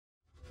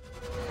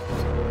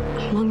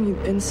How long have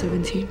you been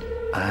 17?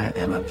 I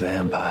am a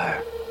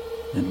vampire,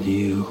 and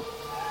you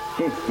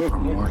are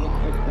mortal.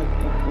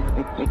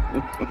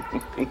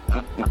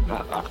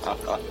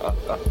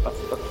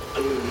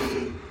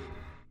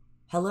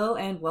 Hello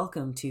and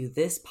welcome to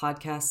This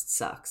Podcast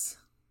Sucks,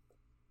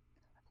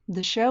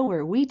 the show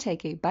where we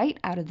take a bite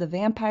out of the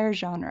vampire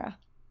genre.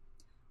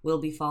 We'll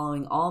be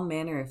following all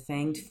manner of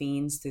fanged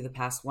fiends through the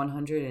past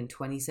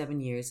 127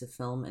 years of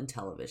film and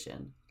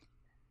television.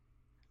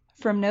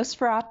 From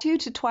Nosferatu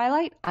to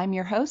Twilight, I'm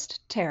your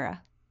host,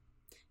 Tara.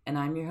 And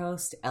I'm your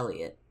host,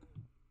 Elliot.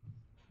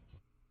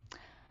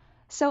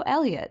 So,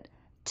 Elliot,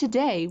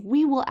 today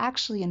we will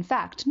actually, in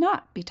fact,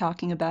 not be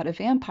talking about a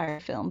vampire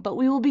film, but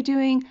we will be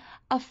doing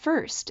a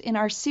first in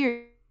our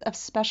series of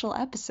special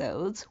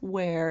episodes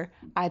where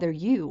either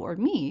you or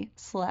me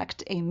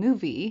select a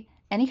movie,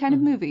 any kind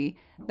of movie,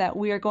 that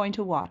we are going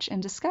to watch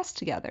and discuss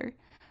together.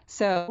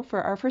 So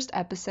for our first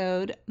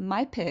episode,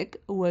 my pick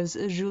was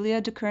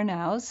Julia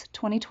Ducournau's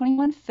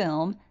 2021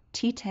 film,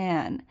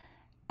 Titane.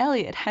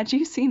 Elliot, had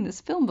you seen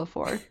this film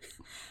before?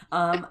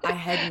 I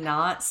had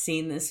not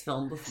seen this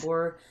film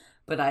before,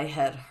 but I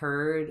had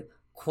heard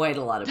quite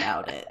a lot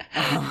about it.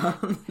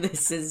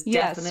 This is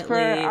definitely... Yes, for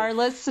our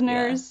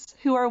listeners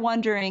who are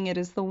wondering, it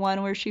is the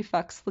one where she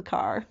fucks the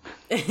car.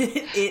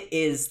 It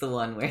is the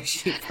one where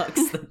she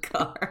fucks the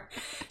car.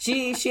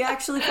 She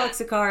actually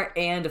fucks a car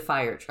and a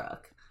fire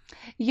truck.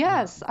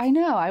 Yes, I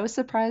know. I was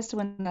surprised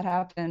when that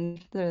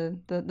happened.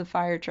 The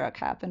fire truck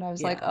happened. I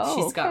was like, oh,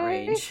 she's got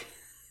range.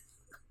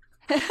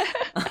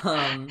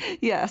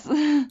 Yes.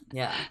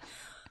 Yeah.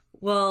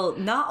 Well,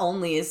 not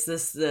only is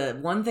this the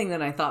one thing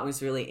that I thought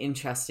was really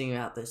interesting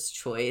about this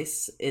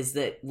choice is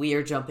that we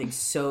are jumping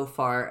so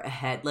far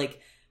ahead,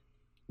 like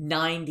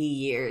 90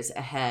 years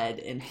ahead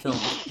in film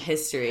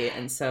history.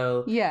 And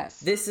so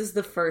this is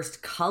the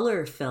first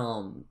color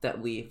film that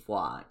we've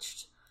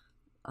watched.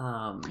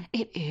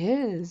 It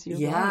is.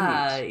 You're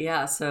right.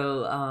 Yeah.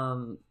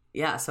 So,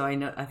 so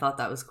I thought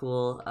that was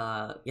cool.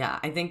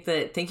 I think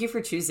that thank you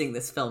for choosing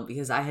this film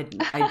because I'd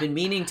been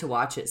meaning to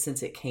watch it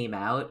since it came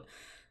out.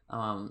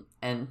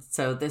 And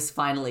so this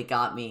finally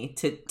got me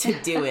to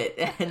do it.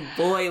 And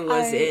boy,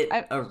 was it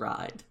a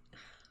ride.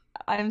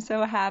 I'm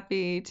so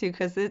happy too,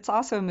 because it's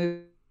also a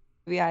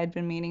movie I had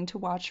been meaning to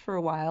watch for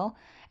a while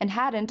and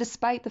hadn't,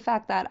 despite the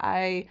fact that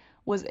I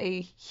was a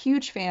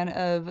huge fan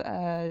of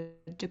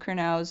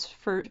Ducournau's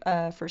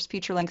first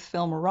feature-length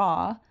film,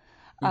 Raw,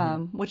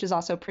 which is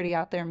also a pretty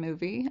out there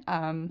movie.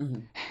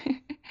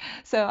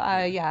 So,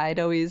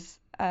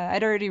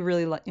 I'd already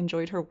really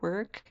enjoyed her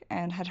work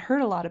and had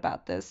heard a lot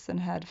about this and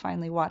had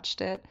finally watched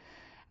it.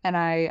 And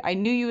I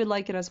knew you would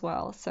like it as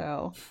well.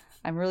 So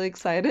I'm really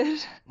excited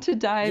to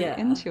dive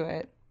into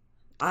it.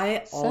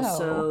 I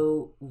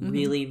also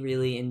really,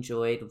 really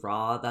enjoyed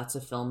Raw. That's a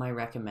film I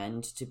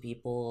recommend to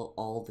people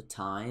all the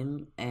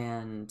time.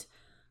 And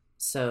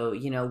so,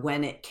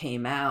 when it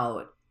came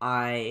out,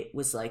 I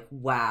was like,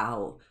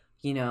 wow,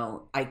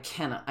 I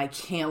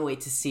can't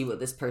wait to see what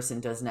this person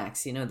does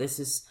next. This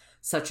is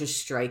such a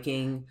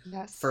striking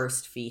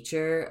first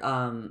feature.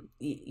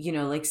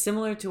 Like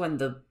similar to when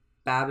the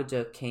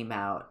Babadook came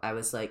out, I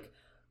was like,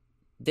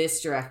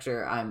 this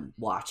director I'm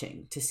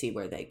watching to see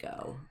where they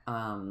go.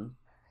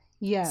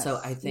 So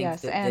I think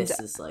that this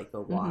is like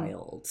a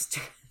wild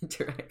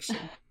direction.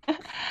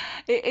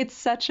 It's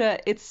such a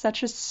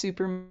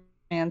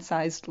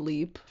Superman-sized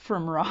leap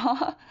from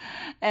Raw,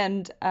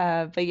 and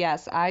but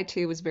yes, I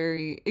too was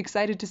very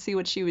excited to see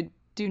what she would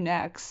do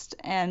next,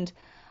 and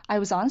I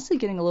was honestly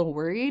getting a little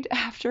worried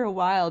after a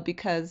while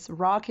because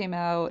Raw came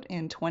out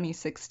in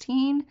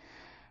 2016,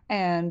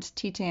 and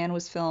Titane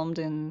was filmed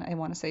in, I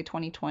want to say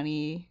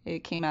 2020.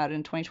 It came out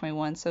in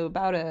 2021, so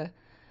about a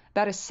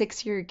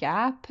 6-year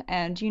gap.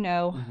 And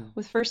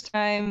with first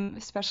time,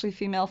 especially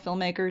female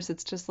filmmakers,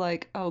 it's just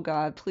like, oh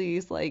God,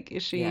 please, like,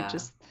 is she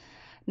just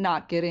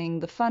not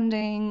getting the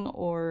funding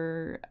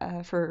or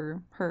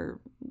for her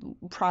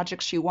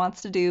projects she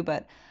wants to do?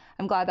 But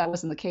I'm glad that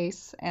wasn't the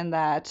case, and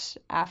that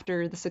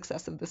after the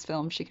success of this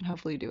film, she can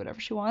hopefully do whatever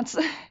she wants.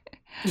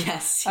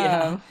 Yes,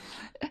 yeah.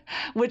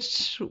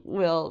 Which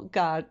will,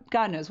 God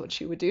knows what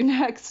she would do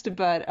next,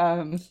 but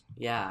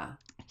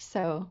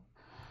so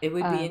it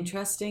would be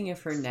interesting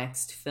if her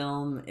next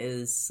film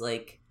is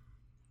like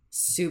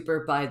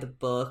super by the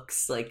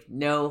books, like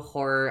no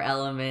horror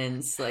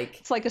elements, like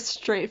it's like a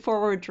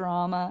straightforward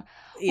drama.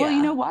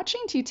 Well,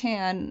 watching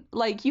Titane,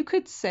 like you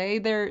could say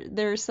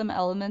there's some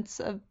elements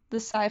of the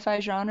sci-fi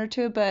genre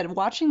to it, but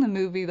watching the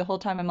movie the whole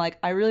time, I'm like,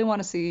 I really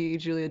want to see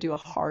Julia do a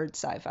hard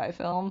sci-fi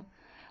film.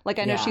 Like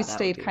I know she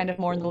stayed kind of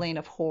more in the lane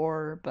of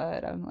horror,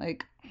 but I'm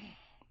like,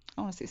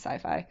 I want to see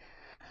sci-fi.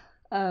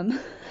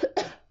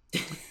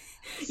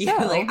 You're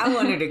like, I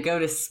want her to go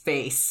to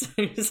space.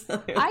 I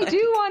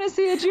do want to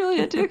see a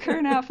Julia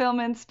Ducournau film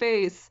in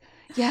space.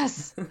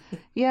 Yes,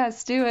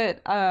 do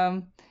it.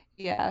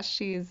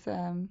 She's.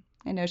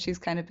 I know she's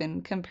kind of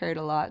been compared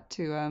a lot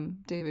to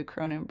David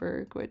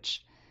Cronenberg,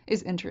 which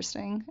is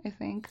interesting, I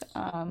think.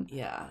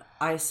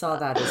 I saw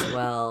that as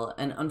well,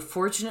 and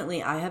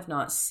unfortunately, I have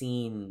not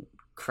seen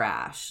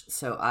Crash,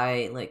 so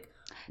I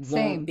won't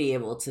Same. be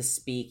able to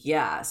speak.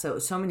 Yeah,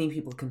 so many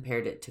people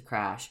compared it to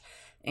Crash.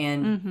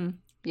 And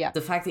Yeah.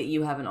 the fact that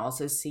you haven't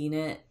also seen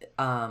it,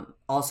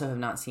 also have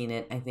not seen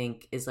it, I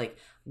think is like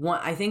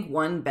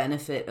one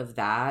benefit of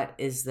that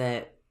is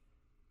that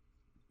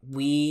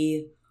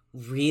we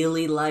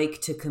really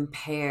like to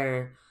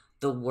compare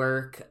the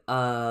work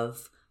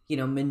of,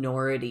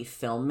 minority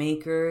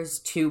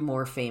filmmakers to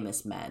more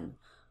famous men.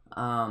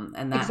 And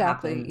that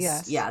Exactly. happens,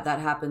 Yes. yeah, that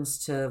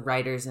happens to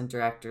writers and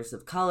directors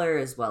of color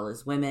as well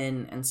as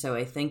women. And so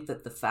I think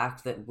that the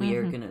fact that we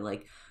are going to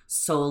like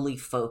solely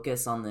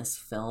focus on this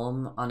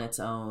film on its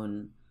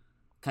own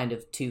kind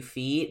of 2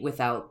 feet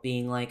without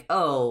being like,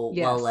 oh,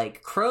 well, Yes.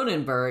 like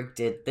Cronenberg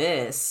did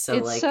this. So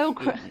It's like, so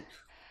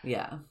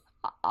yeah.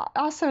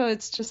 Also,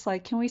 it's just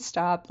like, can we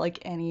stop like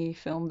any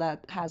film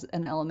that has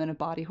an element of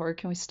body horror?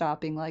 Can we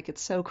stop being like,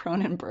 it's so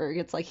Cronenberg?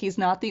 It's like he's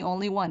not the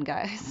only one,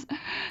 guys.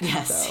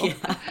 Yes. So,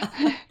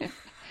 Yeah.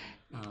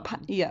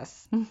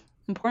 yes,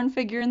 important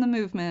figure in the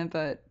movement,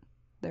 but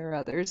there are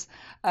others.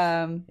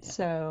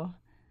 So,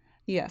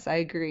 yes, I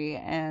agree,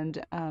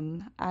 and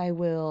I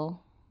will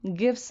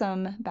give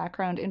some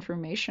background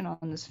information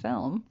on this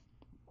film.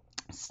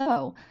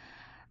 So,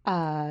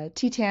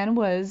 Titane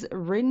was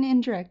written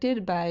and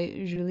directed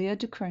by Julia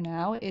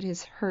Ducournau. It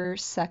is her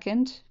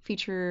second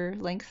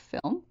feature-length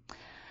film.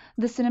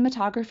 The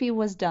cinematography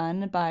was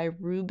done by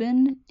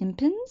Ruben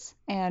Impens,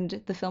 and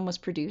the film was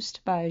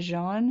produced by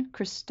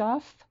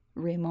Jean-Christophe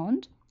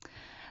Raymond.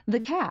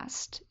 The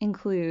cast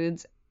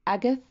includes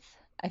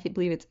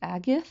believe it's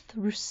Agathe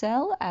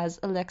Roussel as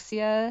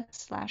Alexia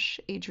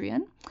 /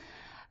 Adrian,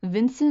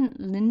 Vincent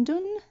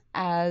Lindon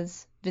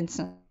as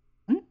Vincent,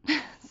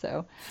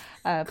 so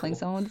playing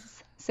someone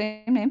with the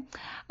same name.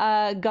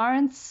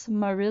 Garance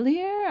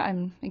Marillier,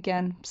 I'm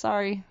again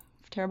sorry,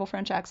 terrible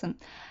French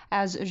accent,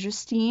 as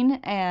Justine,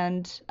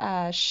 and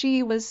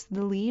she was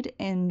the lead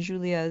in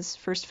Julia's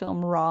first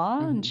film Raw,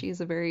 and she's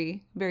a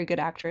very, very good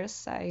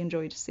actress. I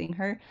enjoyed seeing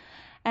her.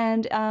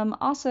 And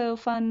also,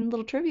 fun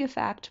little trivia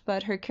fact,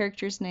 but her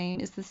character's name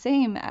is the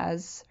same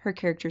as her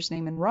character's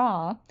name in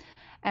Raw.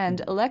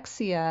 And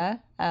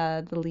Alexia,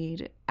 the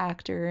lead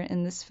actor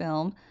in this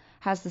film,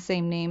 has the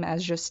same name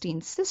as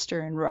Justine's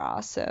sister in Raw.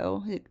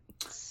 So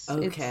it's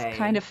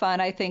kind of fun,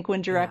 I think,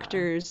 when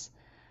directors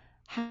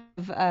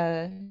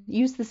have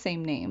used the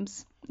same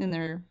names in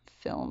their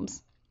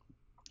films.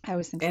 I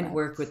always think and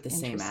work with the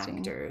same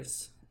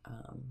actors.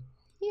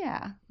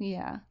 Yeah.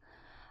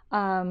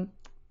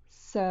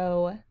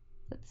 So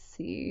let's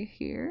see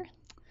here.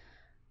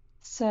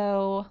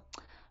 So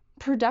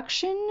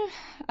production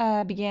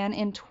began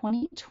in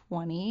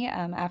 2020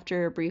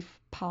 after a brief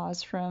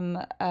pause from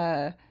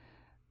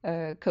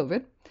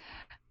COVID.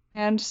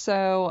 And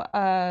so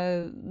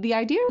the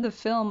idea of the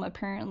film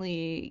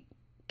apparently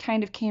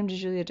kind of came to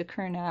Julia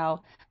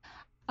Ducournau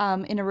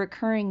in a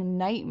recurring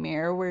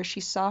nightmare where she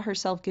saw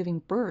herself giving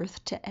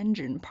birth to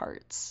engine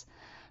parts.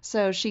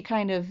 So she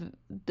kind of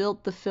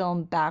built the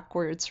film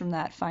backwards from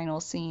that final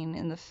scene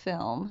in the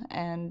film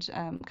and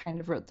kind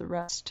of wrote the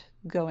rest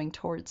going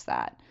towards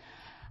that.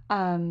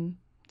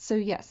 So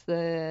yes,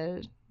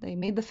 they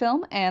made the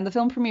film, and the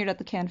film premiered at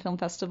the Cannes Film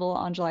Festival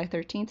on July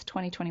 13th,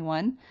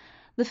 2021.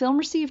 The film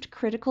received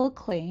critical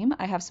acclaim.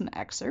 I have some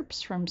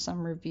excerpts from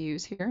some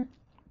reviews here.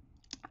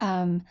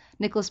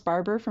 Nicholas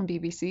Barber from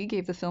BBC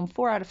gave the film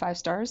 4 out of 5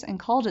 stars and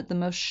called it the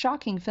most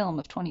shocking film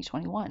of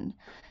 2021.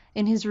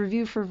 In his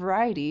review for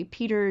Variety,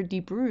 Peter de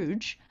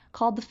Bruges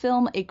called the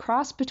film a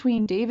cross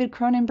between David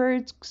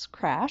Cronenberg's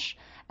Crash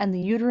and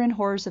the uterine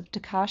horrors of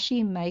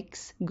Takashi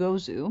Miike's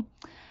Gozu,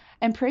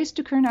 and praised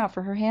Ducournau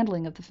for her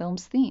handling of the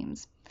film's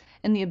themes.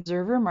 In The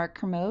Observer, Mark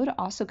Kermode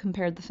also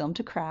compared the film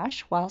to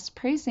Crash, whilst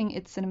praising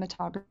its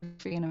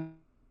cinematography and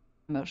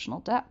emotional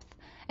depth,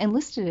 and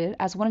listed it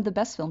as one of the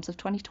best films of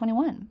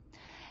 2021.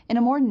 In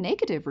a more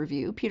negative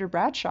review, Peter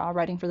Bradshaw,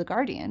 writing for The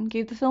Guardian,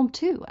 gave the film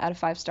 2 out of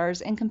 5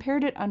 stars and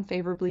compared it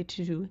unfavorably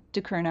to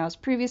Ducournau's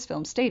previous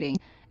film, stating,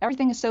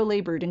 "Everything is so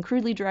labored and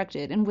crudely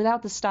directed and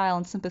without the style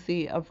and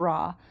sympathy of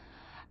Raw."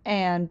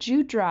 And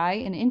Jude Dry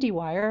in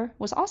IndieWire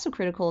was also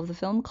critical of the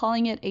film,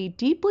 calling it a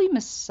deeply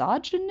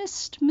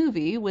misogynist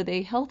movie with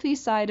a healthy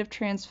side of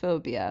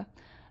transphobia.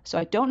 So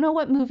I don't know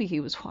what movie he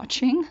was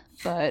watching,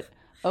 but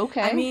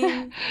okay. I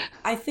mean,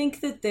 I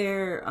think that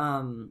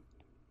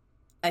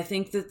I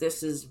think that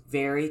this is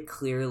very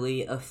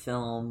clearly a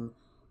film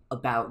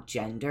about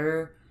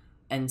gender.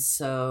 And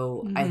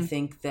so I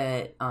think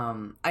that,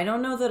 I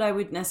don't know that I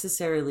would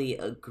necessarily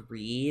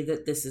agree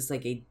that this is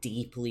like a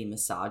deeply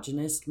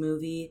misogynist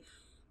movie,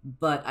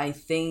 but I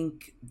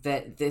think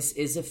that this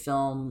is a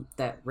film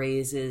that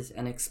raises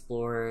and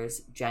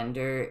explores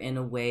gender in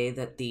a way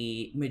that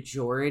the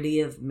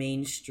majority of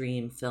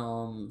mainstream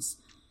films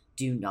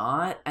do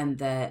not, and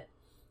that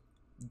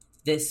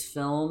this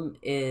film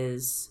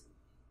is,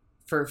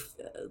 for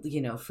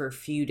a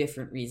few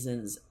different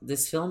reasons,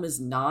 this film is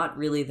not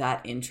really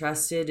that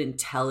interested in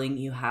telling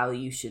you how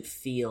you should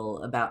feel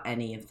about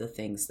any of the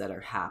things that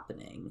are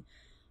happening.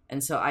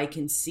 And so I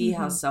can see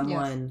how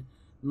someone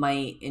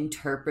might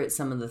interpret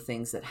some of the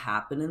things that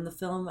happen in the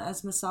film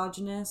as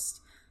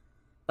misogynist,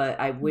 but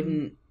I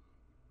wouldn't,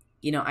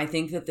 I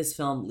think that this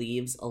film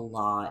leaves a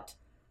lot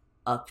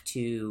up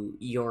to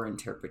your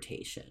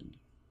interpretation.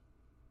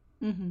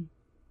 Mm-hmm.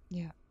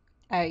 Yeah,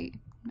 I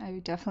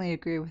definitely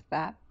agree with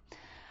that.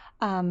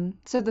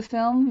 So the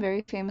film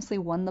very famously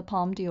won the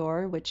Palme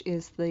d'Or, which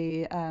is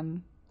the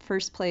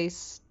first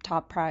place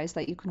top prize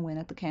that you can win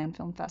at the Cannes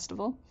Film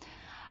Festival.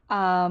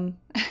 Um,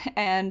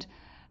 and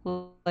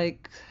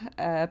like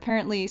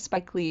apparently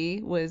Spike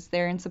Lee was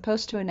there and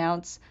supposed to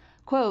announce,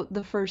 quote,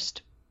 the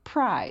first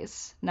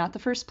prize, not the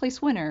first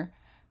place winner,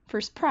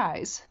 first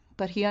prize,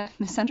 but he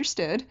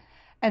misunderstood.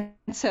 And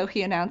so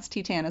he announced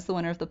Titane as the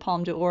winner of the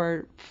Palme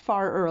d'Or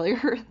far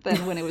earlier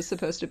than when it was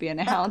supposed to be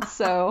announced.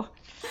 So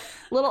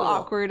a little Cool.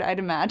 awkward, I'd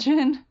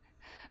imagine.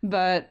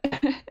 But a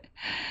so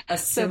that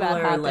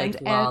similar happened.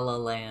 like La And La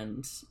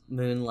Land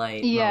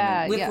Moonlight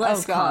yeah, moment with yeah.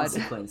 less Oh God.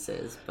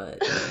 consequences,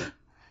 but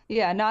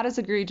Yeah, not as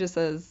egregious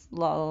as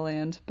La La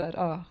Land, but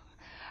oh.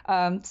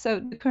 So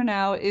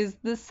Ducournau is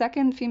the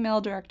second female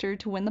director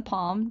to win the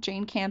Palme.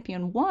 Jane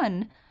Campion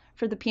won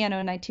for The Piano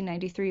in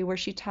 1993, where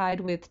she tied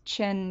with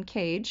Chen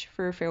Cage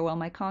for Farewell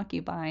My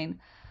Concubine.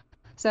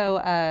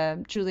 So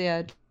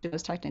Julia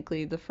was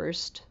technically the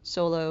first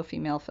solo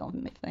female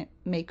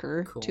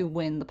filmmaker cool. to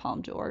win the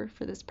Palme d'Or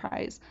for this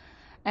prize.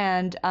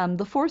 And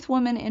the fourth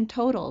woman in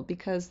total,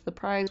 because the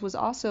prize was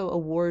also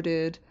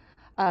awarded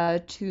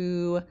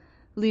to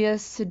Léa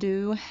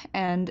Seydoux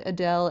and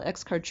Adele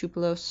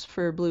Exarchopoulos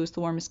for Blue is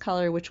the Warmest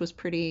Color, which was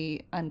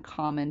pretty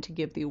uncommon to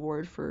give the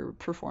award for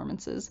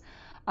performances.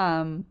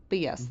 But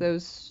yes,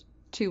 those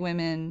two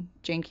women,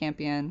 Jane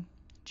Campion,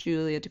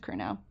 Julia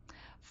Ducournau.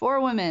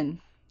 Four women.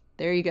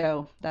 There you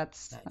go.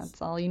 That's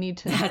all you need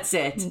to. That's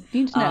it.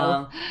 Need to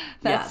know.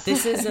 Yeah,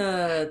 this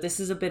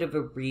is a bit of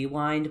a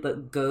rewind,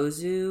 but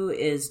Gozu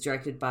is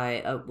directed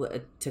by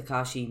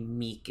Takashi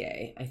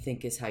Miike, I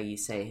think is how you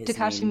say his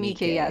Takashi name.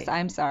 Miike. Yes,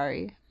 I'm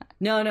sorry.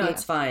 No, Yes,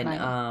 it's fine.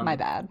 My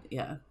bad.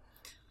 Yeah,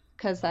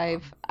 because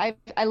I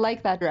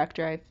like that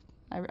director.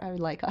 I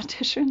like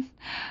Audition,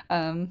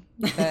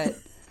 but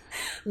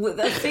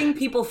the thing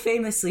people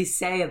famously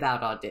say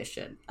about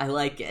Audition, I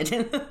like it.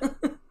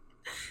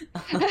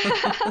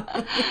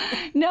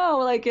 No,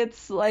 like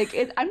it's like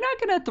it. I'm not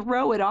gonna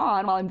throw it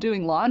on while I'm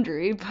doing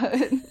laundry,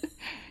 but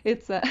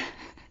it's a.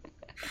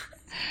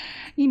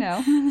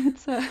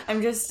 It's a.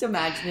 I'm just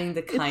imagining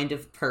the kind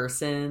of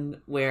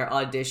person where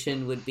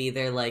Audition would be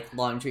their like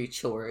laundry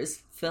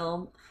chores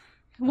film.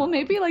 Well,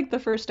 maybe like the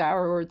first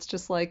hour where it's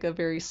just like a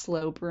very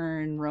slow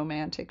burn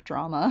romantic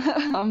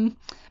drama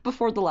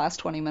before the last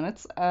 20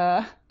 minutes.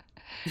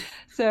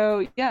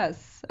 So,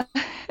 yes.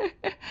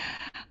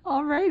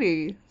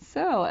 Alrighty.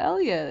 So,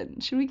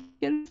 Elliot, should we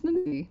get into the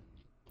movie?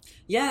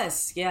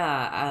 Yes,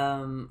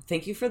 yeah.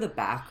 Thank you for the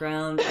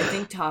background. I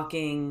think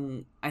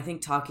talking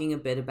a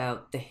bit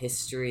about the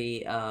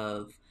history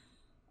of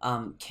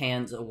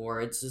Cannes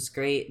Awards is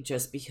great,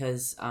 just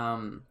because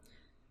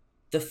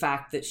the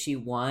fact that she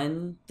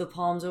won the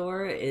Palme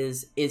d'Or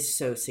is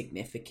so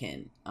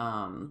significant.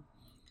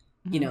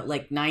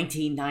 Like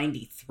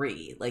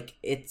 1993, like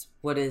it's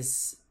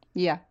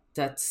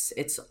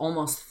it's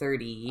almost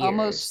 30 years.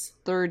 Almost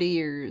 30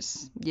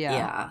 years. Yeah.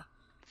 Yeah.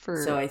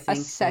 For so I think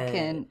a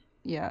second,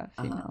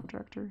 female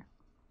director.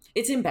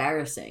 It's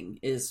embarrassing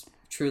is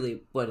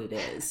truly what it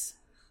is.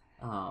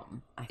 I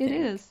think. It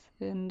is.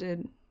 And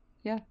it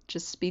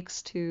just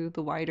speaks to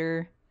the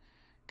wider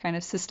kind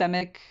of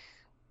systemic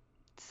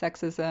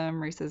sexism,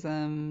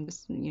 racism,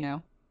 just,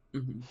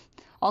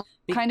 all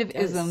kind of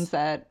isms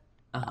that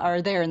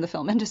are there in the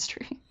film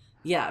industry.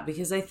 Yeah,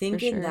 because I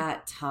think in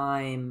that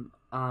time,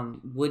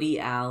 Woody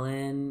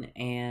Allen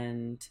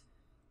and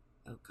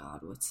oh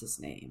God, what's his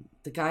name?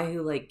 The guy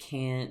who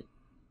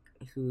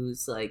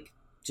who's like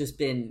just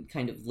been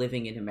kind of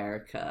living in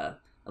America,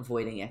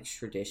 avoiding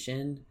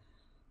extradition.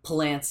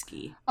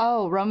 Polanski.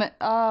 Oh, Roman.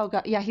 Oh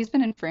God, yeah, he's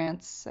been in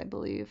France, I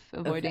believe,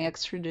 avoiding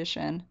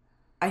extradition.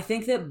 I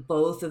think that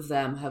both of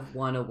them have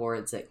won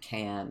awards at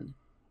Cannes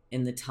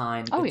in the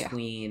time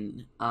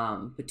between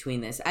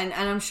this, and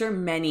I'm sure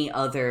many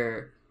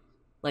other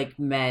like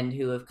men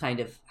who have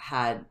kind of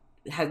had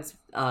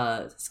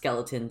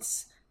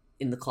skeletons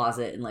in the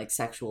closet and like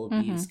sexual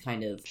abuse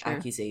kind of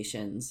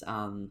accusations.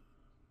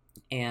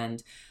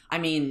 And I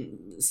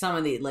mean, some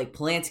of the like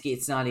Polanski,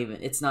 it's not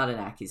an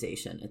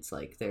accusation. It's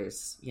like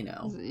there's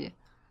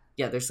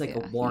there's like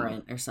a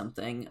warrant or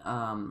something.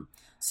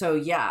 So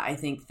yeah, I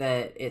think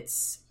that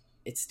it's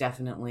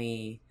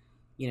definitely,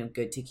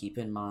 good to keep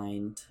in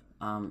mind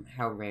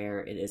how rare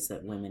it is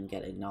that women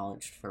get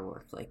acknowledged for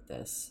work like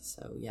this.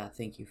 So yeah,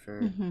 thank you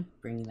for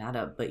bringing that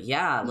up. But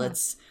yeah,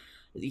 let's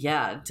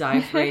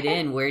dive right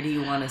in. Where do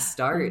you want to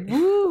start?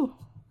 Woo!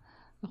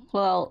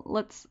 Well,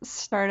 let's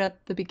start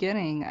at the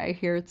beginning. I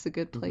hear it's a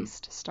good place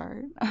to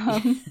start.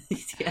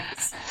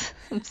 Yes.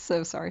 I'm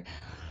so sorry.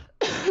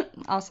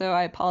 Also,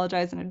 I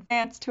apologize in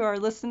advance to our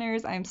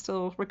listeners. I'm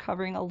still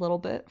recovering a little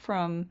bit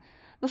from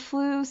the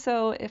flu,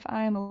 so if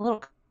I'm a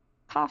little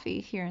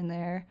coffee here and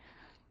there,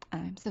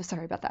 I'm so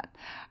sorry about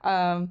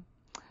that.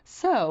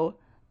 So,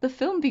 the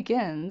film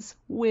begins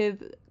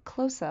with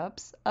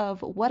close-ups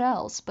of what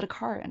else but a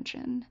car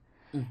engine,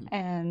 Mm-hmm.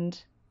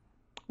 and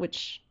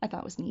which I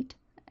thought was neat.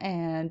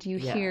 And you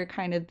Yeah. hear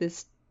kind of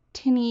this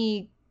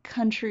tinny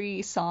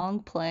country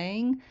song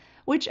playing,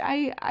 which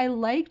I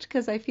liked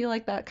because I feel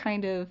like that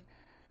kind of,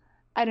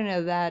 I don't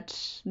know,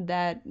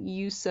 that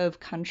use of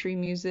country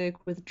music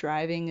with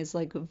driving is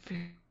like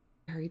very,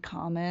 very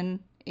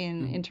common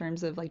in Mm-hmm.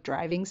 terms of like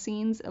driving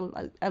scenes,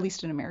 at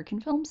least in American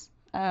films.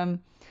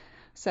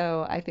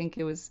 So I think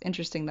it was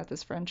interesting that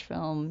this French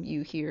film,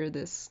 you hear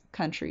this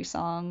country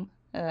song,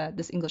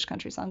 this English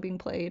country song being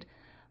played,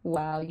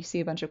 while you see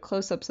a bunch of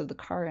close-ups of the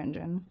car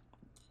engine.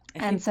 I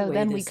And think the so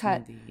way then we this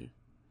cut. movie.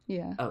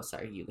 Yeah. Oh,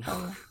 sorry, you go. Oh,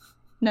 yeah.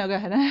 No, go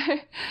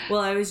ahead.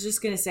 Well, I was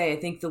just gonna say, I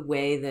think the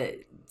way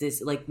that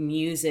this, like,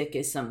 music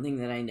is something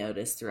that I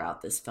noticed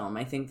throughout this film.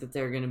 I think that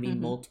there are going to be Mm-hmm.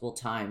 multiple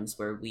times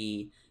where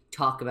we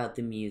talk about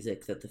the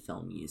music that the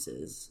film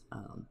uses,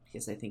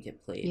 because I think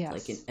it played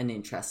like Yes. an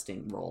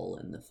interesting role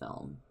in the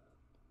film.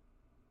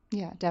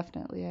 Yeah,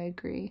 definitely. I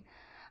agree.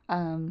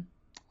 Um,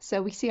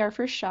 so we see our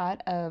first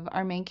shot of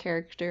our main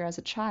character as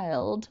a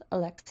child,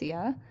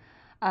 Alexia.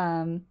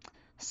 Um,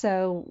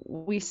 so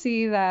we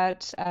see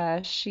that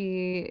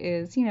she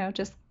is,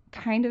 just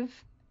kind of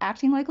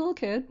acting like a little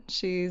kid.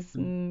 She's,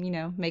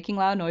 Mm. making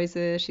loud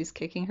noises. She's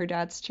kicking her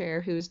dad's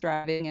chair, who's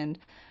driving, and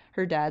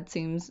her dad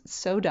seems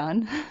so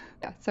done.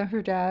 Yeah, so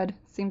her dad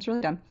seems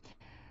really done.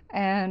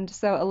 And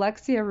so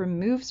Alexia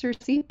removes her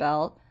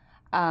seatbelt.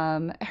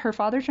 Her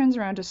father turns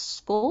around to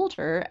scold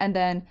her, and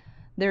then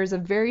there's a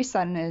very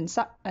sudden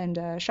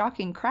and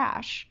shocking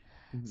crash.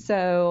 Mhm.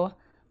 So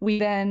we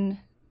then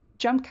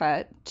jump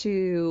cut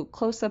to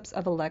close-ups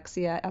of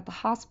Alexia at the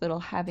hospital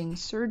having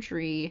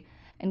surgery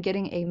and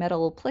getting a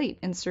metal plate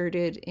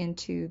inserted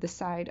into the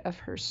side of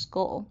her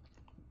skull.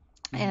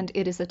 Mhm. And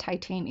it is a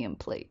titanium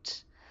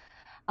plate.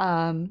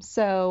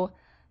 So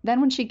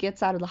then when she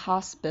gets out of the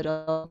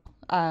hospital,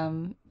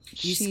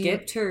 You she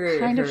skipped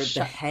her kind of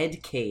the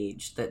head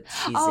cage that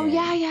she's Oh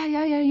yeah, in. yeah,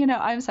 yeah, yeah.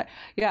 I'm sorry.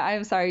 Yeah,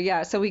 I'm sorry.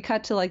 Yeah. So we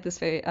cut to like this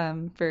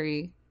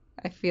very.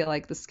 I feel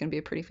like this is gonna be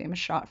a pretty famous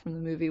shot from the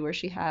movie where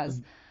she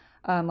has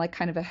Mhm. like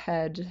kind of a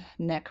head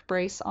neck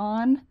brace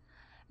on,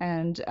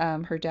 and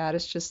her dad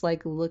is just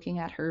like looking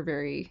at her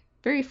very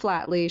very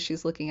flatly.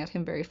 She's looking at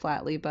him very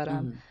flatly, but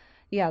Mhm.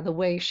 yeah, the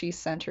way she's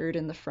centered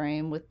in the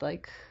frame with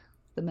like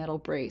the metal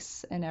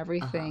brace and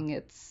Uh-huh. everything,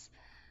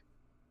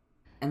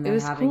 And it they're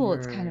was having cool.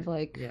 It's kind of her,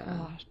 like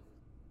yeah,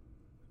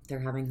 they're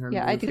having her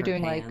yeah, I move think her they're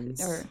doing like hands.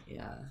 or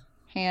Yeah.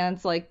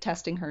 hands like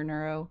testing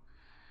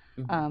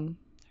Mhm. um,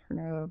 her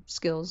neuro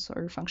skills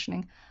or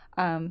functioning.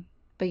 Um,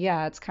 but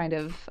yeah, it's kind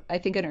of I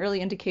think an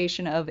early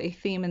indication of a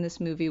theme in this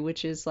movie,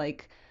 which is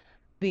like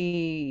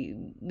the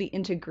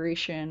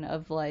integration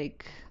of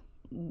like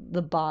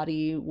the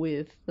body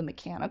with the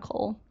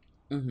mechanical,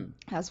 Mhm.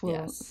 as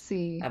we'll Yes.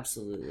 see,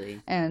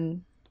 Absolutely.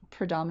 and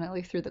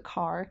predominantly through the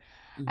car.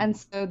 And Mhm.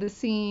 so the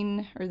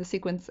scene or the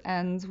sequence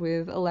ends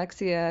with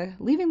Alexia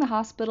leaving the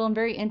hospital and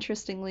very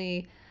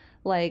interestingly,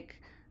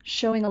 like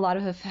showing a lot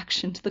of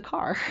affection to the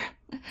car.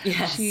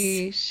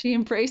 Yes. She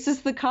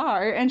embraces the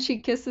car and she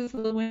kisses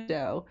the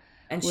window,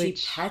 And she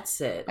which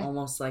pets it I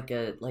almost like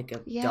a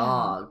yeah.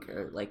 dog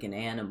or like an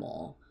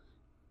animal.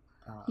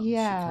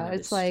 She kind Yeah, of is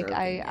it's like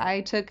stroking it.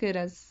 I took it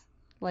as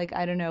like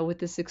I don't know, with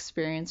this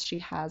experience she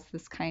has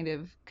this kind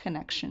of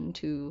connection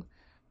to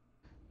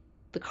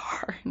the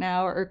car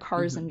now or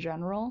cars in Hmm.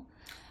 general,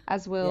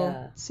 as we'll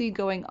Yeah. see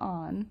going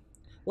on,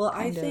 Well,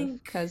 I kind of,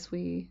 think, because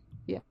we,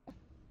 yeah.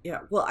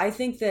 yeah. Well, I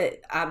think that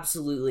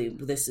absolutely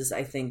this is,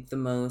 I think, the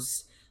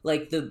most,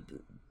 like, the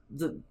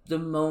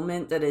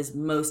moment that is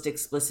most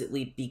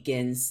explicitly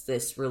begins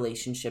this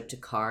relationship to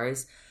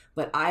cars.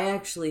 But I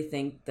actually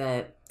think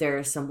that there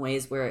are some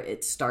ways where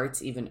it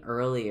starts even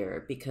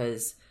earlier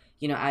because,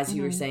 as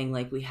you were Hmm. saying,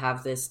 like, we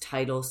have this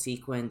title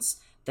sequence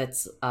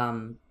that's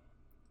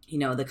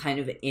the kind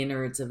of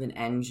innards of an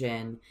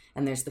engine,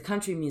 and there's the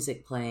country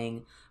music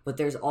playing, but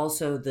there's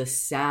also the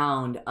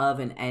sound of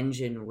an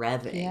engine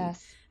revving.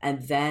 Yes.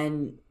 And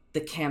then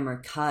the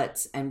camera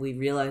cuts, and we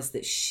realize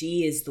that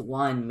she is the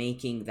one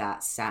making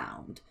that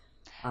sound.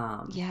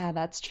 Um, Yeah,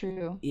 that's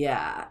true.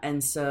 yeah.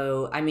 And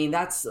so, I mean,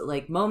 that's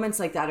like moments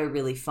like that are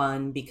really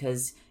fun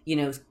because,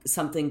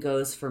 something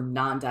goes from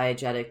non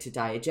diegetic to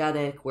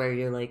diegetic, where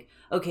you're like,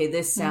 okay,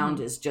 this sound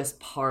Hmm. is just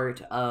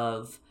part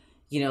of,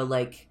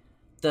 like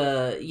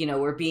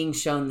we're being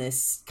shown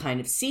this kind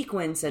of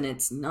sequence and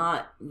it's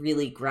not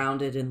really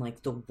grounded in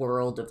like the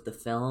world of the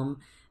film.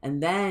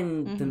 And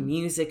then the Hmm.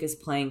 music is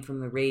playing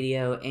from the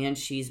radio and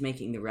she's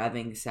making the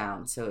revving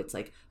sound. So it's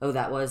like, oh,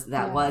 that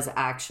Yeah. was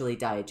actually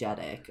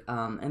diegetic.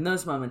 And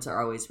those moments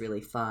are always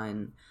really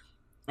fun.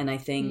 And I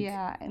think,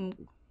 Yeah,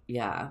 and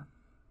yeah,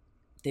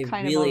 they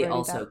kind of really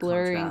already also that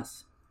blurring.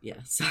 contrast.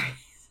 Yeah, sorry.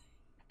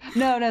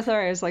 No, no,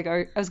 sorry.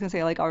 I was gonna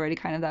say like already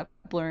kind of that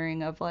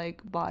blurring of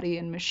like body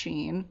and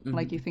machine.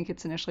 Like you Hmm. think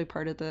it's initially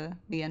part of the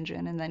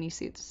engine, and then you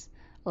see it's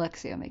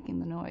Alexia making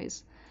the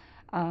noise.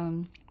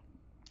 Um,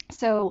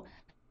 so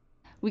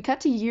we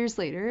cut to years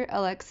later.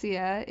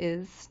 Alexia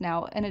is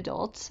now an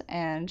adult,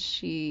 and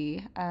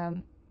she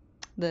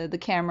the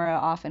camera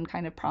often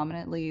kind of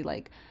prominently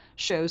like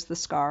shows the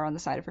scar on the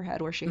side of her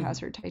head where she has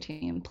her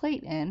titanium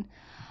plate in.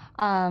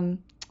 Um,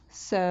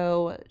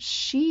 so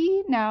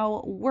she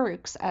now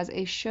works as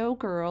a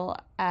showgirl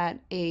at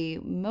a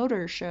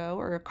motor show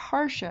or a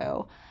car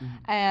show.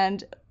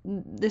 And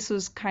this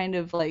was kind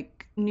of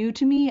like new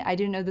to me. I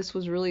didn't know this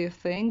was really a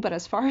thing, but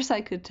as far as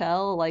I could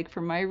tell, like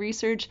from my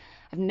research,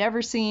 I've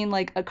never seen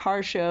like a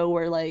car show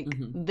where like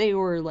they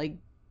were like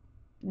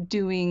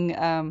doing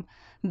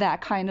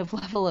that kind of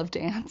level of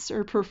dance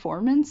or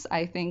performance.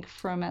 I think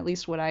from at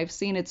least what I've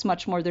seen, it's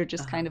much more they're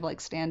just kind of like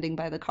standing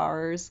by the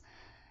cars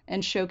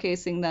and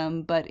showcasing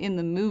them. But in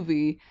the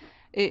movie,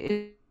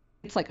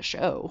 it's like a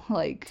show.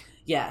 Like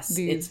yes,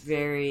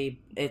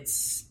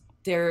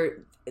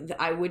 they're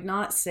I would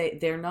not say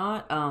they're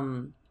not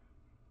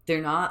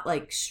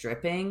like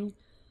stripping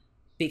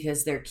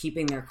because they're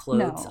keeping their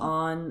clothes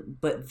on,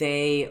 but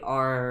they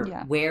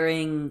are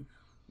wearing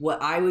what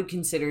I would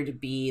consider to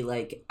be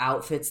like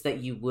outfits that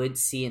you would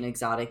see an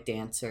exotic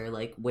dancer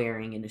like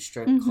wearing in a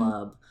strip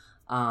club.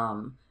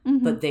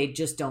 But they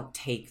just don't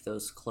take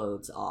those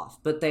clothes off.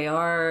 But they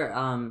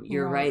are,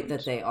 you're right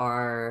that they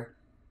are,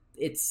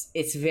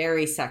 it's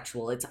very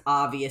sexual. It's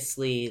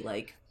obviously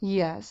like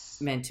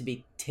meant to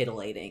be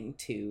titillating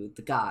to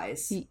the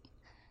guys.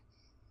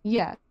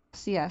 Yes,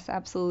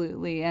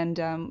 absolutely.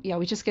 And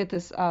we just get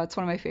this, it's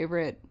one of my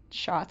favorite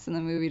shots in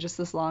the movie, just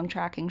this long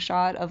tracking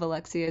shot of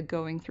Alexia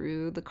going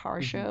through the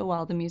car show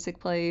while the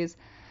music plays.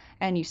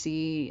 And you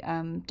see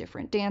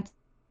different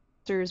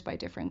dancers by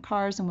different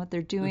cars and what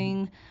they're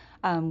doing.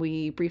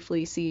 We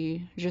briefly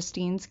see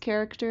Justine's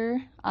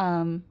character,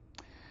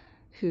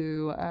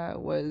 who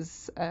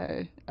was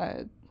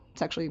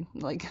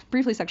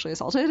briefly sexually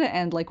assaulted,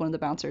 and like one of the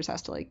bouncers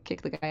has to like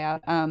kick the guy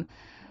out.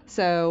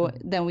 So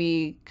then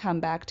we come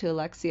back to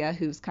Alexia,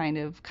 who's kind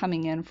of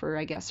coming in for,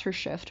 I guess, her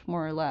shift,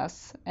 more or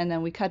less. And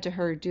then we cut to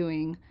her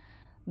doing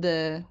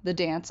the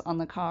dance on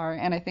the car.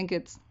 And I think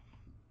it's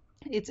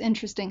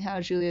interesting how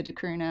Julia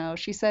Ducournau,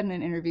 she said in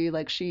an interview,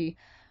 like she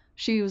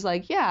was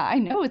like, yeah, I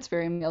know it's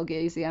very male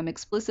gazy. I'm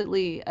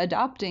explicitly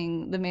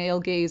adopting the male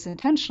gaze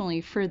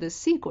intentionally for this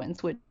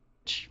sequence,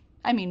 which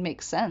I mean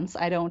makes sense.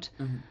 I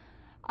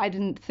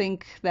didn't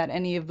think that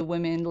any of the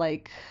women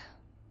like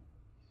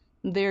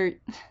they're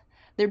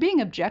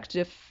being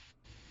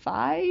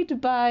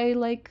objectified by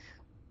like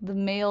the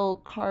male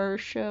car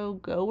show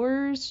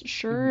goers,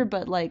 sure,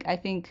 but like I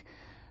think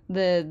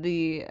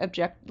the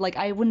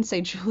I wouldn't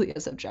say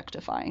Julia's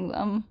objectifying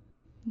them,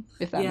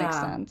 if that makes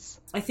sense.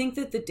 I think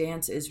that the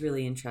dance is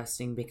really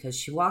interesting because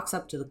she walks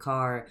up to the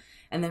car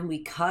and then we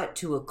cut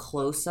to a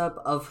close-up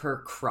of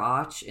her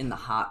crotch in the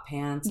hot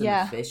pants and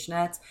the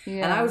fishnets.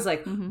 And I was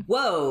like,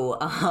 whoa,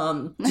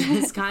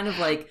 it's kind of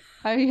like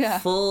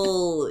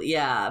full,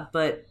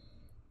 but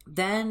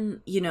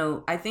then,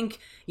 I think,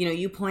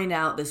 you point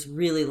out this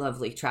really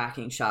lovely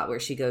tracking shot where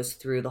she goes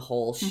through the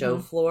whole show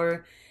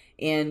floor,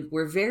 and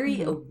we're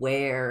very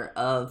aware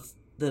of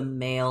the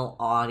male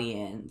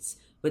audience.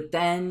 But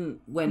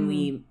then when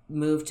we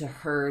move to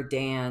her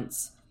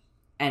dance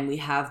and we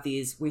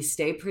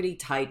stay pretty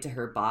tight to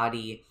her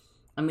body,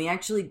 and we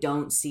actually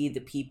don't see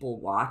the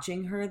people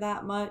watching her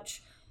that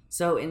much.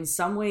 So in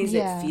some ways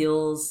it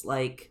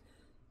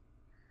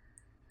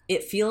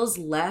feels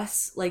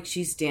less like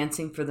she's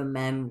dancing for the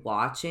men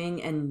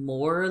watching and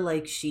more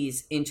like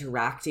she's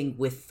interacting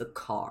with the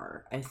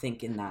car, I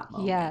think, in that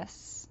moment.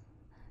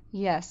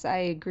 Yes, I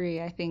agree.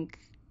 I think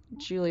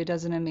Julia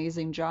does an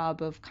amazing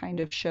job of kind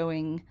of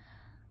showing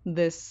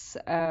this,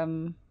 I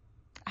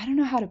don't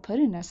know how to put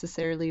it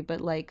necessarily, but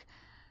like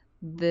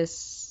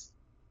this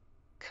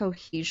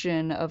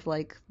cohesion of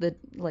like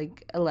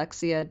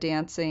Alexia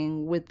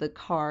dancing with the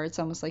car. It's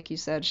almost like you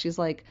said, she's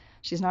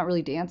not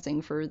really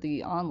dancing for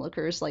the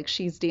onlookers, like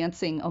she's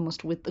dancing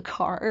almost with the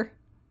car.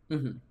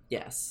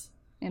 Yes,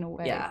 in a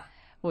way,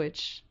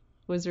 which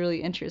was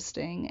really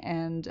interesting.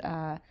 And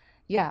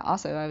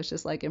also I was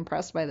just like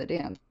impressed by the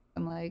dance.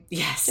 I'm like,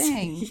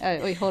 dang.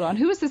 Wait, hold on,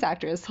 who is this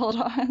actress? Hold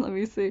on, let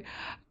me see.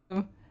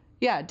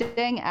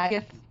 Dang,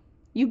 Agatha,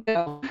 you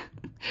go.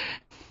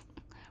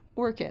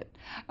 Work it.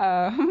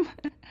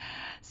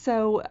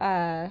 So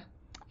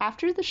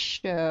after the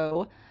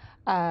show,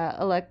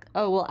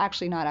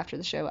 actually not after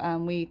the show.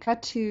 We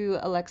cut to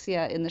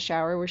Alexia in the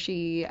shower where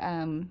she,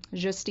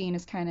 Justine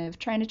is kind of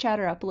trying to chat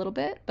her up a little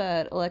bit,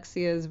 but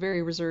Alexia is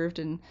very reserved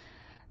and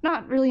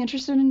not really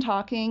interested in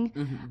talking.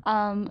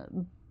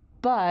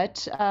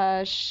 But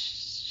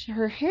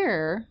her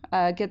hair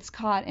gets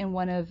caught in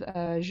one of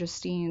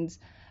Justine's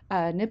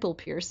nipple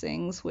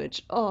piercings,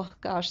 which, oh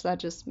gosh, that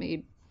just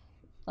made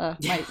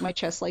my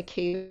chest like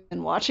cave.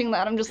 And watching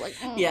that, I'm just like,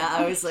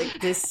 I was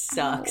like, this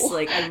sucks.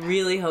 Like, I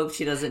really hope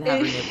she doesn't have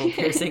her nipple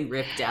piercing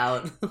ripped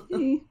out.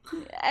 And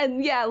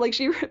like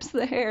she rips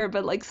the hair,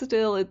 but like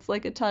still it's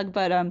like a tug.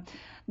 But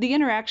the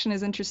interaction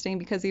is interesting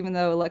because even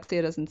though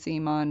Alexia doesn't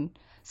seem on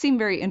seem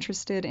very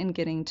interested in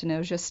getting to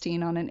know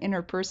Justine on an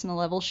interpersonal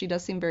level. She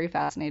does seem very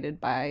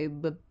fascinated by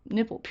the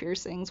nipple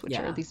piercings, which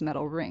are these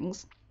metal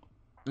rings,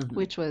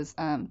 which was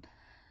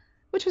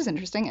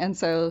interesting. And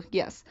so,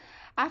 yes,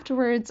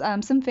 afterwards,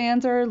 some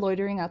fans are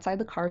loitering outside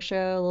the car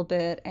show a little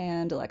bit,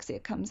 and Alexia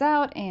comes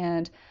out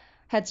and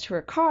heads to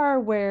her car,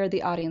 where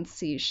the audience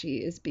sees she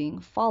is being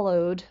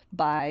followed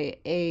by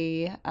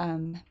a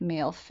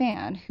male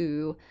fan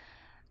who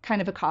kind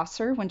of accosts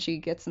her when she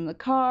gets in the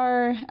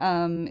car,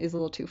 is a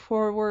little too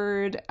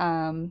forward,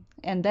 and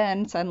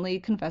then suddenly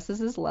confesses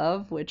his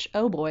love, which,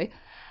 oh boy.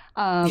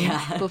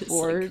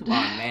 Before it's like, come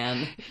on,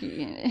 man.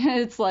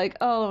 It's like,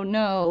 oh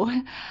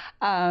no.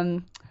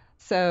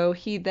 So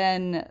he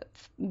then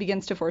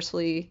begins to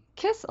forcefully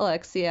kiss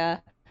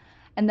Alexia,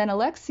 and then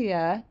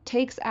Alexia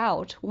takes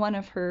out one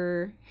of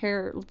her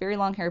very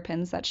long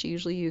hairpins that she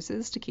usually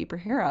uses to keep her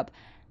hair up,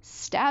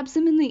 stabs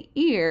him in the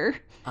ear,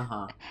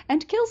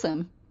 and kills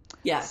him.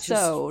 Yeah,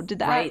 so did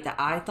that right?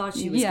 I thought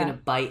she was gonna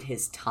bite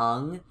his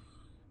tongue.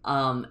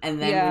 And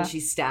then when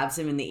she stabs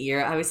him in the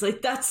ear, I was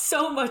like, that's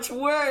so much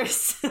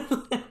worse.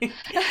 Oh,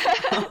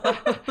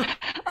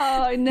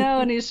 I know.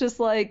 And he's just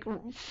like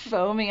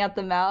foaming at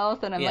the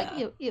mouth. And I'm like,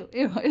 ew, ew,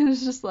 ew. It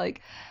was just like,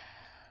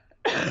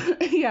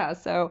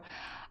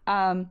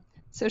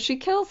 So she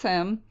kills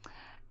him,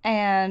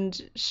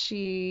 and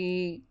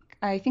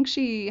I think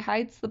she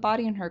hides the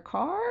body in her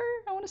car,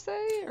 I want to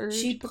say. Or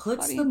she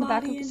puts the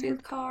body in her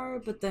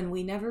car, but then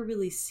we never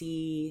really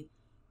see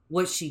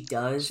what she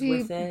does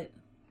with it.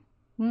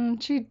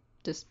 She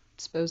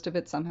disposed of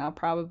it somehow,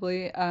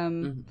 probably,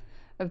 of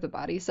the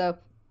body. So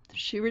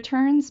she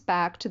returns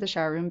back to the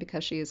shower room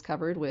because she is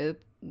covered with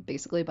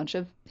basically a bunch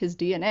of his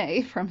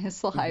DNA from his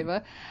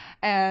saliva,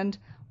 and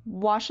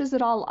washes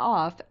it all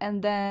off.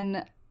 And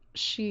then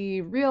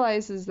she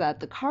realizes that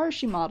the car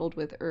she modeled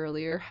with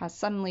earlier has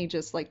suddenly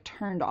just like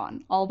turned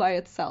on all by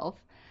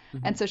itself.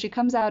 And so she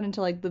comes out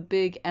into like the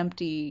big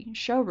empty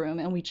showroom,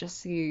 and we just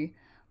see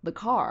the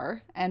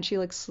car, and she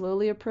like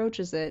slowly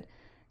approaches it,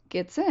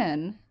 gets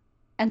in,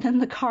 and then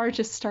the car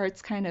just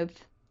starts kind of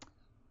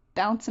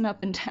bouncing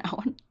up and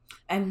down.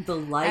 And the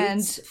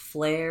lights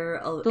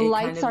flare. The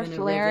lights are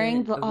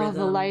flaring. The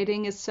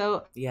lighting is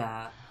so...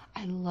 Yeah.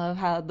 I love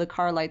how the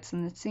car lights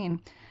in the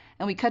scene.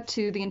 And we cut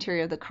to the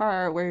interior of the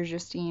car where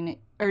Alexia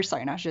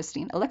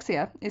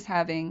is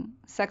having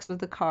sex with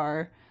the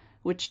car,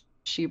 which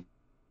she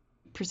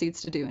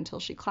proceeds to do until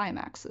she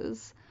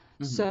climaxes.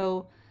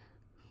 So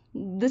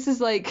this is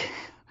like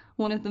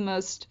one of the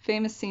most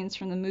famous scenes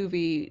from the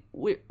movie.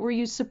 Were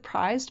you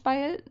surprised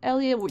by it,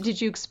 Elliot? Did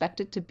you expect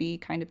it to be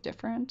kind of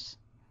different?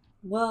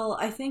 Well,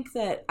 I think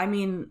that,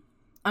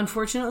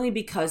 unfortunately,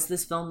 because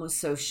this film was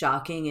so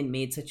shocking and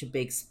made such a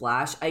big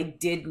splash, I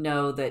did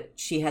know that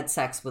she had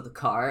sex with a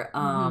car.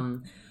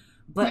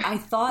 But I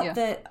thought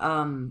that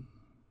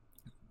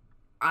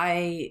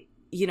I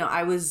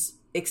was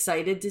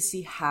excited to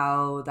see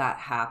how that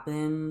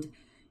happened.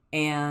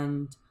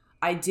 And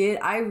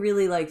I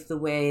really liked the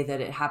way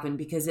that it happened,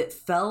 because it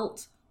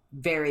felt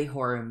very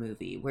horror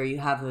movie, where you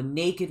have a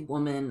naked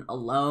woman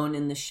alone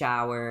in the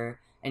shower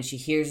and she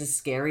hears a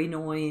scary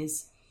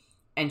noise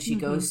and she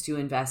goes to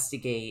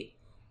investigate.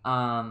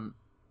 And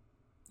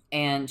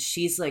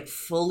she's like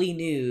fully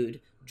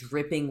nude,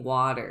 dripping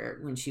water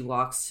when she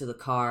walks to the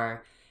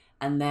car,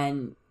 and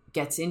then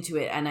gets into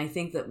it. And I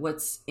think that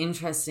what's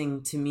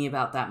interesting to me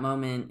about that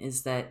moment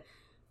is that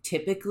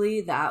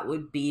typically that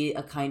would be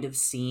a kind of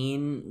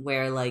scene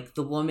where like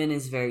the woman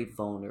is very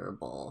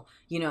vulnerable.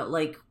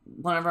 Like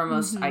one of our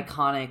most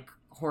iconic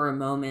horror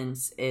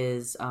moments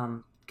is,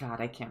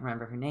 God, I can't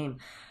remember her name,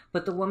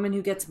 but the woman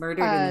who gets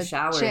murdered in the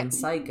shower in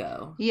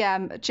Psycho.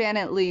 Yeah,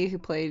 Janet Leigh, who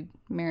played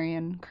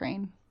Marion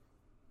Crane.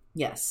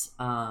 Yes,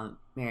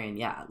 Marion,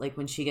 yeah. Like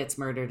when she gets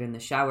murdered in the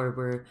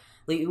shower,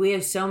 we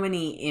have so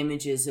many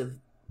images of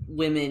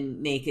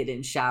women naked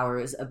in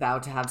showers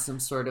about to have some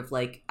sort of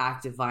like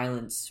act of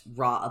violence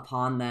wrought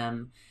upon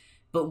them.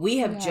 But we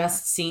have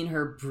just seen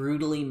her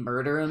brutally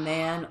murder a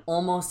man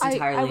almost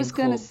entirely in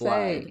cold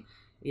blood.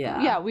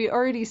 Yeah, we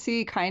already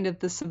see kind of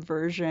the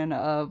subversion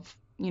of,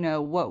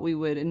 what we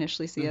would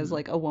initially see as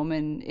like a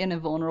woman in a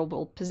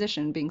vulnerable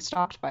position being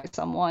stalked by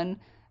someone,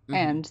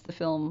 and the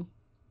film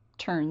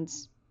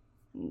turns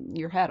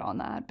your head on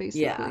that,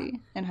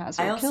 basically, and has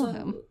her kill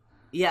him.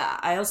 Yeah,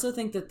 I also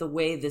think that the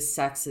way the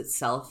sex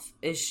itself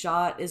is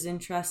shot is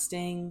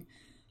interesting,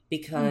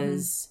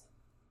 because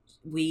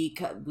we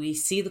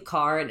see the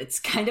car and it's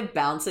kind of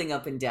bouncing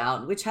up and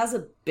down, which has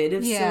a bit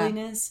of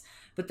silliness,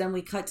 but then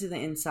we cut to the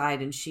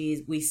inside and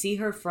we see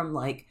her from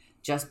like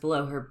just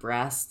below her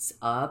breasts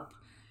up,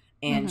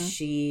 and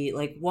she,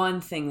 like,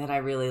 one thing that I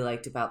really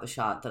liked about the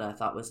shot that I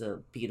thought was a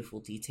beautiful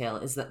detail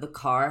is that the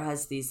car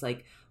has these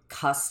like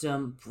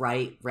custom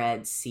bright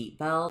red seat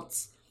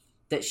belts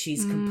that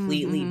she's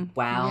completely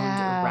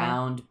wound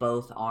around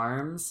both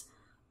arms.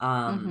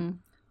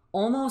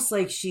 Almost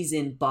like she's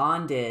in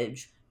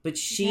bondage, but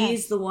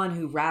she's the one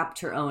who wrapped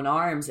her own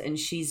arms, and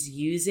she's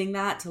using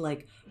that to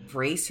like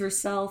brace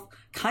herself,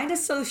 kind of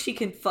so she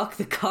can fuck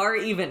the car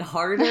even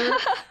harder.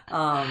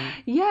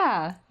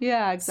 Yeah,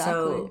 exactly.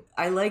 So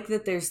I like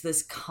that there's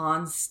this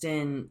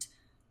constant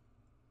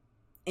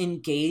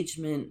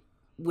engagement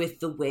with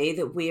the way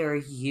that we are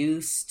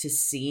used to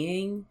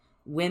seeing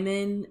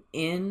women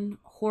in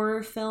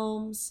horror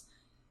films,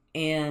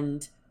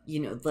 and you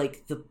know,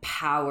 like the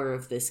power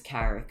of this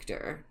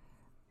character,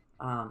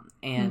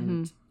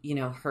 and you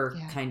know, her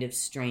kind of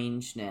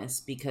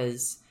strangeness,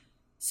 because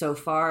so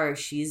far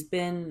she's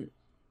been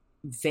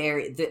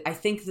I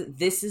think that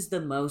this is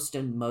the most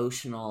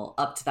emotional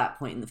up to that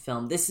point in the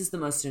film. This is the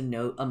most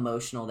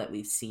emotional that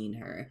we've seen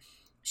her.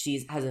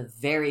 She has a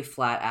very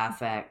flat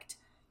affect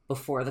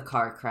before the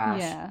car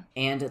crash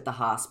and at the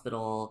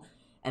hospital.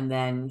 And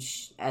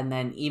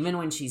then even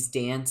when she's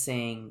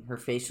dancing, her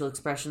facial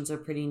expressions are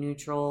pretty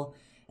neutral.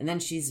 And then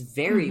she's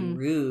very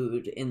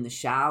rude in the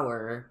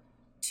shower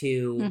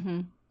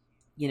to,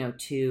 you know,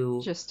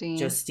 to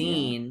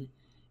Justine.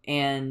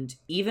 And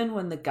even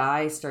when the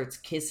guy starts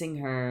kissing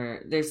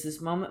her, there's this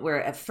moment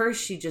where at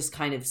first she just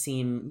kind of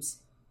seems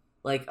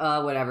like,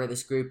 whatever,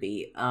 this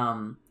groupie.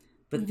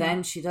 But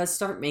then she does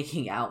start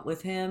making out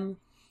with him.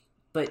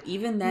 But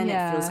even then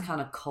it feels kind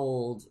of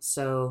cold.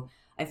 So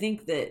I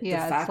think that the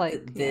fact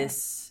that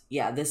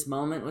this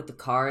moment with the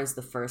car is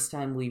the first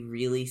time we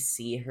really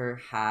see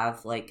her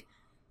have like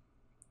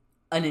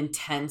an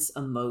intense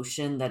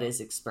emotion that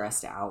is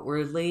expressed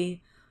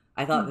outwardly.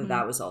 I thought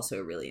that was also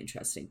a really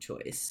interesting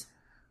choice.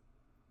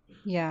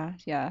 Yeah,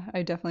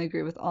 I definitely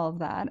agree with all of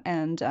that.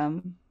 And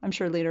I'm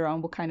sure later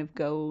on we'll kind of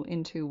go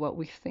into what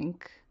we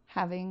think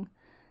having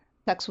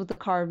sex with the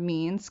car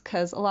means,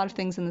 because a lot of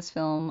things in this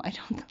film I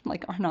don't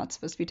like are not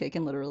supposed to be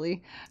taken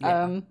literally,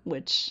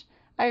 which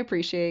I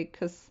appreciate,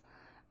 because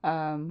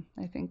I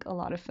think a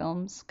lot of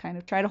films kind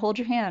of try to hold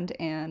your hand,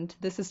 and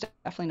this is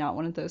definitely not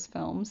one of those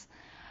films.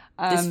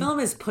 This film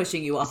is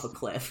pushing you off a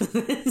cliff.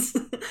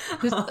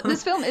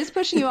 This film is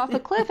pushing you off a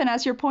cliff, and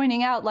as you're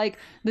pointing out, like,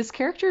 this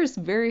character is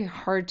very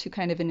hard to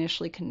kind of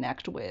initially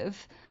connect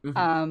with,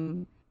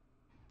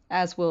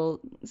 as we'll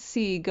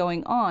see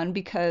going on,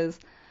 because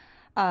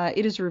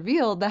it is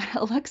revealed that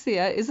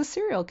Alexia is a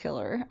serial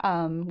killer.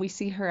 We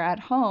see her at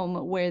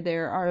home, where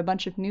there are a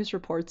bunch of news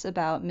reports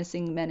about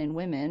missing men and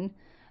women,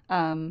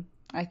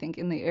 I think,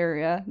 in the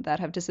area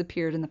that have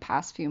disappeared in the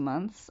past few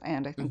months,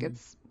 and I think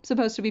it's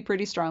supposed to be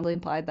pretty strongly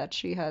implied that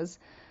she has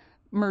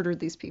murdered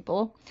these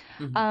people.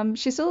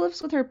 She still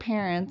lives with her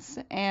parents,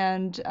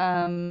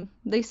 and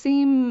they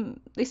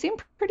seem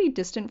pretty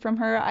distant from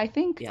her. I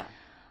think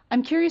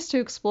I'm curious to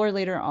explore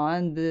later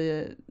on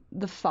the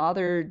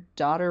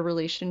father-daughter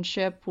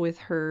relationship with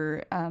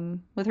her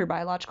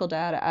biological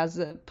dad, as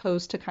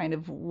opposed to kind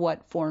of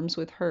what forms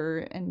with her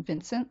and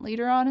Vincent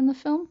later on in the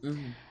film.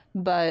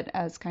 But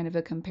as kind of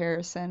a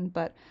comparison.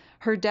 But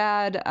her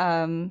dad,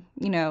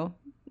 you know,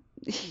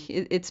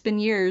 it's been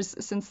years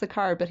since the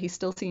car, but he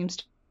still seems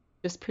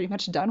just pretty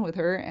much done with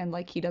her, and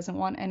like he doesn't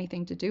want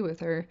anything to do with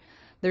her.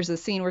 There's a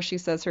scene where she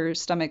says her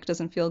stomach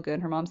doesn't feel good,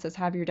 and her mom says,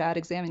 "Have your dad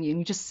examine you," and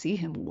you just see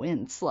him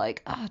wince,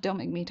 like, don't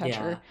make me touch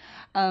her.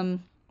 And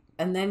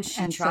then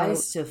she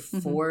tries to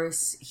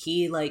force,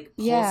 he like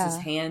pulls his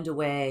hand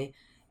away,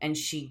 and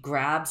she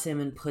grabs him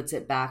and puts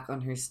it back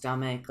on her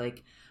stomach.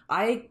 Like,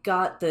 I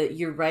got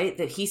you're right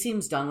that he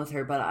seems done with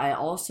her, but I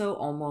also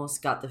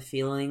almost got the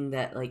feeling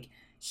that like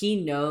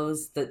he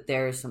knows that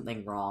there's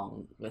something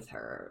wrong with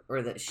her,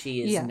 or that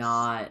she is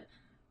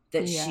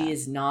she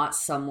is not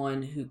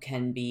someone who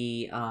can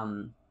be,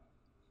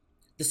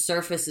 the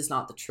surface is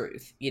not the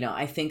truth. You know,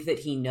 I think that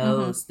he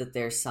knows that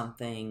there's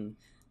something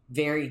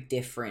very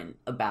different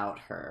about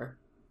her,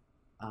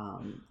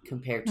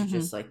 compared to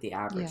just like the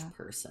average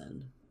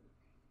person.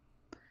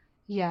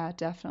 Yeah,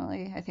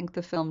 definitely. I think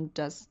the film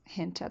does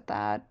hint at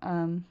that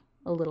a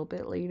little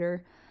bit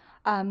later.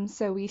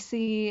 So we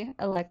see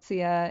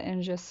Alexia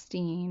and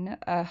Justine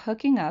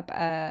hooking up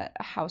at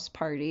a house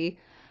party,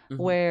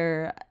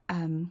 where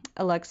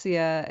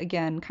Alexia,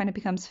 again, kind of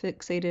becomes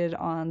fixated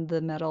on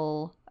the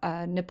metal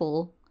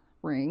nipple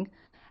ring,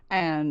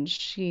 and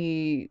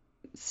she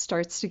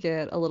starts to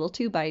get a little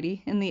too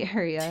bitey in the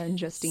area, and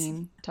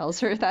Justine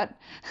tells her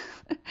that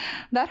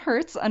that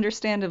hurts,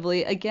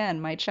 understandably. Again,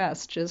 my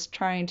chest just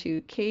trying to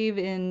cave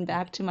in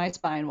back to my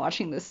spine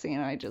watching this scene.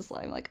 I'm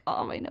like,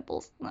 oh, my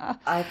nipples. Nah.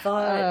 I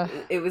thought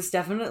it was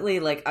definitely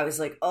like, I was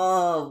like,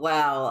 oh,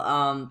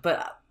 wow.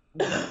 But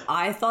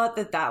I thought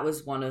that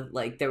was one of,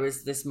 like, there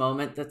was this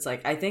moment that's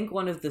like, I think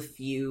one of the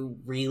few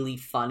really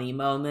funny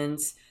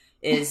moments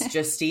is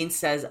Justine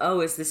says,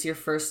 "Oh, is this your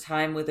first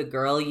time with a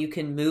girl? You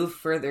can move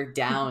further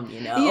down, you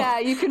know." Yeah,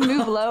 you can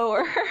move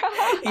lower.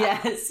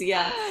 Yes,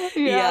 yeah.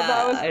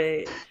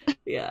 I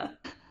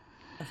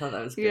thought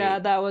that was great. Yeah,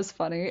 that was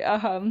funny.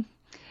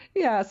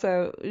 Yeah,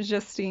 so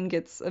Justine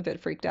gets a bit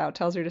freaked out,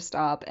 tells her to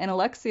stop, and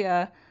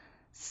Alexia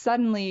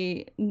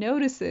suddenly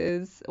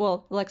notices,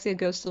 well, Alexia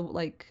goes to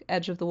like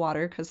edge of the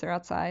water because they're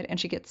outside, and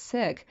she gets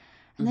sick.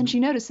 And then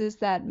she notices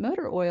that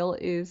motor oil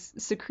is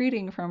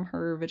secreting from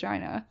her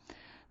vagina.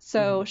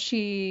 So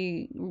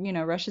she,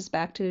 rushes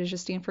back to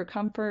Justine for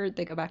comfort.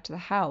 They go back to the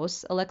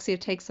house. Alexia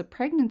takes a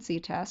pregnancy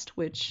test,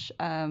 which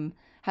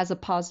has a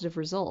positive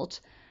result.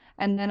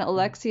 And then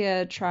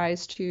Alexia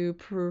tries to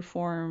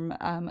perform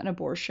an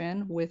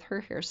abortion with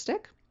her hair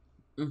stick,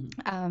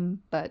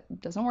 but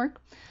it doesn't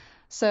work.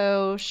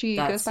 So she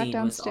That goes back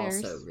scene was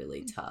downstairs. also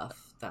really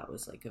tough. That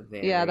was like a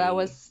very... Yeah, that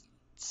was...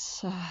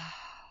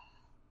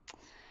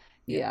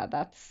 yeah,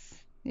 that's...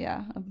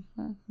 yeah,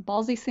 a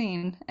ballsy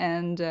scene.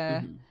 And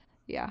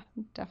yeah,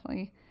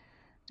 definitely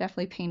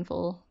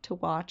painful to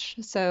watch.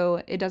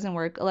 So it doesn't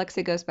work.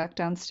 Alexia goes back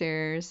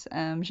downstairs.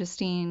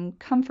 Justine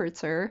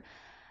comforts her.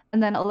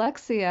 And then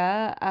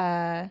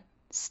Alexia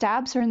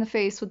stabs her in the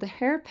face with the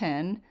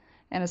hairpin,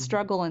 and a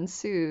struggle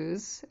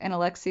ensues. And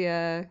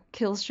Alexia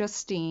kills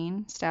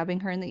Justine,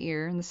 stabbing her in the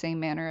ear in the same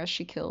manner as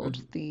she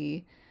killed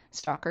the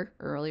stalker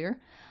earlier.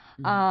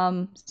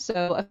 So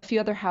a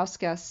few other house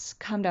guests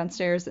come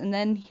downstairs, and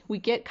then we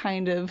get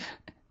kind of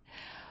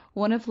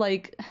one of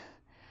like,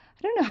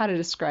 I don't know how to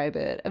describe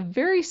it, a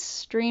very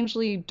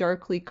strangely,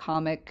 darkly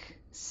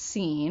comic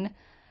scene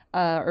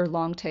or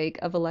long take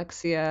of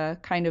Alexia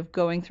kind of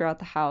going throughout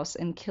the house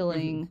and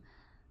killing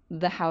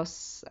the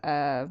house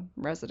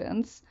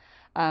residents.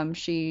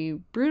 She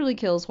brutally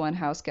kills one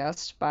house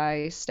guest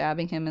by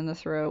stabbing him in the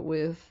throat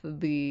with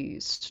the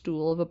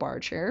stool of a bar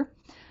chair.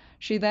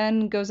 She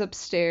then goes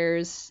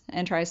upstairs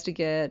and tries to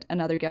get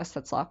another guest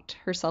that's locked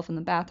herself in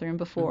the bathroom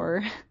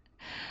before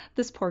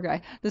this poor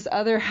guy, this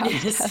other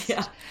house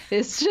guest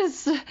is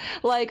just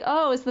like,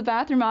 oh, is the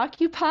bathroom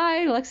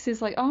occupied?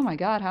 Alexia's like, oh my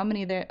God, how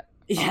many are there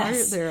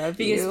of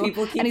because you?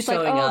 People keep and he's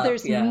showing like, oh, up.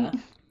 there's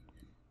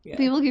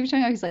people keep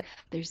showing up. He's like,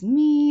 there's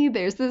me,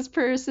 there's this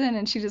person,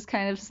 and she just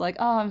kind of is like,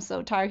 oh, I'm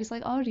so tired. He's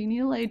like, oh, do you need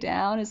to lay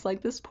down? It's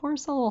like, this poor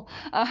soul.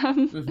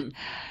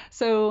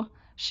 So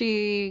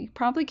she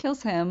promptly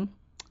kills him.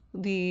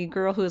 The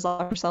girl who has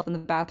locked herself in the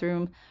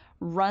bathroom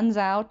runs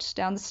out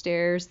down the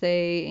stairs.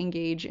 They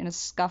engage in a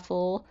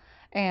scuffle,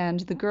 and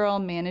the girl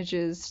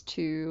manages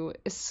to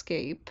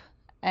escape.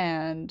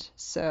 And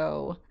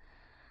so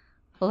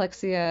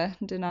Alexia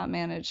did not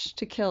manage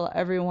to kill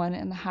everyone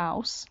in the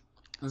house.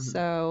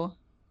 So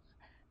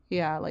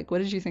yeah, like, what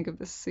did you think of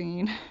this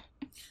scene?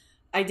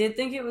 I did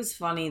think it was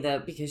funny though,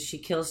 because she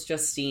kills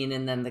Justine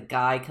and then the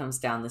guy comes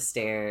down the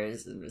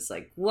stairs and was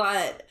like,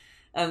 what?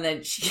 And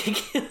then she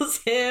kills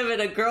him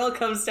and a girl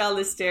comes down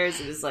the stairs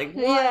and is like,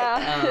 what?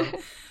 Yeah.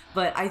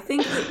 But I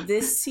think that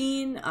this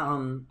scene,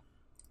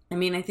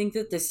 I think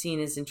that this scene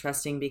is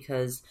interesting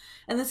because,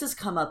 and this has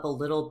come up a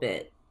little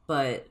bit,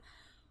 but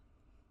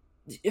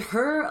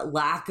her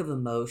lack of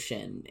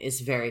emotion is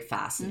very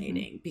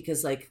fascinating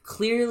because, like,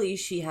 clearly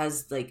she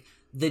has, like,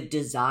 the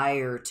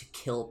desire to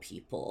kill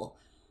people.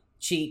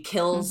 She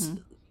kills,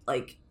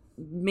 like,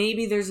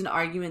 maybe there's an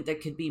argument that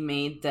could be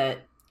made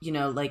that,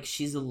 like,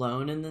 she's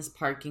alone in this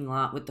parking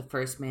lot with the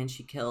first man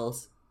she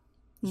kills.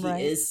 He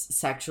is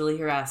sexually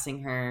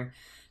harassing her.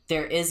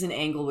 There is an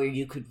angle where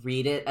you could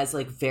read it as,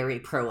 like, very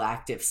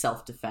proactive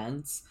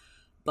self-defense.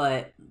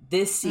 But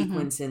this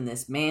sequence in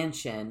this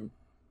mansion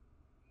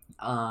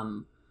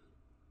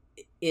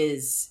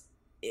it's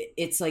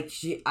like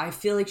I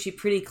feel like she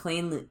pretty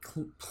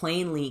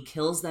plainly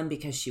kills them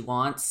because she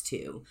wants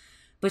to.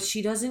 But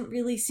she doesn't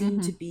really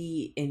seem to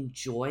be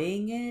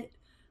enjoying it,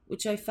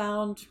 which I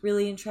found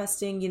really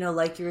interesting.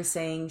 Like you were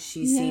saying,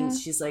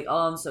 she's like,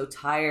 oh, I'm so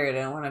tired. I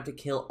don't want to have to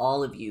kill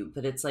all of you.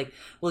 But it's like,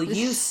 well,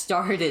 you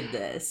started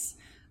this.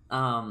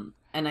 And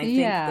I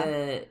think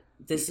that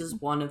this is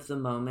one of the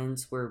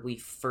moments where we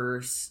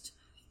first...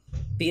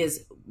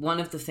 Because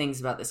one of the things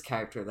about this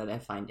character that I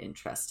find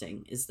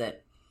interesting is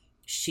that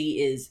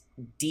she is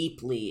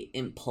deeply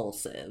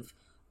impulsive.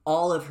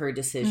 All of her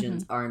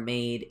decisions are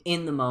made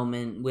in the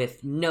moment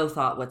with no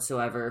thought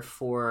whatsoever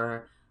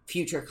for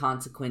future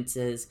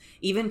consequences,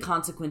 even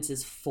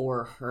consequences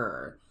for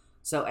her.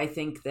 So I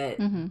think that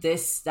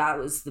that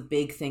was the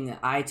big thing that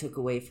I took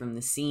away from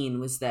the scene,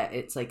 was that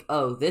it's like,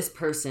 oh, this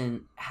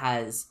person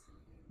has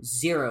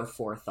zero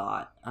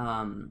forethought.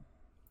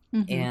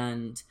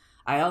 And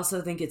I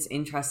also think it's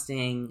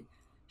interesting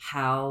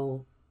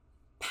how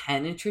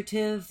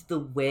penetrative the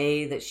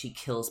way that she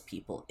kills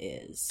people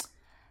is.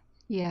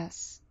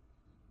 Yes.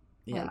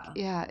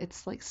 Yeah.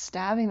 It's like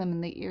stabbing them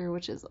in the ear,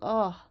 which is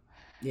a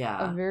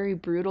very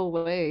brutal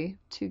way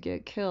to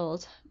get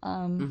killed.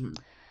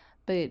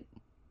 But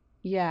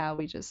yeah,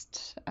 we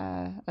just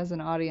as an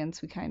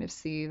audience, we kind of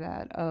see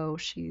that, oh,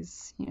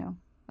 she's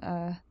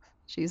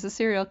she's a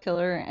serial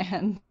killer,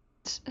 and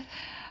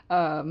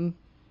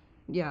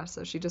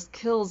so she just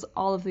kills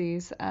all of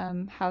these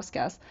house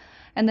guests.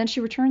 And then she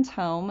returns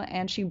home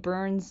and she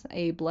burns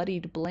a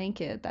bloodied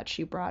blanket that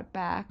she brought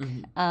back.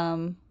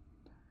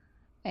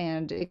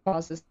 And it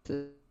causes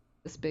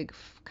this big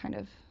kind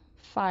of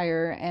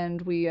fire.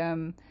 And we,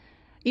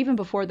 even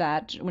before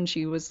that, when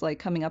she was like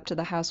coming up to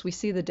the house, we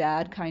see the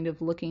dad kind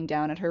of looking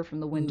down at her from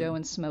the window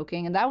and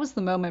smoking. And that was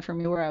the moment for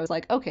me where I was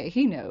like, okay,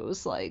 he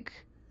knows. Like,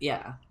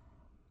 yeah,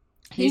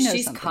 he knows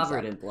she's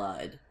covered in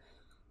blood.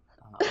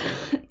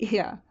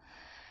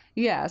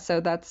 yeah, so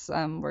that's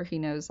where he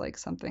knows like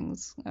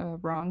something's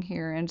wrong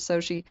here, and so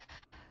she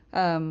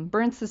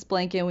burns this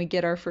blanket, and we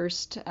get our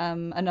first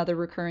another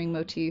recurring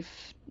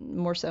motif,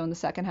 more so in the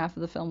second half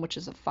of the film, which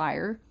is a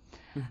fire.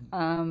 Mhm.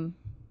 Um,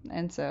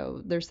 and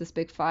so there's this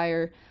big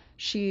fire.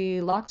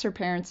 She locks her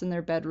parents in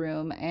their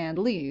bedroom and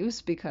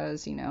leaves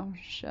because,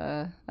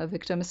 a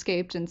victim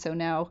escaped, and so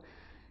now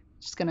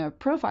she's gonna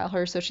profile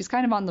her. So she's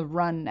kind of on the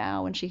run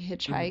now, and she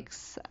Mhm.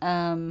 hitchhikes,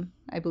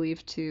 I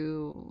believe,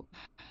 to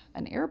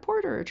an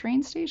airport or a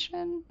train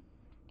station.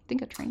 I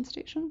think a train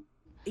station.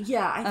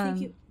 Yeah, I think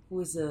Um, it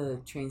was a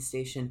train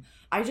station.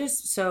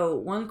 So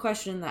one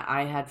question that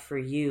I had for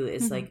you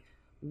is mhm. like,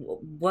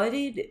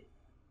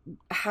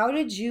 how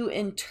did you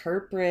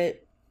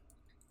interpret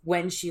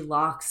when she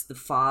locks the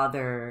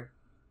father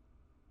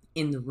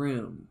in the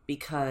room?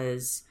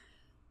 Because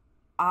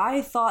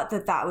I thought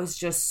that that was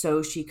just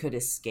so she could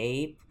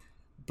escape.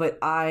 But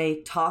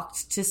I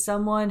talked to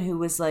someone who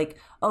was like,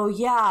 oh,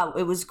 yeah,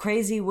 it was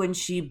crazy when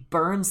she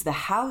burns the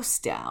house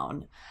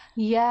down.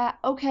 Yeah,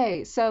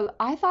 okay. So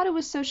I thought it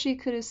was so she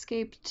could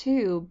escape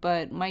too,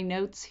 but my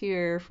notes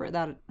here for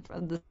the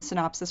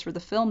synopsis for the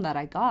film that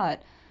I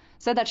got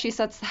said that she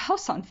sets the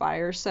house on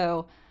fire.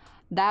 So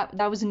that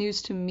was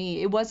news to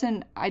me.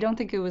 I don't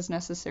think it was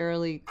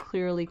necessarily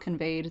clearly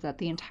conveyed that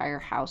the entire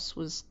house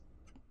was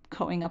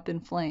going up in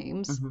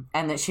flames.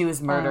 And that she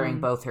was murdering Um,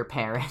 both her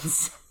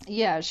parents.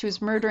 yeah, she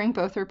was murdering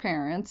both her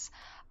parents.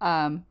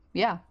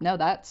 Yeah, no,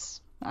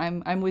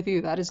 I'm with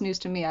you. That is news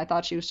to me. I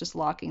thought she was just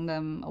locking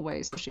them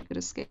away so she could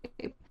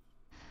escape.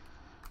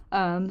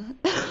 Um,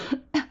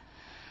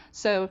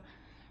 so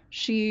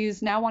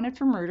she's now wanted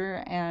for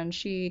murder, and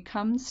she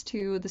comes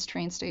to this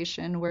train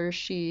station where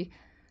she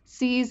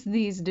sees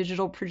these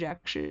digital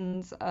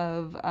projections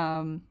of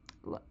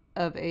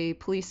a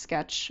police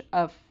sketch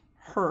of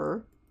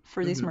her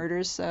for these Hmm.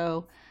 murders.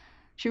 So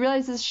she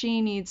realizes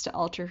she needs to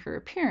alter her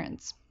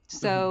appearance. Hmm.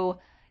 So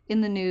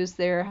in the news,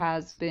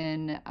 there's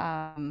been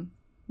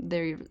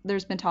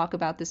talk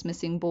about this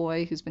missing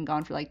boy who's been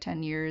gone for like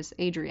 10 years,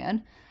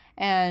 Adrian.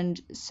 And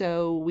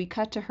so we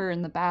cut to her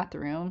in the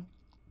bathroom,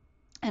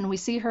 and we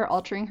see her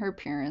altering her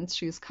appearance.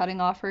 She's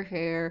cutting off her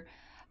hair.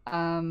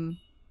 Um,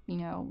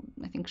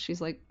 I think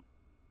she's like,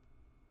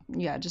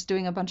 yeah, just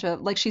doing a bunch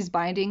of like she's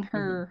binding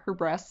Hmm. her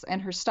breasts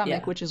and her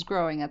stomach, Yeah. which is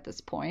growing at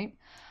this point.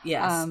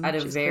 Yes, at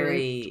a She's clearly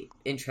very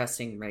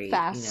interesting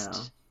rate, you know.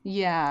 fast.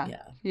 Yeah,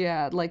 Yeah.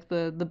 yeah, like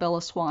the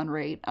Bella Swan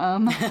rate.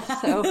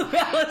 So The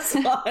Bella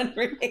Swan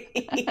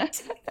rate.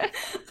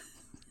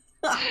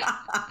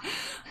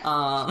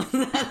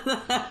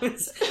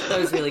 That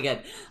was really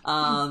good.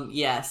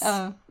 Yes,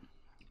 uh,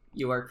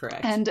 you are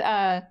correct. and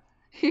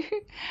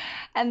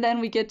and then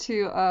we get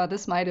to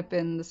this might have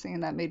been the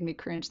scene that made me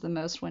cringe the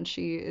most when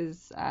she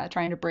is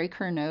trying to break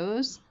her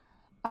nose.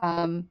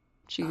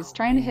 She's Oh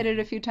trying to hit it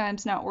a man. few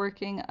times, not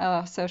working.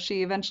 So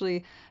she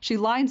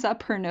lines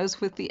up her nose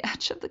with the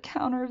edge of the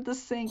counter of the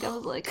sink. I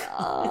was like,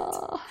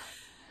 oh,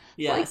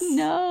 it's like, Yes.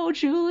 no,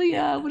 Julia,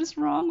 Yeah. what is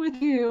wrong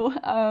with you?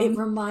 It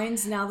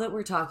reminds, now that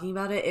we're talking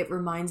about it, it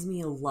reminds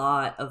me a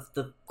lot of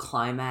the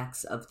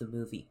climax of the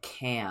movie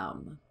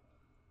Cam,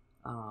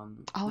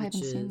 Oh, I which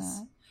haven't seen is,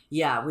 that.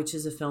 yeah, which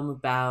is a film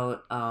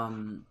about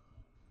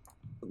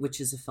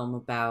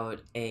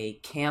a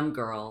cam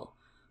girl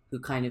who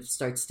kind of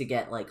starts to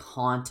get like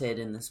haunted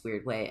in this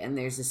weird way. And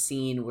there's a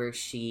scene where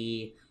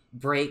she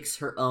breaks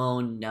her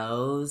own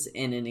nose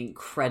in an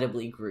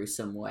incredibly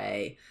gruesome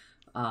way.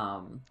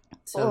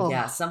 So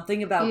yeah, Oh,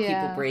 something about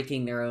people yeah.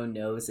 breaking their own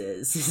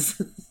noses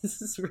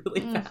is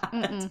really bad.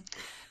 Mm-mm.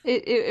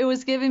 It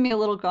was giving me a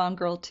little Gone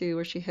Girl too,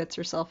 where she hits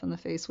herself in the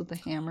face with the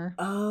hammer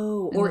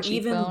Oh, in the or even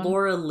cheekbone.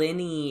 Laura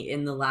Linney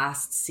in the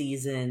last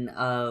season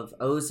of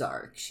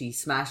Ozark. She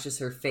smashes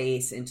her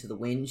face into the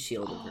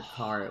windshield of her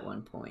car at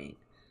one point.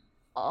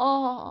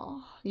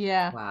 Oh,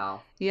 yeah,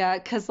 Wow. yeah.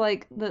 Because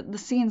like the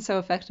scene's so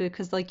effective.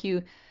 Because like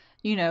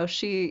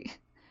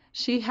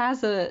she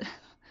has a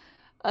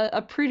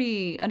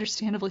pretty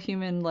understandable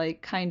human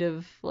like kind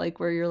of like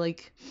where you're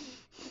like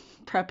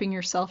prepping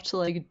yourself to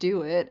like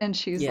do it, and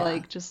she's Yeah.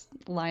 like just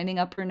lining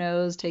up her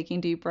nose,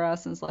 taking deep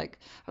breaths, and it's like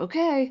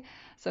okay.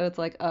 So it's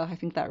like, oh, I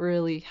think that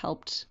really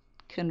helped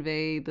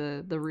convey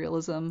the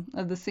realism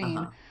of the scene.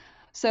 Uh-huh.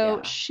 So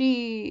Yeah.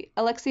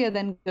 Alexia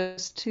then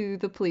goes to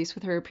the police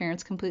with her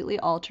appearance completely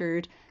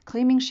altered,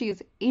 claiming she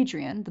is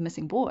Adrian, the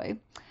missing boy.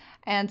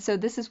 And so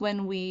this is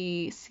when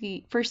we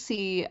first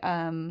see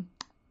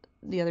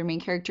the other main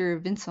character,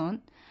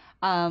 Vincent,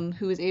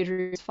 who is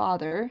Adrian's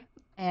father,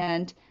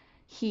 and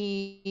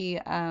he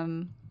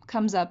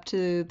comes up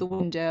to the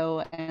window,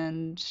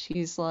 and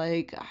he's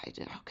like,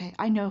 "Okay,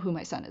 I know who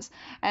my son is,"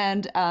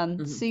 and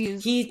Hmm.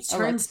 sees He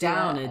turns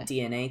down a Alexia.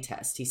 DNA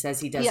test. He says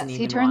he doesn't Yes,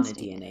 even want a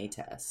DNA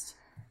test.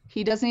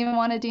 he doesn't even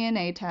want a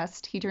DNA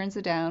test. He turns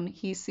it down.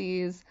 He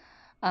sees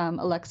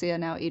Alexia,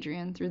 now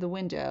Adrian, through the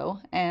window,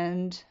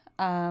 and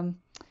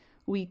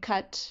we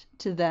cut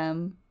to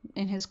them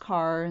in his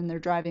car, and they're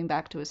driving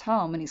back to his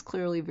home, and he's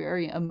clearly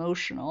very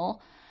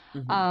emotional.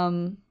 Hmm.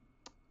 Um,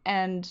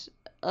 and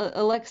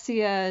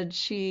Alexia,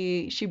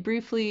 she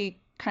briefly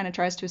kind of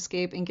tries to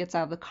escape and gets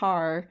out of the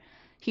car,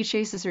 he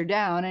chases her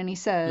down and he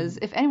says,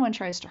 if anyone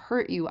tries to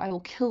hurt you, I will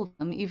kill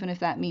them, even if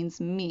that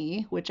means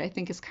me, which I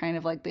think is kind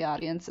of like the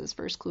audience's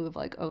first clue of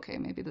like, okay,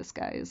 maybe this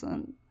guy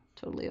isn't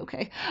totally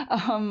okay.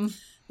 Or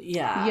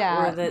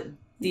that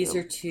these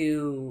are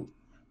two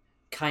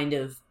kind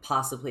of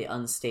possibly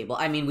unstable.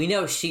 I mean, we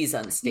know she's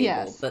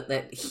unstable, but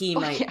that he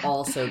might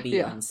also be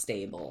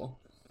unstable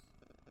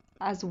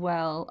as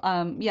well.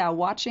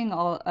 Watching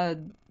all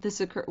this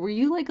occur, were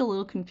you like a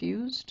little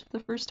confused the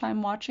first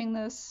time watching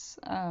this?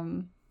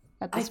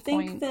 At this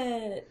point, I think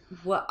that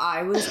what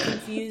I was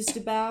confused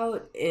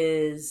about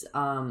is,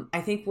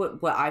 I think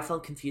what I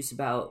felt confused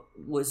about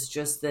was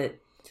just that.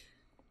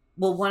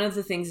 Well, one of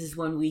the things is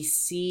when we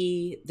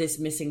see this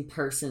missing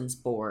persons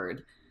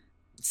board,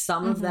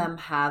 some of them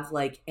have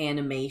like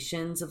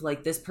animations of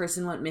like, this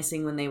person went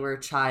missing when they were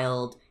a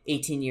child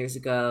 18 years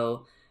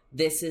ago.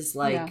 This is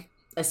like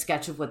a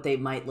sketch of what they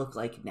might look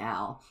like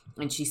now.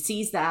 And she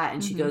sees that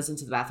and she goes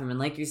into the bathroom. And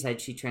like you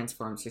said, she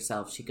transforms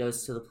herself. She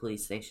goes to the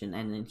police station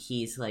and then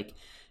he's like,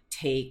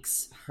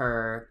 takes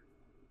her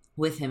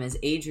with him as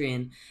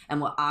Adrian.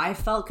 And what I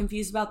felt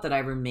confused about, that I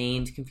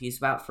remained confused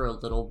about for a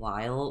little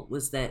while,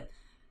 was that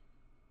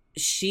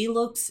she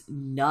looks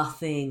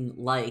nothing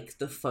like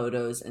the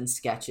photos and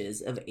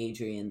sketches of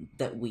Adrian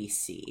that we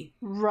see.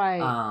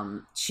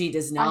 Right. She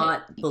does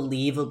not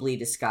believably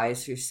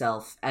disguise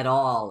herself at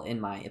all,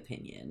 in my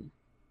opinion.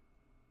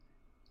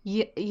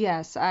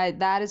 Yes,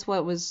 that is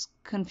what was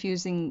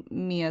confusing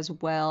me as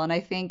well. And I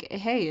think,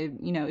 hey,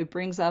 it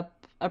brings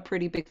up a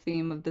pretty big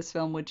theme of this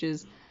film, which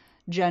is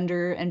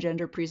gender and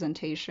gender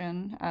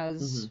presentation,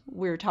 as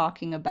we're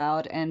talking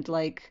about. And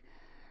like,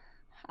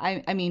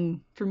 I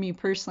mean, for me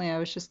personally, I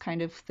was just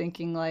kind of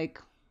thinking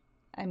like,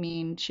 I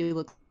mean, she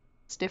looks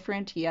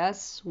different.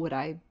 Yes. Would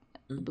I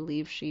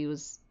believe she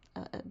was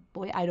a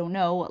boy? I don't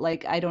know.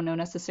 Like, I don't know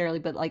necessarily,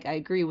 but like, I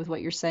agree with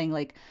what you're saying.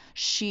 Like,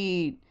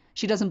 she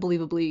doesn't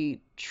believably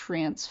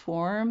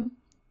transform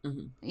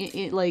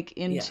like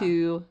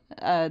into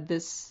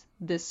this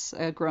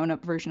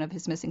grown-up version of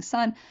his missing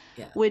son,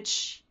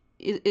 which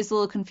is a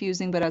little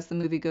confusing, but as the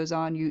movie goes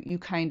on, you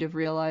kind of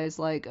realize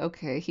like,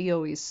 okay,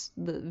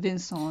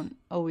 Vincent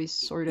always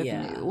sort of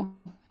knew,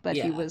 but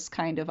he was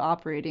kind of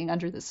operating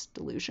under this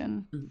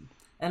delusion.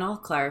 And I'll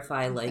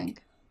clarify,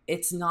 like,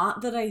 it's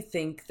not that I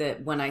think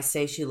that when I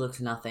say she looks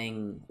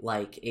nothing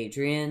like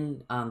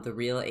Adrian, the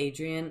real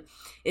Adrian,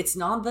 it's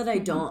not that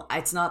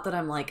it's not that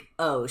I'm like,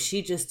 oh,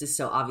 she just is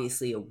so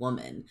obviously a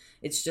woman.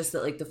 It's just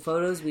that like the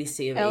photos we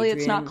see of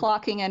Elliot's Adrian, not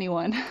clocking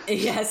anyone.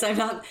 Yes, I'm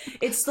not.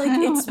 It's like,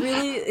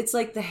 it's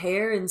like the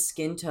hair and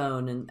skin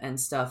tone and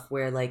stuff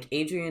where like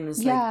Adrian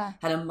was like,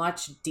 had a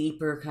much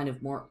deeper kind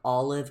of more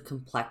olive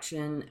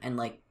complexion and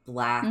like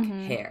black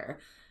hair.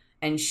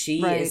 And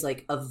she is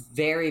like a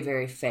very,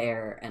 very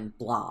fair and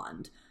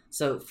blonde.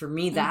 So for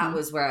me, that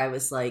was where I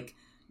was like,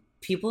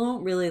 people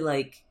don't really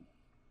like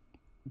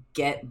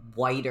get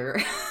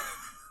whiter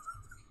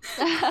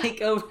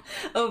like over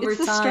it's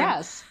the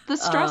time. The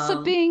stress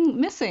of being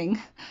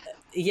missing.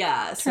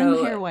 Yeah. Turn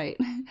the hair white.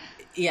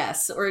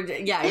 Yes. Or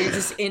you're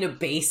just in a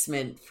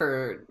basement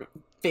for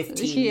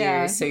 15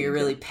 years, so you're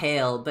really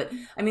pale. But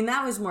I mean,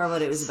 that was more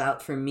what it was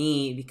about for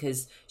me,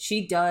 because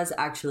she does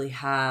actually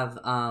have,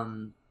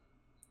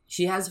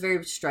 she has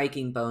very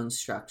striking bone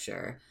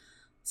structure.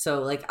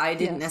 So, like, I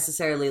didn't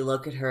necessarily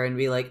look at her and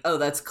be like, oh,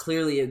 that's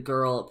clearly a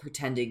girl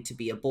pretending to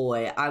be a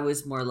boy. I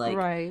was more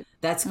like,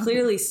 that's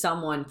clearly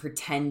someone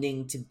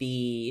pretending to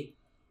be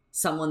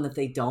someone that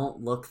they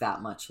don't look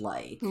that much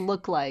like.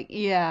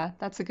 Yeah,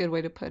 that's a good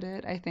way to put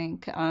it, I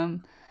think.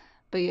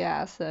 But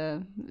yeah,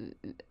 so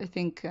I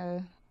think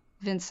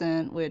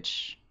Vincent,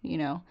 which,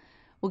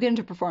 we'll get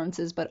into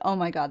performances, but oh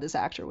my God, this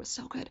actor was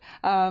so good.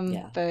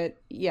 But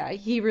yeah,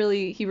 he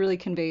really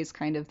conveys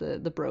kind of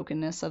the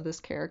brokenness of this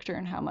character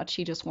and how much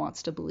he just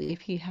wants to believe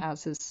he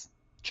has his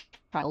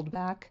child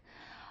back.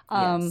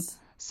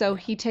 So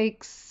he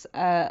takes,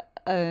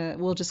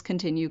 we'll just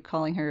continue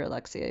calling her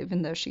Alexia,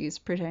 even though she's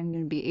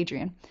pretending to be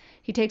Adrian.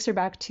 He takes her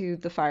back to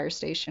the fire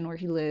station where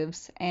he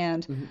lives,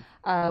 and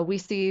we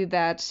see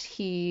that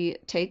he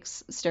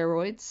takes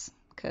steroids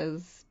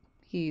because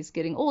he's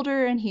getting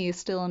older and he is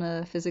still in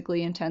a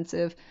physically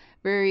intensive,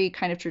 very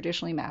kind of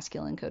traditionally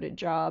masculine coded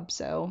job.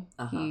 So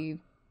he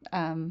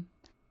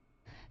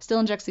still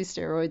injects these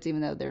steroids,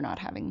 even though they're not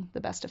having the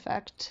best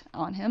effect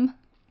on him.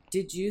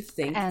 Did you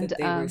think that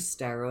they were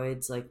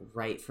steroids like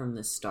right from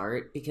the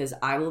start? Because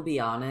I will be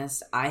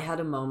honest, I had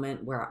a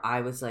moment where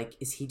I was like,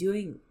 is he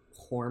doing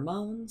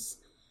hormones?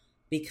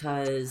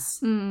 Because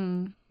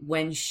when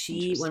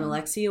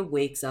Alexia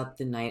wakes up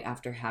the night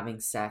after having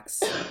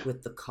sex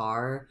with the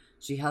car,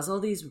 she has all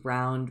these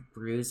round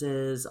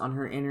bruises on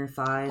her inner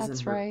thighs and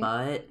her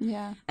butt.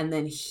 Yeah. And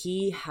then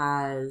he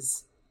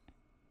has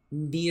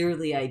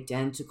nearly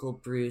identical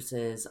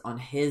bruises on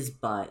his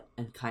butt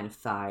and kind of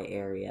thigh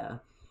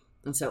area.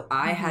 And so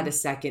I had a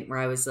second where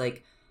I was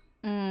like,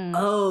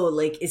 oh,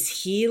 like, is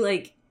he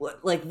like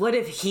what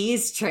if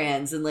he's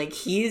trans and like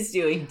he's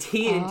doing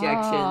T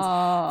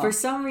injections? For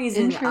some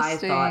reason I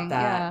thought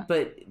that,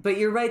 but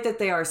you're right that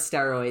they are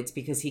steroids,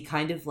 because he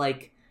kind of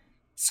like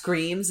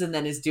screams and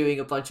then is doing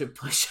a bunch of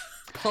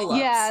pull-ups.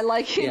 Yeah,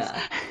 like it's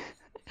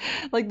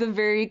like the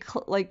very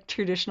like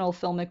traditional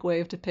filmic way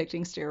of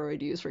depicting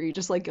steroid use, where you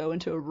just like go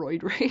into a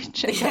roid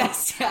rage.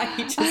 Yes, yeah,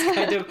 he just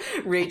kind of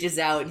rages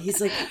out and he's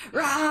like,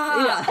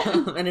 rah!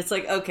 And it's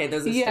like, okay,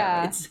 those are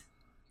steroids.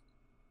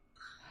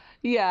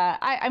 Yeah,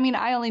 I mean,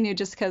 I only knew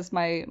just because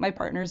my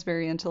partner's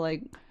very into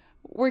like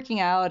working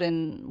out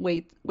and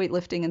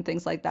weightlifting and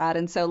things like that,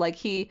 and so like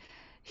he's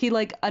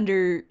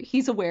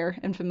aware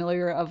and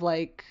familiar of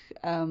like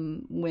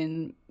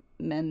when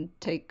men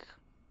take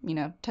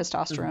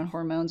testosterone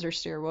hormones or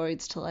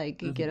steroids to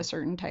like get a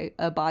certain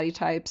body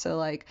type. So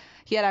like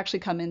he had actually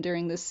come in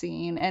during this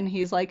scene and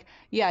he's like,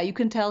 yeah, you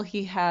can tell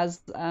he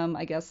has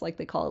I guess like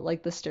they call it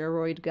like the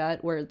steroid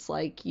gut, where it's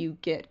like you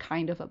get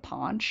kind of a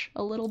paunch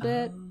a little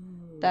bit.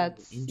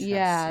 That's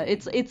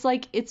it's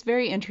like it's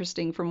very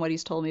interesting from what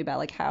he's told me about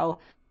like how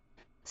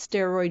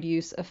steroid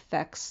use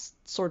affects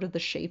sort of the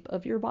shape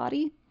of your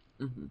body.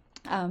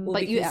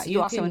 But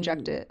you also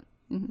inject it.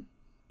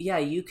 Yeah,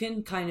 you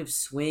can kind of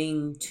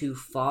swing too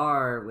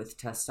far with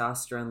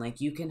testosterone. Like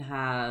you can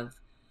have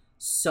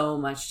so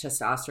much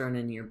testosterone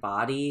in your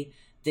body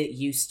that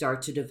you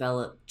start to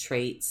develop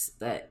traits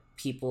that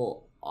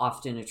people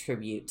often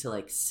attribute to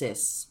like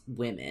cis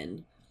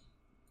women.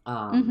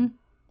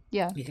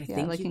 Yeah, like I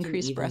think like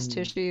increased breast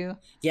tissue.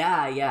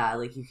 Yeah,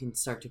 like you can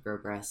start to grow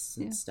breasts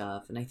and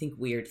stuff. And I think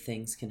weird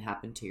things can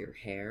happen to your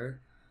hair.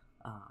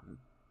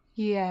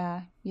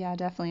 Yeah,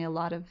 definitely a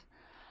lot of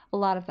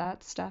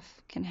that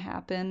stuff can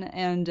happen.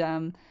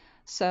 And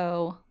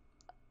so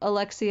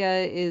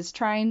Alexia is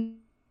trying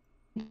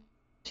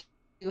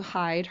to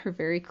hide her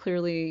very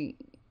clearly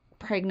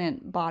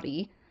pregnant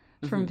body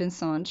from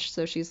Vincent.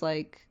 So she's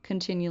like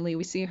continually,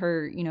 we see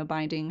her,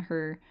 binding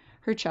her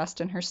chest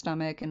and her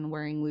stomach and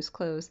wearing loose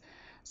clothes.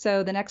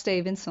 So the next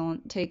day,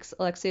 Vincent takes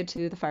Alexia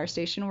to the fire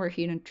station where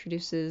he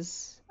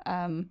introduces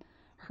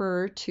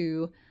her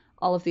to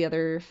all of the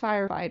other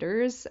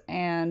firefighters.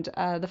 And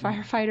the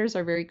firefighters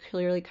are very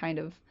clearly kind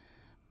of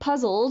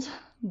puzzled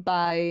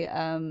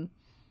by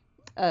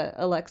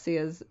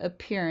Alexia's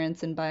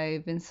appearance and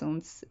by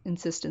Vincent's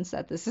insistence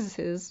that this is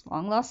his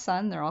long-lost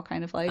son. They're all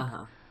kind of like,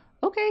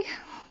 okay,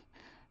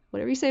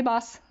 whatever you say,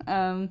 boss.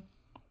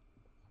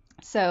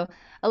 So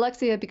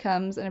Alexia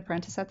becomes an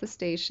apprentice at the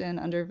station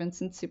under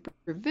Vincent's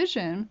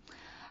supervision.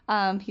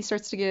 He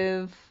starts to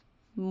give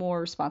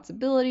more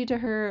responsibility to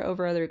her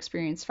over other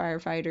experienced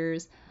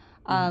firefighters.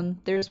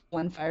 There's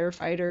one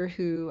firefighter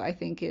who I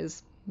think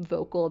is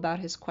vocal about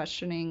his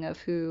questioning of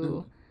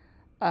who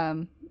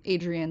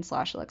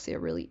Adrian/Alexia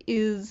really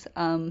is.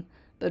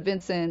 But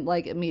Vincent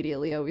like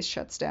immediately always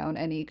shuts down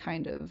any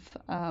kind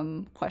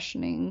of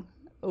questioning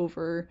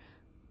over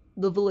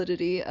the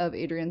validity of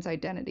Adrian's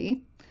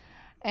identity.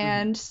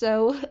 And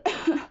so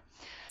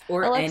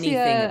or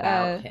Alexia, anything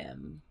about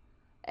him.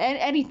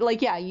 And he's like,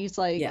 he's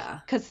like,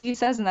 because he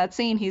says in that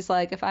scene, he's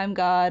like, if I'm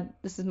God,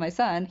 this is my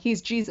son.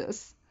 He's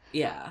Jesus.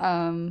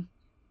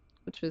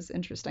 Which was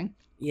interesting.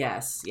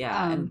 Yes,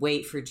 and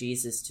wait for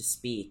Jesus to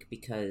speak,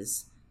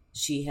 because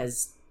she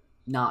has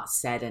not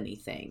said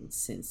anything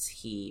since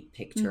he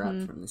picked her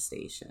up from the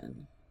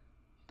station.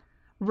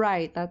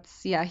 Right.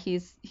 That's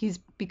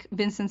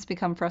Vincent's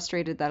become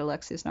frustrated that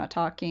Alexia's not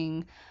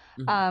talking.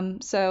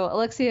 So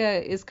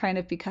Alexia is kind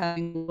of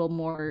becoming a little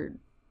more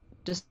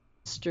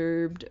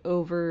disturbed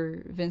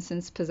over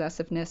Vincent's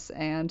possessiveness,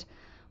 and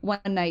one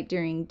night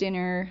during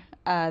dinner,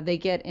 they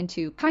get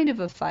into kind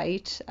of a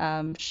fight.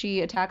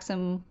 She attacks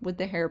him with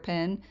the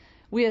hairpin.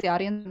 We as the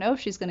audience know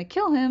she's going to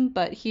kill him,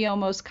 but he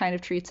almost kind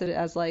of treats it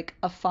as like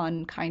a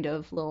fun kind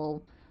of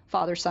little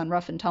father-son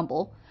rough and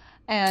tumble.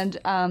 And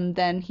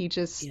then he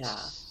just,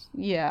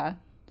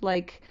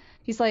 like,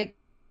 he's like,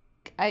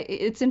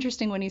 it's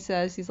interesting when he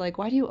says, he's like,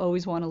 why do you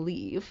always want to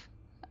leave?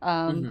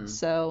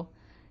 So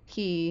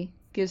he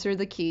gives her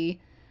the key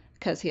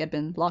because he had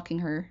been locking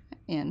her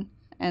in.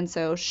 And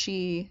so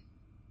she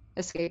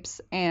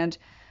escapes and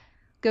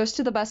goes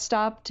to the bus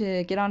stop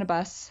to get on a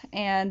bus.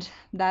 And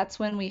that's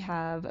when we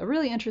have a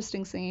really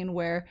interesting scene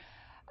where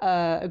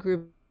a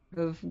group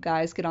of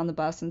guys get on the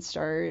bus and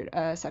start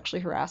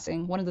sexually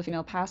harassing one of the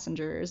female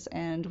passengers.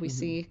 And we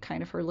see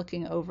kind of her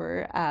looking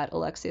over at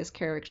Alexia's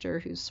character,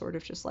 who's sort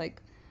of just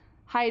like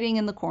hiding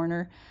in the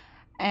corner.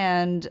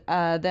 And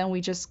then we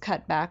just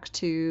cut back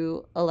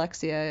to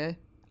Alexia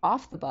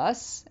off the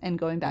bus and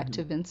going back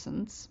to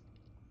Vincent's.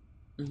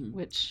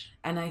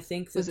 And I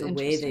think that the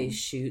way they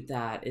shoot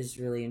that is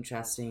really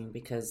interesting,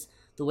 because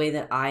the way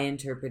that I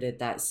interpreted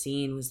that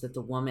scene was that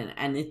the woman,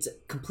 and it's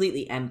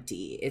completely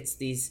empty, it's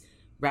these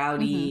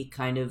rowdy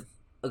kind of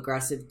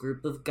aggressive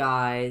group of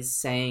guys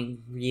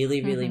saying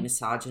really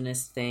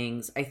misogynist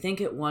things. I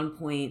think at one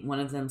point one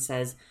of them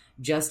says,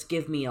 just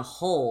give me a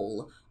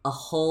hole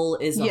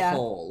is a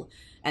hole,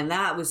 and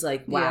that was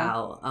like,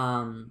 wow.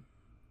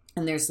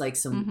 And there's like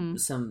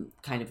some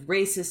kind of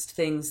racist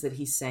things that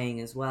he's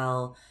saying as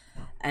well.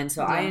 And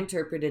so I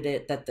interpreted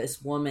it that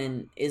this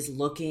woman is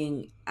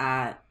looking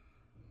at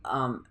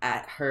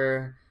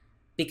her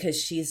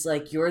because she's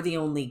like, you're the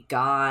only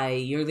guy,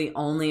 you're the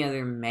only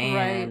other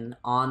man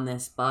on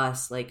this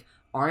bus. Like,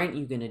 aren't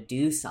you going to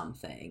do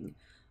something?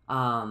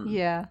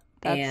 Yeah,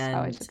 that's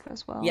how I took it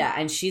as well. Yeah,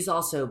 and she's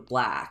also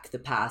Black, the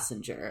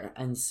passenger.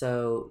 And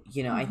so,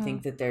 you know, I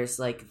think that there's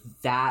like,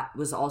 that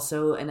was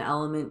also an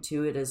element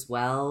to it as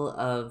well,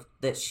 of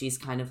that she's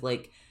kind of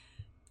like,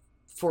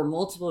 for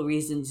multiple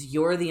reasons,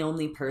 you're the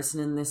only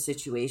person in this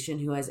situation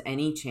who has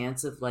any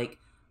chance of like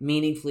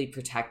meaningfully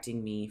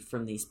protecting me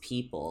from these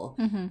people.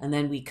 And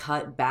then we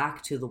cut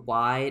back to the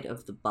wide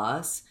of the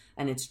bus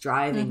and it's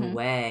driving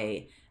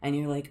away, and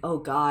you're like, oh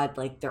God,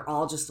 like they're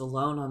all just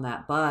alone on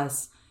that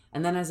bus.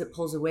 And then as it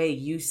pulls away,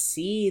 you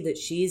see that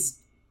she's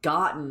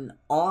gotten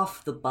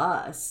off the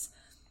bus.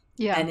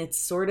 Yeah. And it's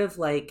sort of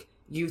like,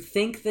 you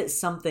think that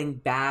something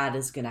bad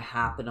is going to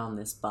happen on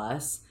this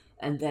bus,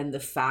 and then the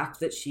fact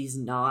that she's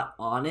not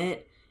on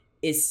it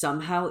is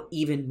somehow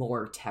even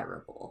more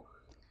terrible.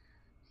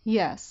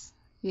 Yes.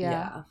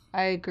 Yeah.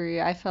 I agree.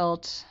 I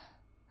felt,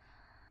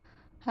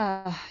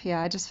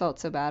 I just felt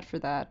so bad for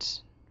that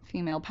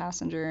female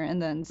passenger,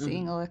 and then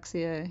seeing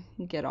Alexia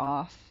get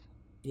off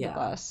the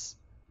bus.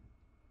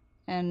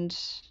 And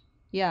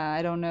yeah,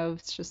 I don't know,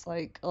 it's just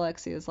like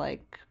Alexia's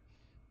like,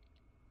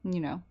 you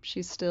know,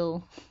 she's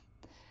still,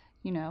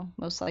 you know,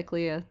 most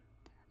likely a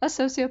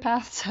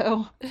sociopath,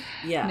 so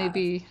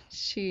maybe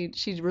she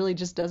really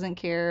just doesn't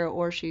care,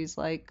 or she's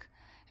like,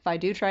 if I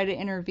do try to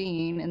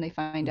intervene and they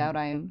find out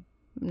I'm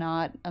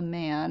not a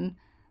man,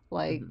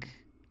 like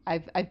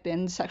I've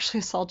been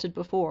sexually assaulted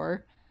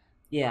before,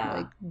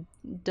 like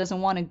doesn't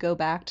want to go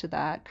back to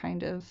that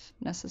kind of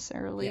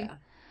necessarily,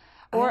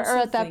 or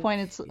at that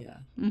point it's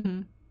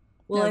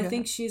well, I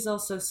think she's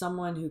also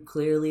someone who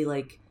clearly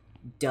like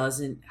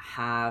doesn't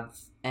have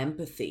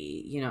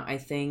empathy. You know, I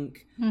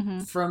think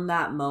from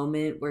that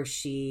moment where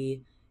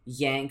she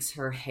yanks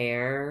her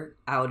hair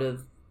out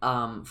of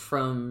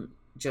from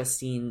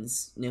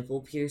Justine's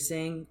nipple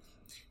piercing,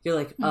 you're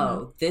like,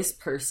 oh, this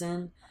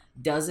person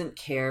doesn't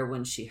care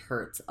when she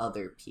hurts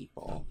other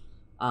people.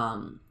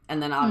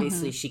 And then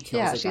obviously she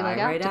kills a guy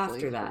right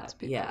after that.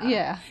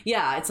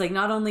 Yeah. It's like,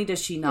 not only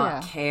does she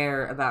not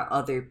care about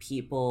other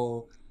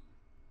people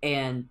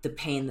and the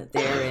pain that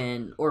they're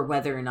in, or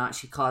whether or not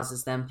she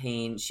causes them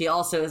pain, she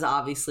also is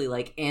obviously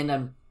like, and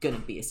I'm gonna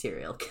be a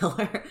serial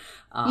killer.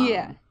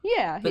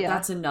 But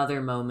that's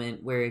another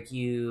moment where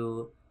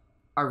you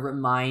are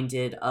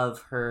reminded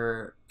of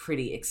her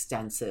pretty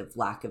extensive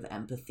lack of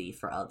empathy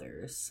for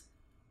others.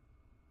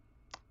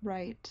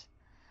 Right.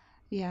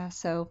 Yeah,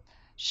 so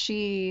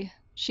she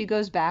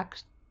goes back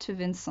to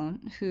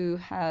Vincent, who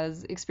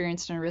has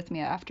experienced an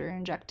arrhythmia after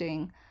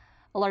injecting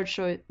a large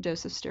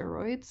dose of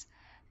steroids.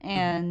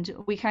 And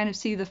we kind of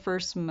see the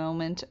first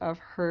moment of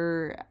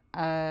her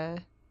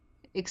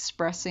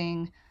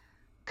expressing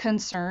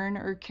concern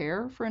or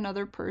care for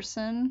another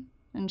person.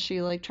 And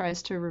she like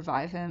tries to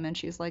revive him, and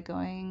she's like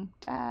going,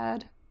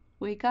 Dad,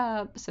 wake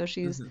up. So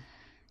she's,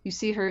 you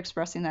see her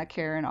expressing that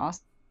care, and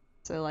also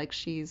like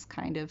she's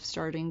kind of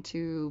starting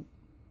to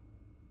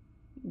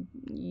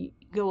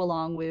go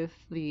along with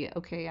the,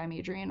 okay, I'm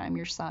Adrian, I'm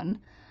your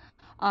son.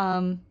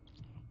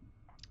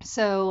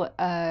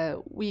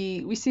 So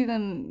we see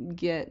them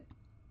get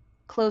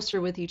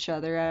closer with each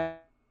other as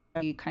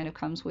he kind of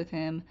comes with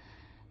him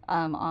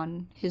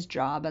on his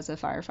job as a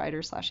firefighter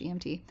 /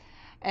 EMT.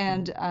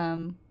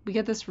 And we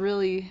get this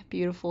really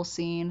beautiful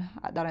scene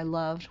that I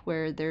loved,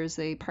 where there's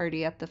a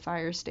party at the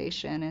fire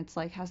station. It's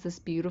like has this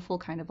beautiful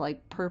kind of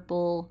like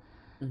purple,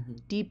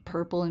 deep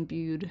purple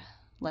imbued,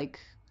 like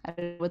I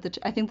don't know what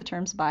I think the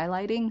term's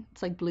bylighting.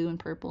 It's like blue and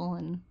purple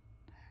and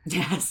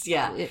yes,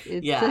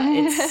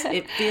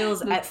 it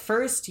feels at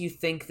first you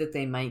think that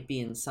they might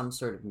be in some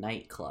sort of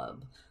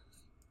nightclub.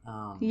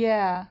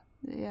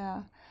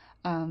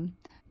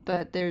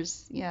 But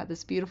there's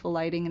this beautiful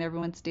lighting and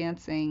everyone's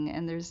dancing,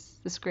 and there's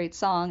this great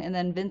song, and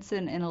then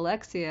Vincent and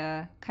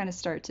Alexia kind of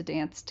start to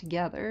dance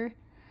together,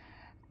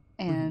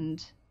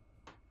 and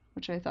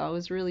which I thought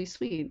was really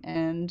sweet.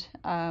 And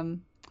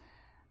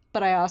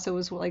but I also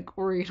was like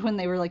worried when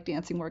they were like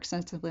dancing more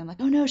extensively. I'm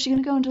like, oh no, is she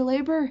gonna go into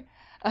labor?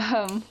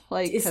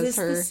 Like, is this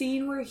the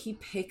scene where he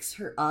picks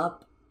her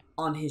up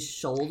on his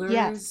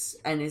shoulders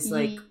and is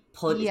like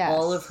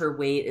all of her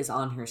weight is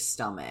on her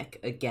stomach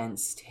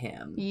against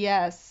him?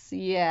 Yes,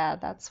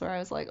 that's where I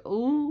was like,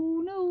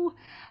 oh no,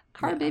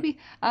 car baby.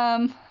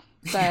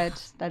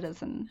 But that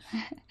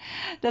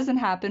doesn't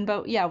happen.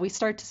 But yeah, we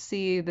start to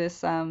see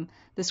this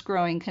this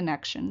growing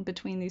connection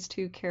between these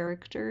two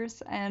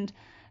characters, and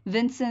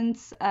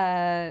Vincent's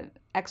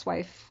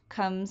ex-wife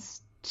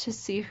comes to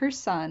see her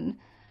son.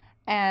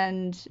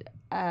 And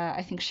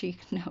I think she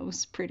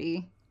knows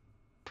pretty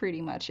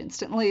much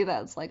instantly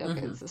that's like,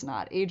 okay, this is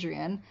not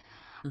Adrian.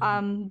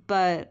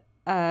 But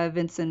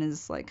Vincent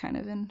is like kind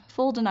of in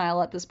full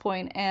denial at this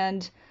point,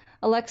 and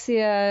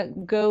Alexia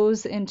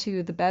goes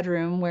into the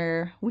bedroom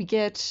where we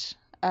get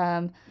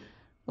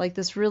like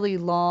this really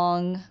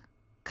long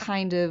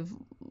kind of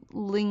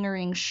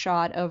lingering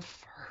shot of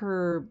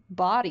her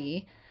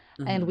body,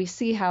 and we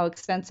see how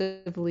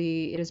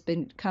extensively it has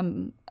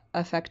become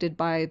affected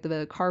by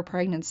the car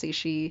pregnancy.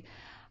 She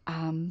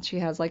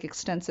has like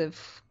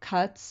extensive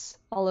cuts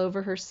all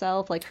over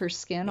herself, like her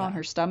skin on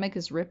her stomach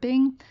is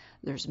ripping.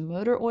 There's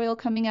motor oil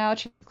coming out.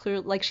 She's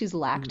clearly like she's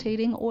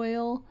lactating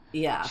oil.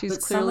 Yeah, she's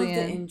but some clearly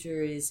of the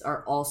injuries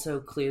are also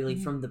clearly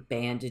from the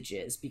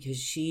bandages, because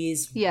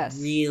she's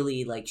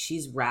really like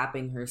she's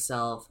wrapping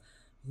herself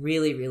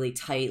really, really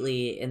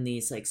tightly in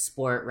these like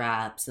sport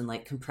wraps and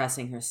like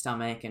compressing her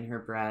stomach and her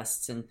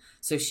breasts. And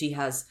so she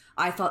has,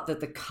 I thought that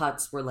the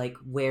cuts were like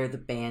where the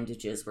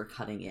bandages were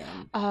cutting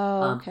in.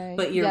 Oh, okay.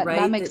 But you're right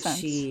that makes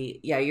sense.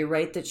 you're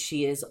right that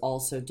she is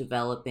also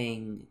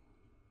developing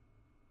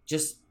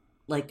just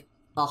like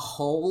a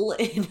hole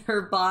in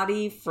her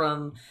body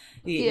from,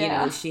 you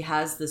know, she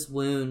has this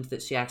wound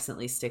that she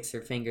accidentally sticks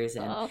her fingers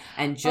in.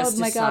 And just oh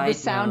my God, the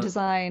sound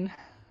design.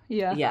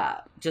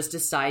 Yeah. Just a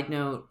side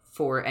note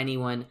for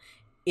anyone,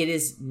 it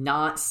is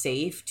not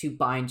safe to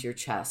bind your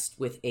chest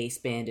with ace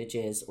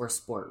bandages or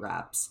sport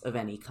wraps of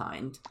any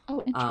kind.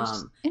 Oh,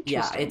 interesting.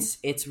 Yeah,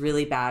 it's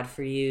really bad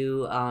for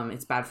you.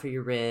 It's bad for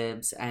your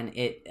ribs, and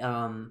it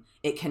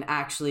can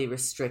actually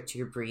restrict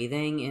your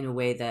breathing in a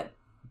way that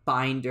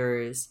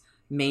binders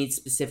made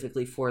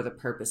specifically for the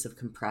purpose of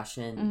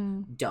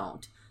compression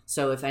don't.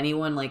 So if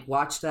anyone like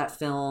watched that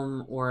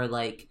film or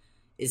like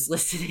is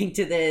listening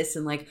to this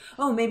and like,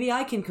 oh, maybe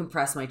I can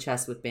compress my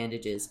chest with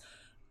bandages,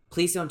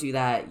 please don't do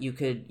that. You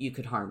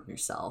could harm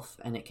yourself,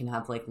 and it can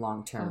have like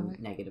long-term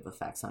negative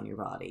effects on your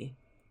body.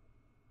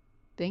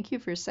 Thank you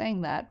for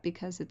saying that,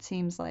 because it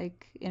seems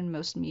like in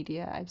most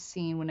media I've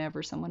seen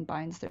whenever someone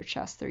binds their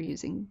chest, they're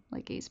using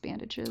like ace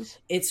bandages.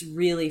 It's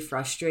really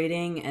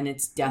frustrating, and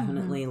it's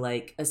definitely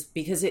like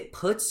because it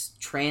puts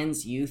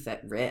trans youth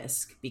at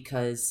risk,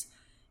 because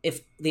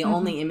if the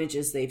only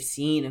images they've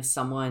seen of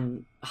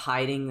someone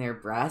hiding their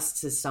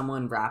breasts is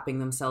someone wrapping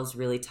themselves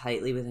really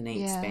tightly with an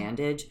ace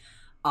bandage,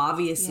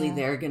 obviously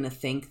they're going to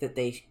think that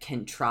they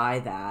can try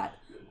that.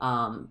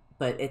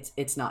 But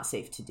it's not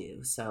safe to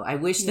do. So I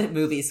wish that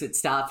movies would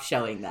stop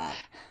showing that.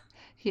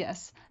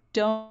 Yes.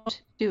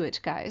 Don't do it,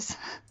 guys.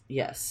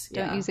 Yes.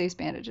 Don't use ace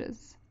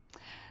bandages.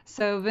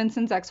 So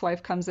Vincent's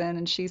ex-wife comes in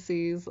and she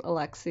sees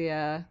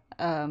Alexia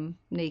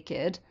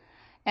naked.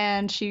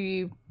 And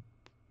she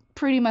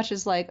pretty much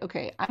is like,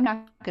 okay, I'm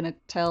not going to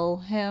tell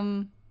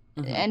him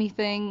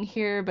anything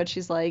here. But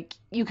she's like,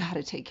 you got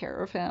to take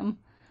care of him.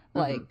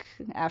 Like,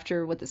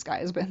 after what this guy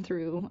has been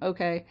through.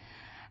 Okay.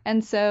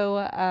 And so...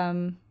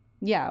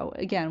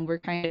 again, we're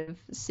kind of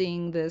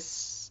seeing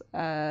this,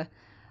 I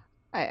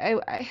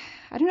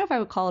don't know if I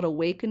would call it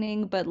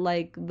awakening, but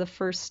like the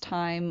first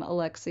time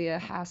Alexia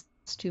has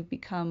to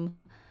become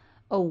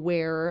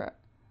aware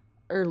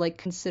or like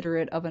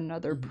considerate of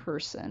another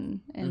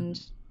person and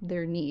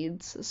their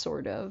needs,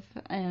 sort of.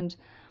 And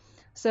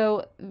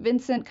so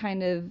Vincent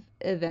kind of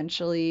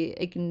eventually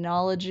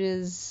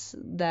acknowledges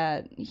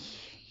that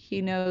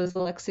he knows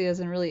Alexia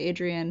isn't really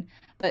Adrian,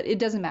 but it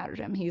doesn't matter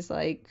to him. He's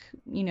like,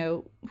 you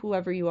know,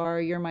 whoever you are,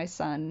 you're my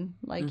son.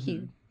 Like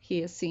he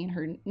has seen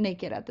her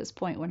naked at this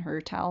point when her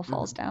towel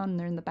falls down and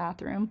they're in the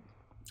bathroom.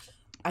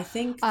 I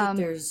think that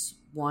there's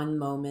one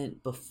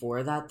moment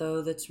before that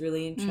though that's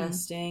really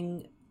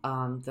interesting.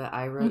 That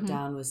I wrote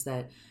down was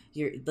that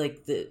you're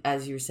like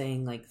as you're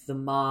saying, like the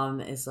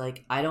mom is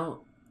like, I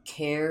don't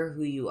care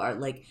who you are,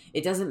 like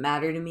it doesn't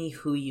matter to me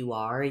who you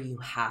are, you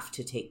have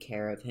to take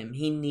care of him.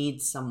 He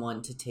needs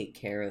someone to take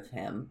care of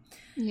him.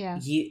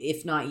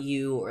 If not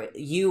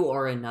you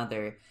or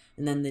another.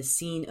 And then the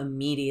scene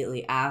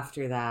immediately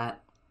after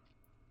that,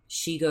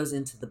 she goes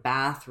into the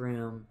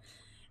bathroom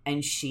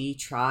and she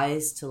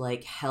tries to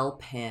like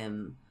help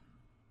him,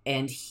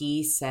 and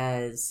he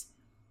says,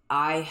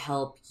 I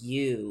help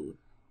you,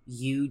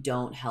 you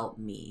don't help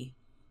me.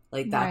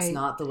 Like that's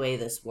not the way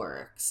this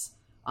works.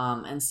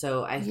 And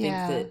so I think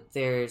that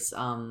there's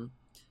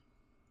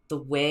the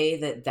way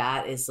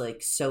that is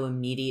like so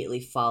immediately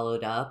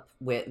followed up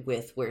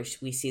with where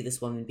we see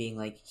this woman being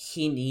like,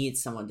 he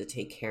needs someone to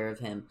take care of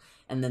him.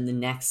 And then the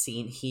next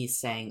scene, he's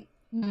saying,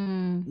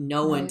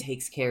 no one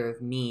takes care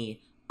of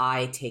me,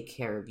 I take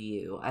care of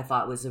you. I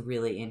thought was a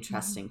really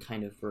interesting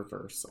kind of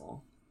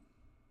reversal.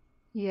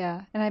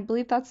 Yeah. And I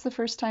believe that's the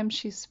first time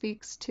she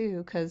speaks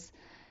too, because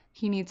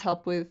he needs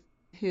help with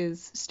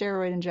his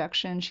steroid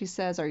injection. She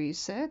says, are you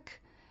sick?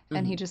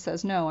 And he just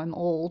says, no, I'm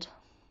old.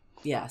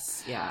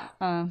 Yes, yeah.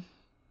 I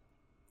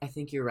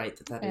think you're right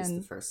that is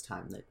the first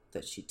time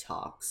that she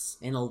talks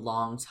in a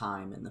long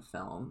time in the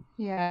film.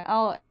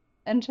 Yeah.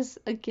 And just,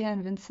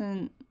 again,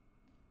 Vincent,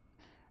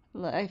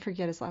 I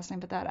forget his last name,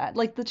 but that,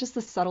 like, just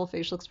the subtle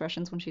facial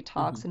expressions when she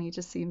talks, and he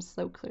just seems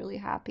so clearly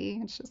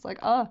happy. It's just like,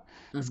 oh,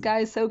 this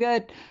guy is so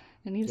good.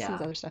 And he just sees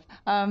other stuff.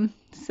 That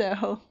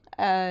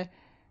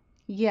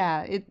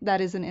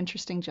is an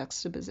interesting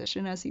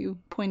juxtaposition, as you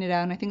pointed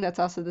out. And I think that's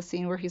also the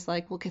scene where he's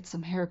like, we'll get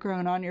some hair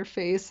grown on your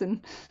face, and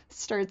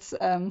starts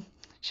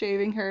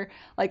shaving her.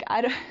 Like,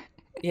 I don't...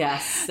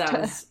 Yes, that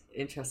was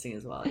interesting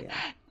as well, yeah.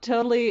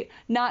 totally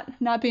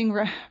not being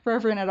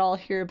reverent at all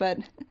here, but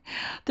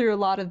through a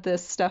lot of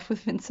this stuff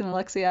with Vincent and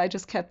Alexia, I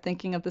just kept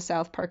thinking of the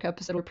South Park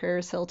episode where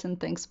Paris Hilton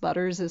thinks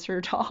Butters is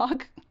her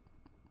dog.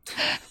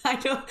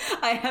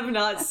 I have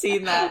not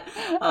seen that.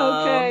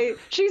 Okay.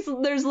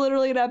 There's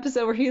literally an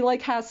episode where he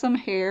like has some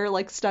hair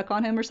like stuck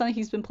on him or something.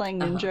 He's been playing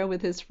ninja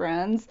with his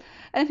friends.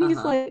 And he's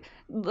like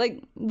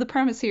the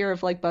premise here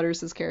of like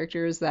Butters'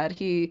 character is that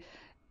he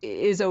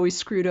is always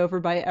screwed over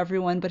by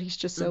everyone, but he's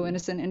just so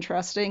innocent and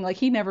trusting. Like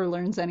he never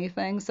learns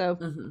anything.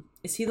 So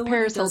is he the one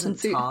who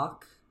doesn't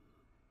talk?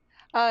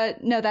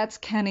 No, that's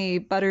Kenny.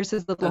 Butters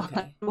is the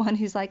blonde one.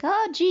 He's like,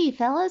 oh gee,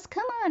 fellas,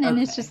 come on. And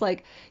it's just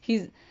like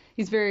he's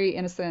very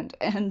innocent.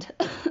 And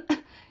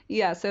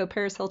yeah, so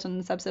Paris Hilton in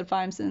this episode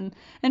finds him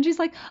and she's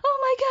like, oh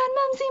my God,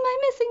 Mumsy, my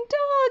missing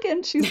dog.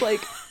 And she's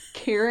like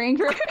carrying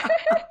her.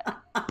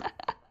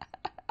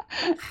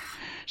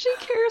 She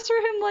cares for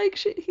him like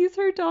he's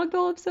her dog the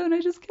whole episode. And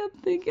I just kept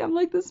thinking, I'm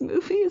like, this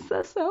movie is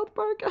that South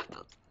Park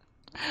episode.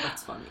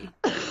 That's funny.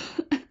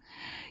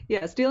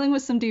 Yes, dealing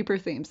with some deeper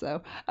themes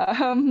though.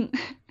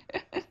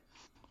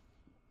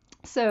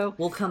 So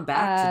we'll come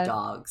back to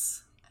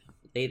dogs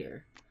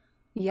later.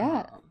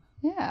 Yeah.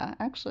 Yeah,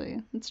 actually,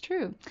 it's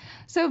true.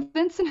 So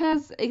Vincent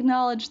has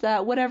acknowledged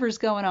that whatever's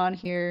going on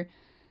here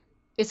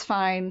is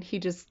fine. He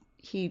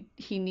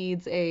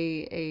needs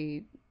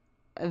an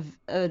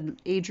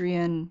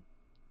Adrian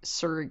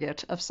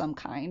surrogate of some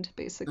kind,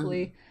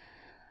 basically.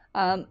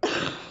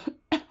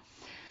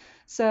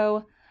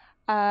 So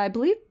I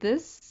believe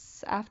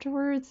this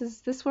afterwards,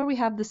 is this where we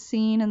have the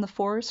scene in the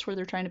forest where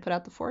they're trying to put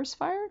out the forest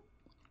fire?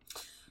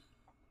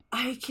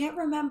 I can't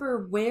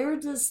remember. Where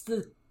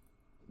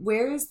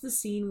is the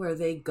scene where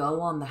they go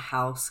on the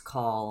house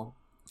call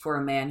for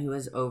a man who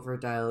has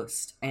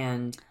overdosed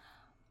and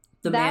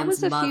the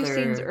man's mother... That was a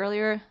few scenes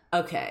earlier.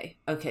 Okay.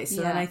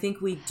 So then I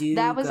think we do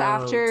go to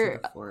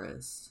the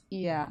forest.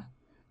 Yeah.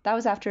 That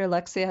was after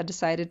Alexia had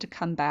decided to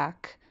come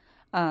back.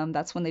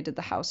 That's when they did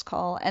the house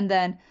call. And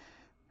then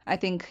I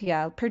think,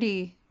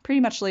 pretty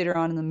much later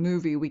on in the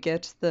movie, we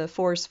get the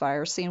forest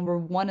fire scene where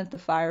one of the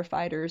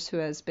firefighters who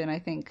has been, I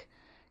think,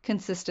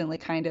 consistently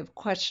kind of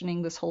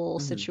questioning this whole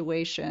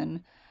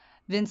situation.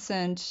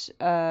 Vincent,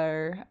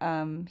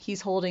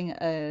 he's holding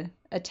a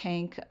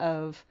tank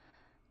of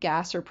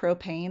gas or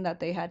propane that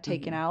they had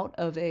taken out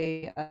of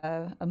a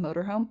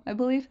motorhome, I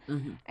believe.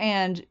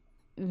 And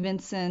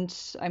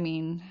Vincent, I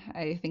mean,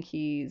 I think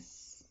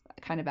he's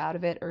kind of out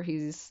of it, or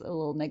he's a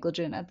little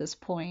negligent at this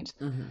point.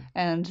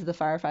 And the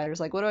firefighter's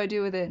like, what do I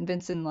do with it? And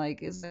Vincent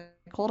like is like,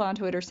 hold on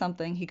to it or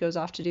something. He goes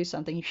off to do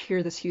something. You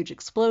hear this huge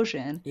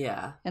explosion.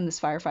 Yeah. And this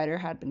firefighter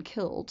had been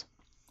killed.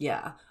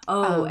 Yeah.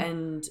 Oh,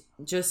 and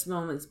just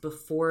moments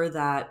before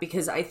that,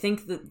 because I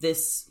think that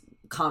this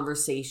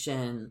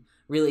conversation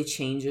really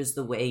changes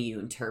the way you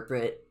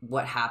interpret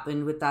what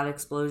happened with that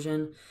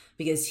explosion,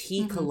 because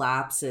he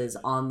collapses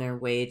on their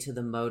way to the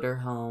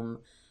motorhome.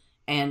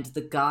 And the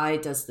guy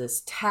does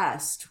this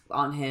test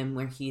on him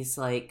where he's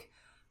like,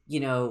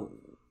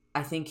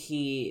 I think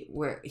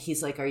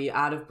he's like, are you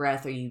out of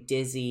breath? Are you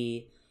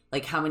dizzy?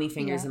 Like, how many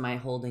fingers am I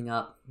holding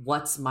up?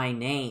 What's my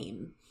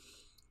name?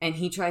 And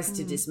he tries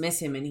to dismiss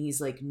him and he's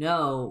like,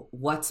 no,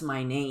 what's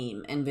my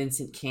name? And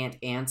Vincent can't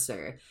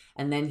answer.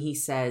 And then he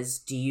says,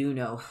 do you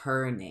know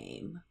her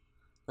name?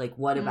 Like,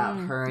 what about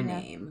her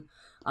name?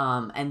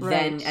 And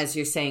then, as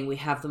you're saying, we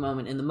have the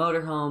moment in the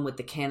motorhome with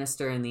the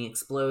canister and the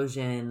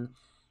explosion.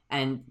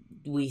 And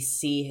we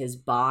see his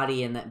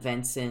body and that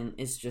Vincent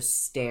is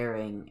just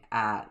staring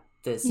at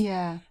this.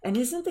 Yeah. And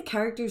isn't the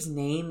character's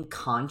name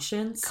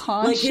Conscience?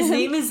 Like, his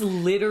name is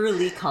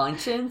literally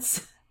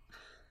Conscience.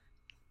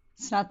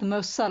 It's not the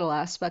most subtle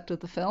aspect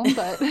of the film,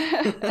 but...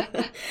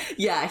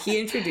 Yeah, he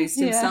introduced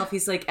himself.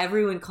 He's like,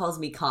 everyone calls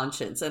me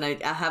Conscience. And I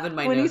have in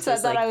my notes... When he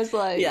said that, I was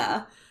like...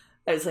 Yeah.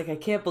 I was like, I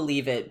can't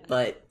believe it,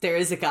 but there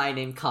is a guy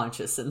named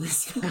Conscience in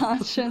this film.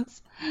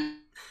 Conscience.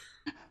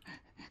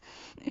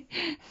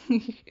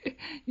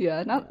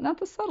 Yeah, not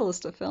the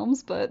subtlest of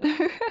films, but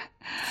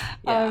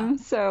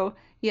so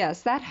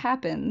yes, that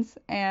happens,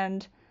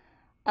 and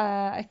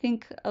I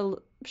think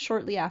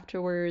shortly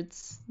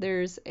afterwards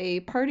there's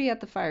a party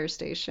at the fire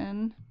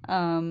station,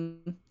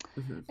 and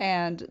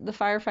the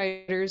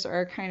firefighters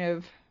are kind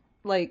of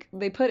like,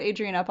 they put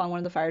Adrian up on one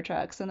of the fire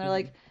trucks and they're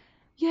like,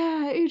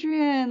 yeah,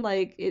 Adrian,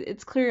 like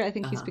it's clear, I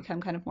think he's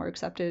become kind of more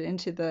accepted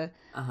into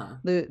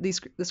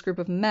this group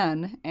of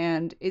men,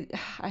 and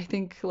I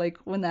think like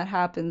when that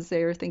happens,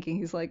 they're thinking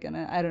he's like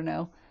gonna, I don't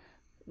know,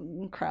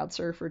 crowd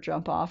surf or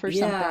jump off or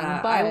something.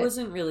 But I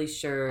wasn't really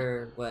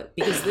sure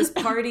because this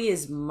party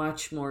is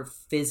much more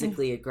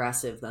physically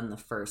aggressive than the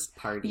first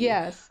party.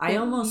 Yes. I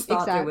almost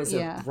thought there was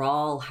a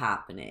brawl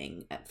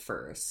happening at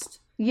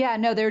first. Yeah,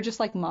 no, they were just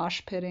like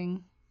mosh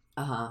pitting.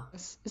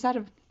 Is that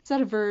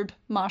a verb?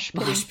 Mosh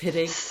pitting. Mosh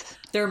pitting.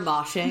 They're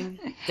moshing.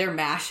 They're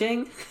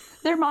mashing.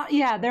 They're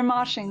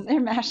moshing. They're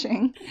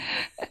mashing.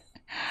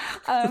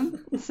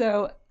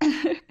 So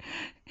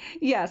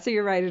yeah, so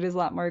you're right, it is a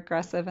lot more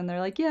aggressive, and they're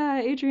like,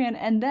 yeah, Adrian.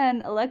 And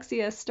then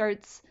Alexia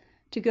starts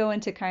to go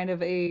into kind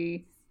of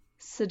a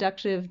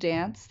seductive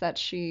dance that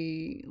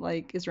she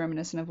like is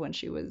reminiscent of when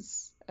she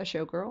was a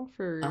showgirl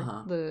for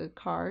Uh-huh. the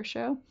car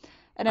show.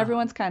 And Uh-huh.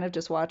 everyone's kind of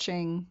just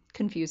watching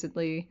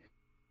confusedly.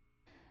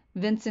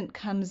 Vincent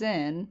comes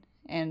in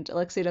and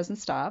Alexia doesn't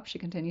stop. She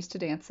continues to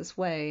dance this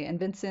way, and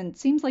Vincent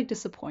seems like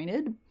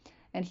disappointed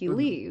and he Mm-hmm.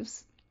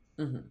 leaves.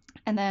 Mm-hmm.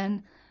 And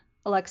then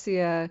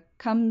Alexia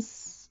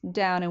comes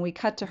down and we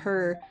cut to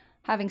her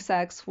having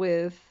sex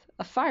with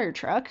a fire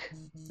truck.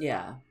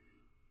 Yeah.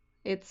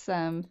 It's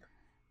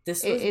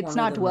This was it's one of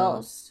not the well.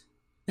 most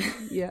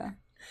Yeah.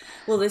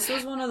 Well, this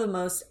was one of the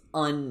most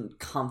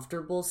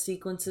uncomfortable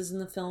sequences in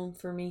the film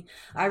for me.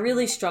 I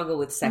really struggle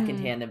with Mm.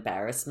 secondhand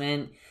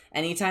embarrassment.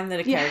 Anytime that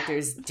a Yeah. character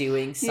is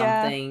doing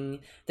Yeah. something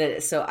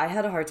that, so I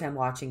had a hard time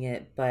watching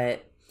it,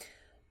 but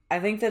I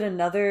think that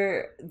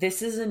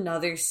this is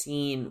another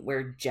scene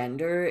where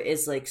gender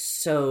is like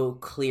so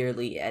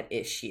clearly at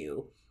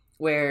issue.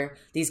 Where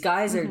these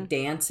guys are Hmm.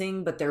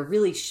 dancing, but they're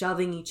really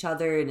shoving each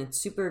other and it's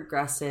super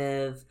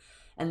aggressive.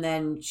 And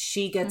then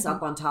she gets Hmm.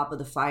 up on top of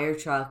the fire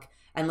truck.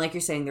 And like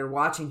you're saying, they're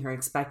watching her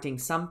expecting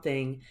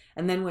something.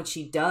 And then what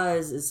she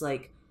does is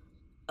like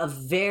a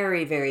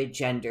very, very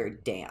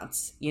gendered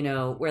dance,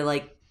 where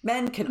like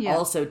men can Yeah.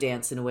 also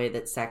dance in a way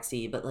that's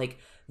sexy, but like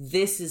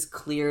this is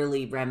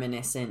clearly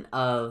reminiscent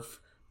of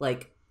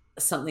like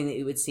something that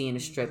you would see in a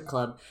strip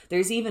club.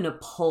 There's even a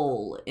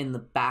pole in the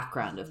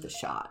background of the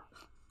shot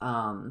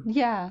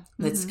Yeah.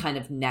 that's Hmm. kind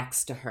of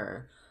next to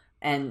her.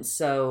 And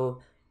so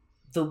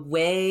the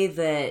way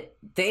that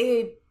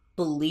they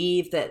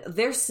believe that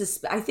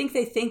I think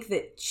they think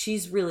that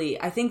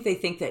I think they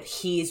think that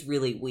he's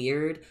really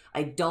weird.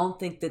 I don't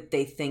think that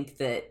they think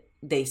that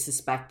they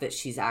suspect that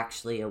she's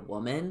actually a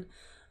woman.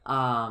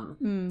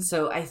 Mm.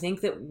 So I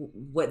think that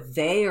what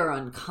they are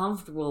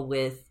uncomfortable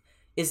with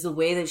is the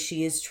way that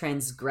she is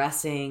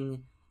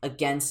transgressing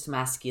against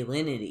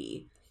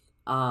masculinity.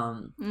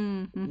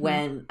 Mm-hmm.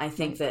 When I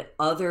think Right. that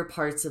other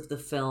parts of the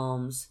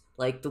films,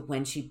 like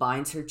when she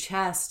binds her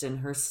chest and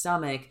her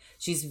stomach,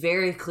 she's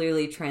very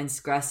clearly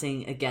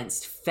transgressing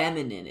against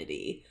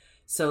femininity.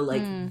 So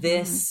like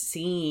this Mm-hmm.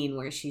 scene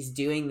where she's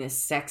doing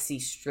this sexy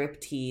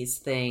striptease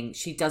thing,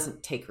 she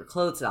doesn't take her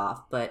clothes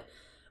off, but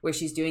where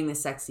she's doing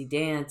this sexy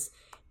dance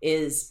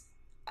is,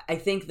 I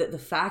think that the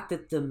fact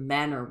that the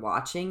men are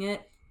watching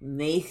it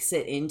makes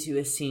it into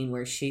a scene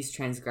where she's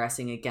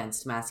transgressing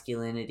against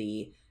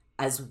masculinity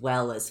as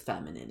well as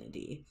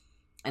femininity.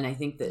 And I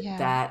think that Yeah.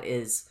 that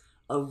is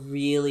a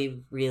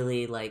really,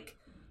 really like,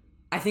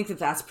 I think that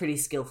that's pretty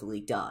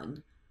skillfully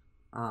done.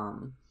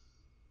 Um,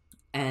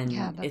 Yeah.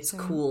 and That's it's so.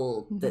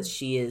 cool that Hmm.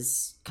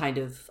 she's kind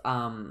of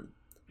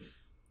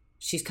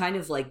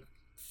like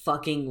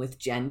fucking with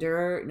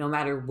gender no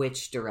matter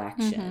which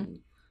Hmm.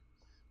 direction.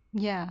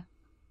 Yeah.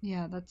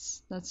 Yeah.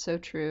 That's so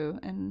true.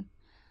 And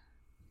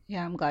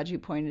yeah, I'm glad you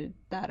pointed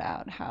that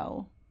out.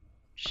 How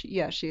she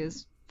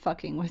is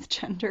fucking with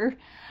gender.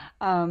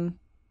 Um,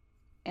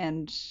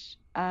 and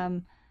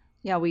um,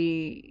 yeah,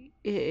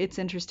 it's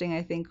interesting.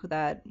 I think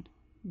that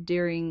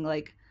during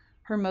like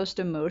her most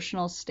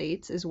emotional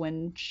states is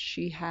when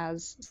she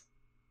has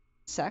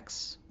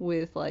sex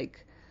with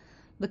like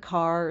the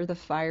car or the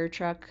fire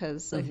truck,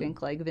 because I Mm-hmm.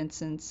 think like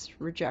Vincent's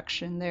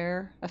rejection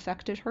there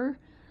affected her.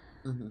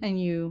 Mm-hmm.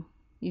 And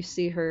you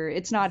see her,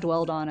 it's not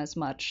dwelled on as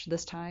much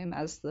this time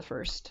as the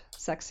first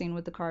sex scene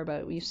with the car,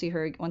 but you see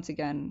her once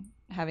again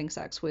having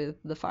sex with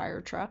the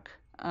fire truck.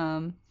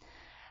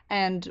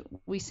 And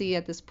we see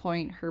at this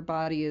point her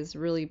body is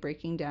really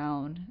breaking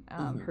down.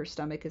 Mm-hmm. Her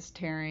stomach is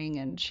tearing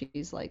and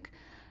she's like,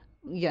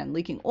 again,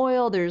 leaking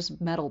oil. There's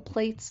metal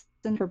plates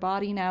in her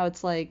body now.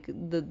 It's like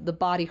the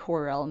body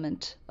horror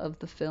element of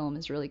the film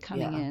is really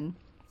coming Yeah. in.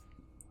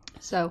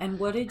 So And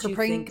what did her you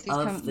think pregnancy's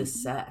of the come.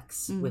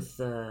 sex Mm. with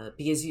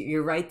because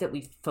you're right that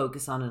we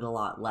focus on it a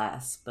lot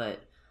less,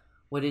 but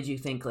what did you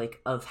think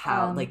like of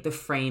how Um, like the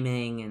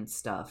framing and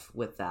stuff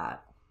with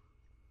that?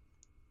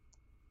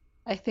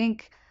 I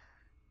think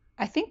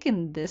I think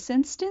in this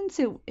instance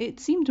it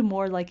seemed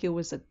more like it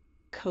was a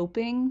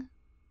coping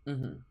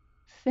Mm-hmm.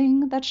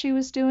 thing that she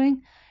was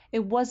doing.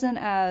 It wasn't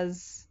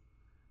as,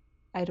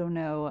 I don't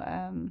know,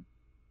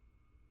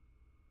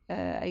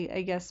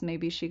 I guess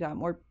maybe she got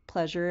more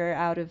pleasure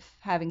out of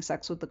having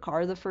sex with the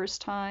car the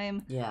first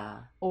time,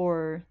 Yeah.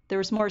 or there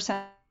was more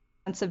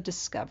sense of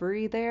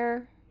discovery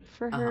there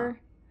for Uh-huh. her.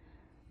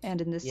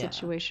 And in this Yeah.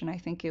 situation, I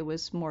think it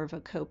was more of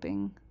a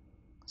coping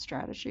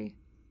strategy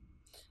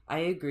I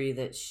agree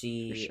that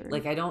for she sure.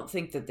 like I don't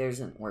think that there's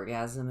an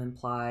orgasm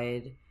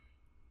implied.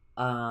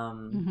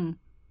 Um Hmm.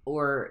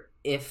 or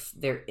if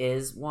there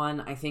is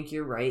one, I think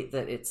you're right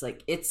that it's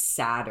like it's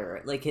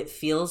sadder. Like it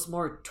feels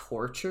more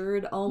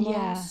tortured Yeah,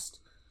 almost.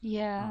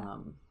 yeah.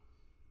 Um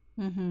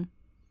Hmm.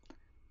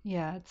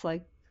 Yeah, it's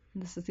like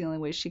this is the only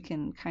way she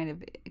can kind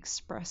of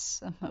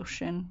express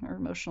emotion or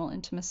emotional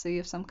intimacy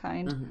of some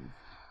kind. mhm.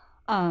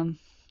 Um,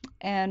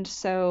 and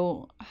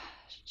so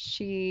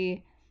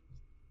she,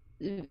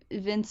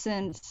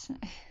 Vincent,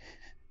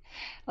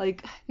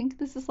 like I think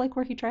this is like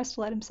where he tries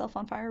to light himself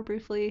on fire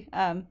briefly.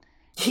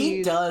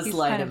 He does He's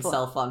light kind of,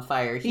 himself on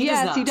fire. He does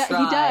yes, not he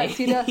try. does,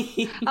 he does.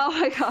 Oh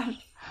my gosh.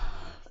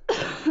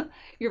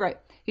 you're right.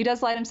 He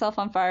does light himself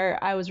on fire.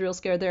 I was real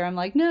scared there. I'm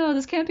like, no,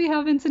 this can't be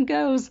how Vincent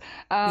goes.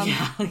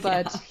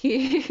 But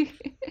he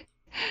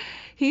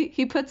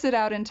he puts it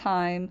out in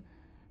time.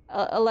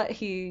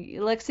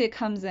 Alexia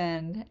comes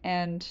in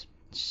and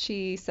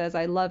she says,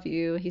 I love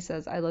you. He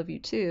says, I love you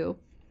too.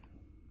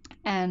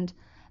 And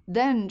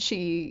then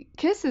she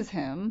kisses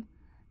him,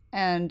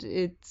 and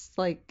it's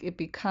like it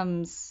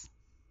becomes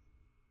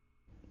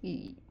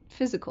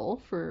physical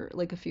for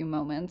like a few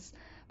moments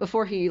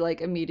before he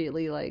like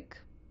immediately like,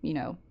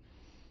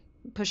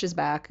 pushes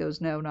back, goes,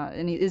 no, not,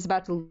 and he is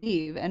about to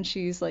leave. And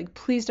she's like,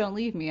 please don't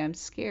leave me. I'm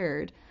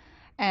scared.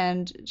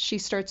 And she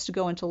starts to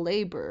go into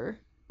labor,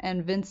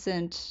 and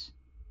Vincent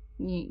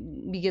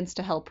begins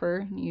to help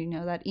her.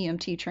 That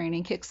EMT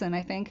training kicks in,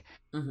 I think.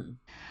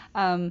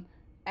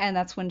 And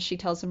that's when she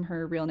tells him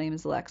her real name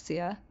is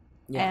Alexia.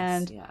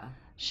 Yes, and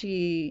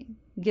she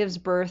gives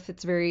birth.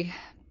 It's very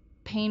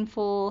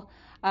painful.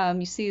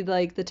 You see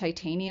like the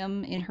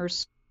titanium in her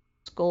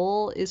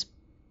skull is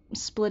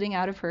splitting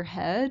out of her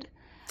head.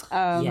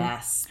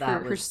 Yes,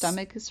 that her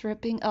stomach is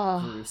ripping. Oh,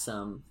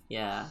 gruesome.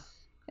 Yeah.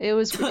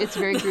 It's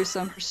very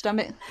gruesome. Her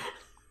stomach.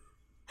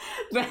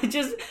 But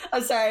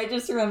I'm sorry, I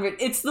just remembered.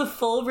 It's the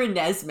full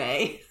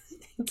Renesmee.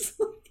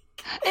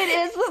 It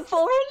is the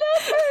full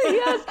Renesmee,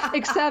 yes.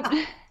 Except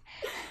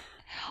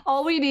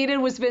all we needed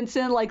was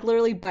Vincent like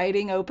literally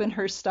biting open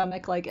her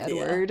stomach like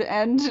Edward.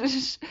 Yeah.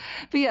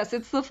 But yes,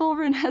 it's the full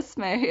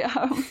Renesmee.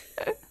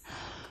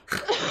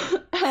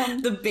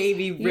 The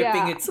baby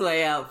ripping its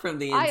way out from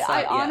the inside.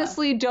 I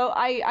honestly don't.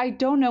 I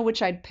don't know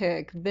which I'd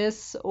pick,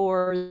 this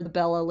or the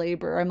Bella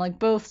labor. I'm like,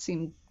 both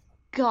seem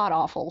god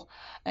awful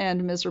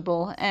and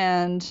miserable.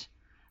 And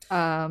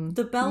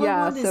the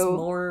Bella one is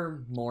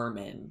more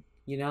Mormon,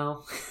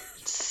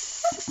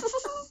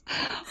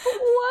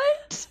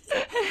 What?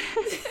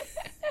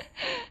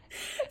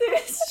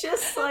 There's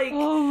just like,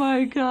 oh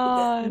my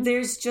god.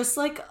 There's just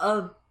like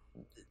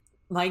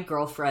my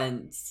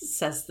girlfriend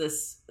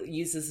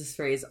uses this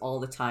phrase all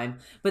the time,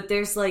 but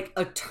there's like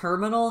a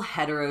terminal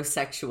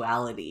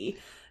heterosexuality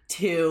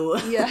to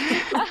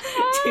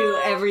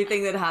to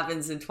everything that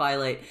happens in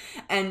Twilight.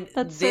 And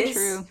that's so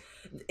true.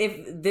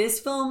 If this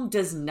film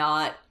does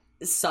not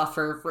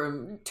suffer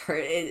from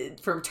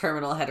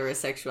terminal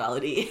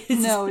heterosexuality.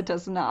 No, it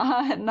does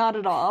not. Not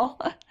at all.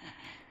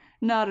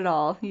 Not at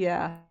all.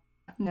 Yeah.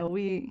 No,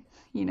 we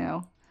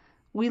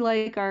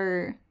like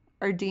our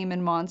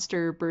demon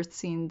monster birth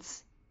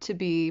scenes to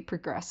be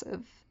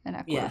progressive and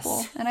equitable.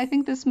 Yes. And I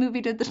think this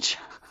movie did the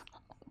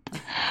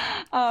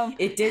job.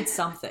 It did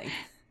something.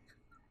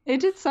 It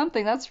did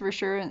something, that's for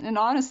sure. And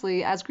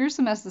honestly, as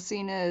gruesome as the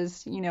scene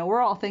is,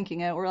 we're all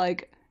thinking it. We're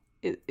like,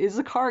 is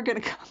a car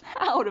going to come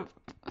out of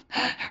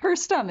her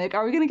stomach?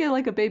 Are we going to get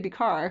like a baby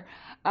car?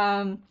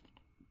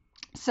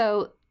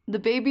 So the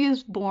baby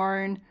is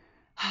born.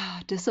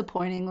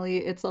 Disappointingly,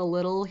 it's a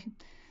little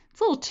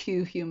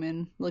too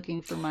human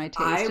looking for my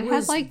taste. It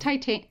has like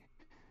titanium.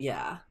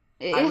 Yeah.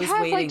 I was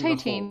waiting the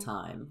whole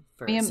time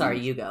for. Sorry,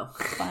 you go.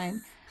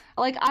 Fine.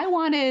 Like I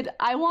want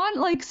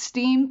like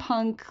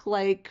steampunk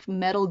like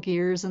metal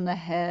gears in the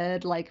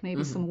head, like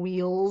maybe some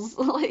wheels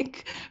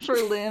like for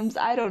limbs.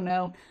 I don't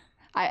know.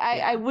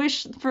 I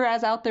wish, for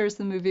as out there as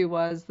the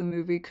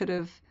movie could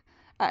have.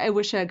 I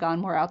wish it had gone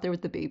more out there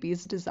with the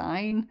baby's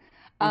design.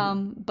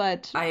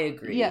 But I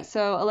agree. Yeah.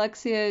 So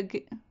Alexia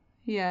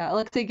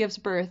gives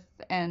birth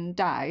and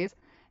dies,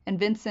 and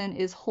Vincent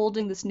is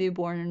holding this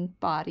newborn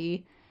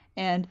body,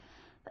 and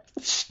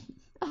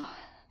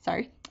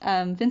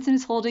Vincent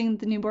is holding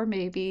the newborn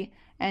baby,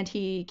 and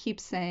he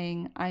keeps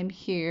saying, I'm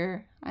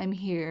here,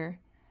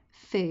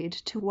 fade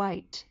to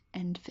white,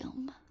 end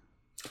film.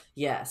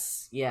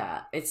 Yes,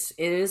 yeah. It's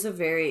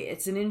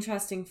an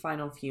interesting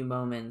final few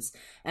moments.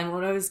 And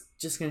what I was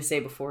just gonna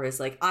say before is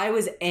like I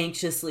was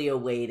anxiously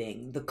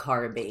awaiting the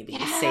car baby,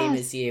 same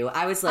as you.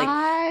 I was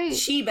like,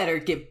 she better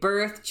give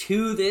birth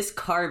to this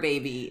car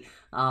baby.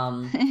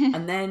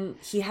 And then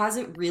he has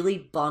it really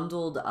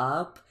bundled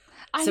up.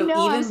 I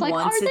know, I was like,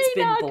 once it's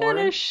been born,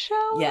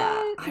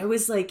 I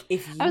was like,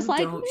 if you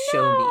don't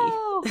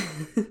show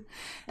me.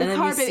 The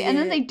car baby, and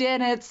then they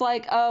did, and it's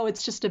like, oh,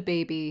 it's just a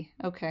baby.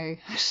 Okay.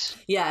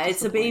 Yeah,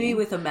 it's a baby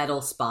with a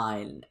metal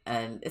spine,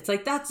 and it's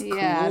like, that's cool.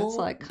 It's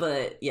like,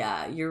 but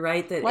yeah, you're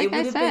right that it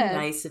would have been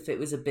nice if it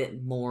was a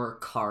bit more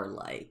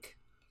car-like.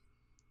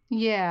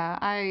 Yeah,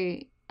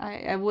 I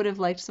would have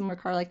liked some more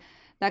car-like.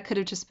 That could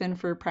have just been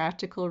for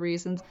practical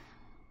reasons.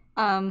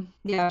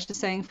 Just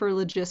saying, for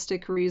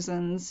logistic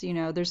reasons,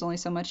 there's only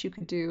so much you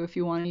could do if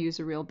you want to use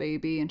a real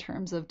baby in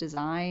terms of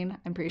design.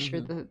 I'm pretty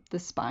sure the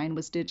spine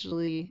was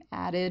digitally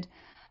added,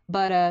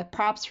 but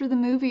props for the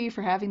movie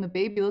for having the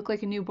baby look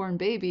like a newborn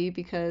baby,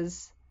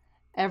 because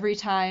every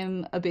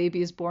time a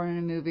baby is born in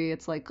a movie,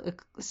 it's like a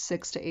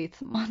 6 to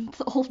 8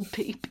 month old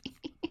baby.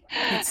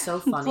 It's so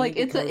funny.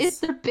 It's like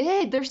they're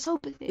big. They're so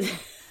big.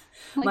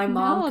 Like, my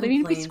mom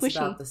complains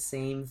about the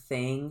same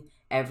thing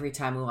every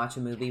time we watch a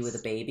movie with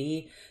a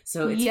baby.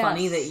 So it's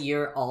funny that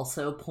you're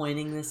also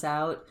pointing this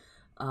out.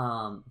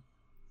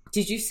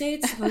 Did you say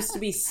it's supposed to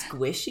be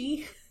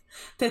squishy?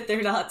 That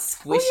they're not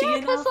squishy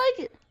enough?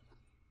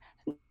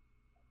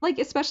 like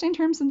especially in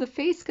terms of the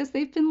face, because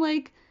they've been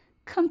like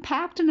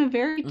compact in a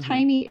very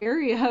Mm-hmm. tiny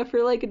area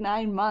for like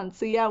 9 months.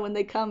 So yeah, when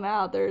they come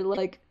out, they're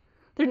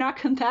not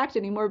compact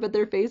anymore, but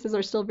their faces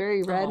are still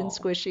very red and Oh,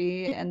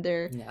 squishy, and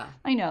they're, yeah.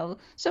 I know.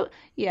 So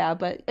yeah,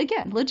 but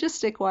again,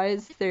 logistic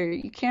wise, there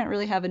you can't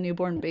really have a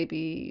newborn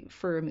baby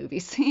for a movie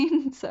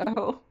scene.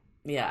 So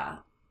Yeah.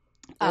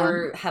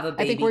 um, Or have a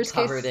I think baby worst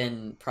covered case,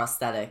 in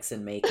prosthetics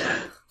and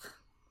makeup.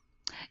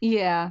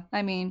 yeah,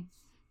 I mean,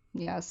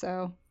 yeah.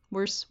 So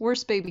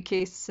worst baby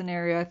case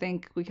scenario, I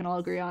think we can all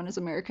agree on is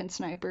American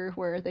Sniper,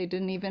 where they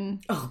didn't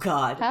even Oh,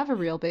 God. have a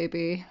real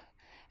baby.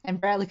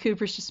 And Bradley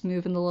Cooper's just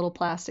moving the little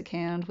plastic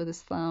hand with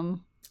his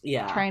thumb,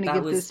 Yeah, trying to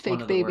that give this was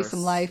one fake of the baby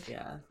some worst. life.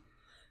 Yeah.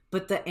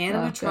 But the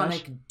Oh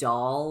gosh. animatronic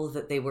doll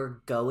that they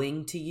were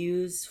going to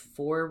use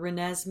for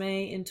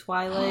Renesmee in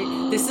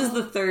Twilight, this is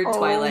the third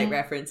Twilight Oh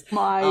reference.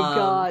 my Um,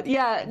 God.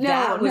 Yeah,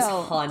 no, that was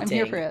no, I'm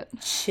here for haunting, it.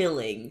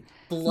 chilling,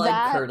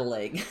 blood That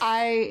curdling.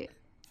 I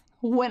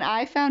when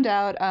I found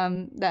out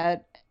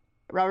that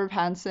Robert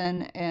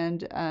Pattinson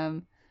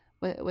and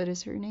what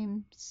is her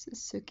name?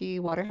 Suki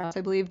Waterhouse,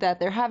 I believe, that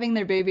they're having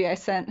their baby. I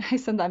sent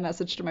that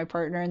message to my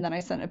partner, and then I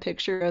sent a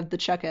picture of the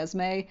Chuck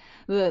Esme,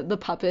 the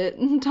puppet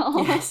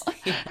doll. Yes,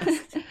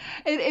 yes.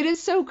 It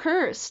is so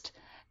cursed,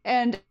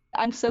 and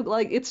I'm so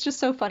like it's just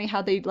so funny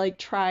how they like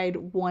tried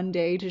one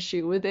day to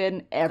shoot with it,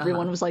 and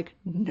Uh-huh. everyone was like,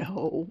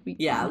 no,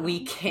 Yeah, no, we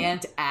no.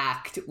 can't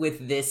act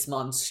with this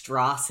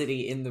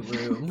monstrosity in the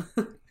room.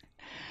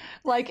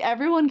 Like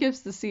everyone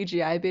gives the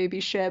CGI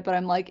baby shit, but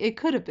I'm like, it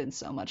could have been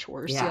so much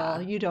worse,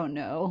 y'all. Yeah. You don't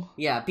know.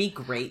 Yeah, be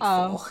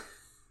grateful.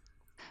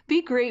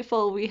 Be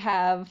grateful we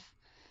have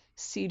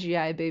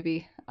CGI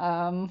baby.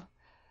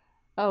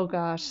 Oh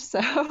gosh.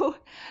 So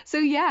so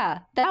yeah,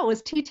 that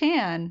was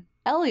Titan.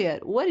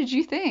 Elliot, what did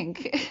you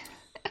think?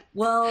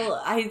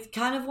 Well, I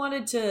kind of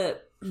wanted to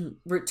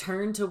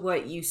return to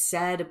what you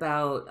said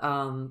about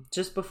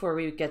just before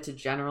we get to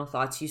general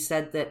thoughts. You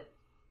said that,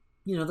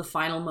 the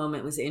final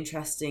moment was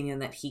interesting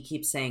and that he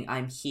keeps saying,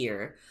 I'm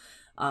here.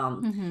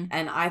 Hmm.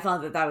 And I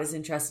thought that that was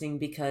interesting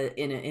because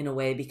in a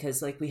way,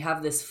 because like we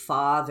have this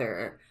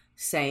father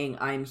saying,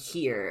 I'm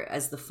here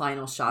as the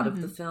final shot of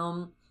the Hmm.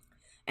 film.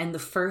 And the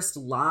first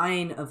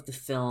line of the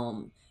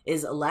film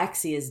is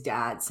Alexia's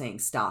dad saying,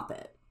 stop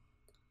it.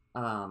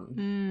 Um,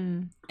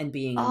 Mm. and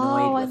being Oh,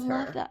 annoyed I with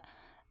love her. that.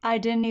 I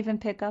didn't even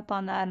pick up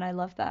on that, and I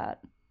love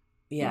that.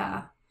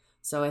 Yeah. Yeah.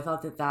 So I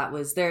thought that that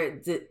was there.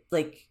 That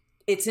like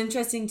it's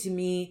interesting to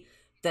me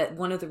that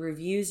one of the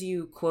reviews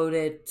you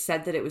quoted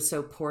said that it was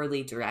so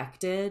poorly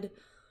directed.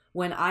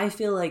 When I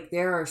feel like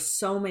there are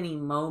so many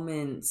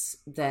moments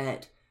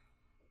that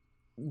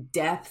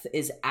depth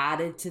is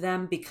added to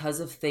them because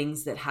of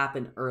things that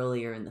happen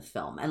earlier in the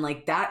film. And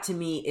like that to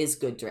me is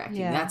good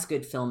directing. Yeah. That's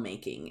good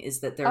filmmaking,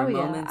 is that there are Oh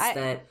yeah. moments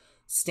that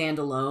stand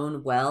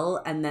alone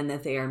well and then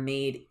that they are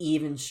made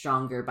even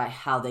stronger by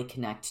how they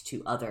connect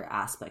to other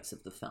aspects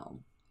of the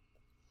film.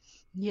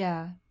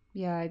 Yeah.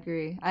 Yeah, I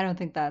agree. I don't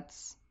think that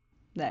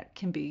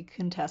can be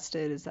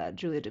contested, is that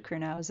Julia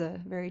Ducournau is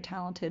a very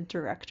talented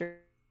director.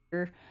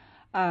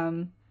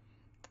 Um,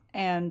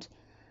 and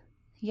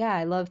yeah,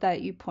 I love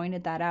that you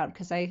pointed that out,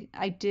 because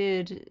I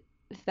did,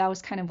 that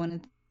was kind of one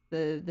of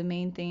the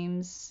main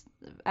themes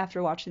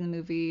after watching the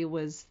movie,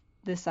 was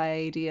this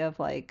idea of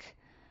like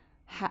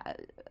ha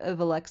of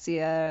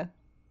Alexia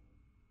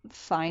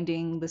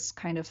finding this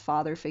kind of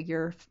father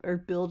figure, or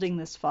building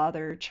this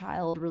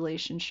father-child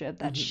relationship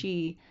that Hmm.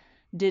 she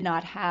did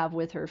not have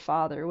with her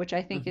father, which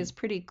I think is Hmm.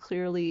 pretty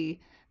clearly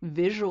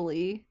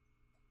visually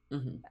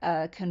Hmm.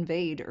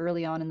 conveyed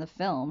early on in the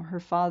film. Her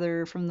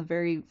father, from the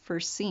very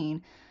first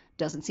scene,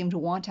 doesn't seem to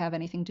want to have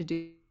anything to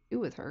do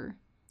with her.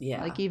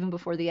 Like Yeah. even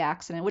before the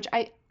accident, which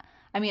I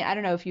mean, I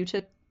don't know if you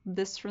took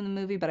this from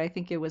the movie, but I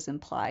think it was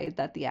implied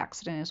that the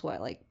accident is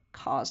what like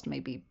caused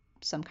maybe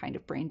some kind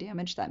of brain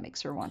damage that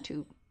makes her want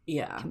to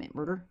Yeah. commit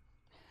murder.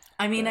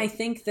 I mean, I But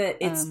think that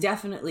it's um,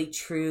 definitely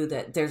true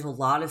that there's a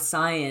lot of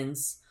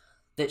science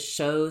that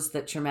shows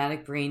that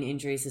traumatic brain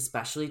injuries,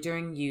 especially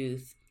during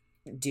youth,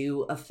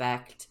 do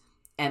affect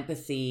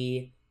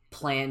empathy,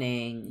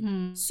 planning,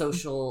 mm,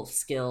 social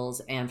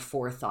skills, and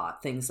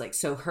forethought. Things like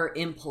so her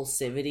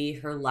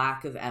impulsivity, her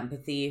lack of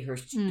empathy, her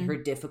mm,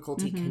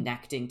 difficulty mm-hmm,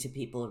 connecting to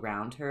people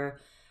around her.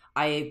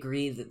 I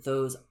agree that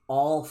those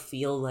all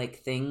feel like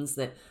things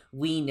that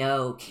we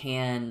know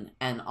can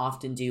and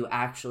often do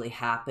actually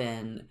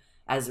happen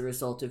as a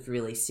result of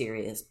really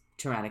serious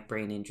traumatic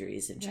brain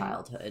injuries in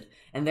right. childhood.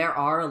 And there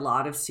are a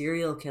lot of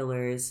serial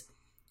killers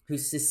who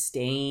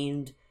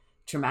sustained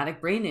traumatic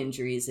brain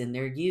injuries in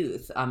their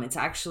youth. It's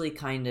actually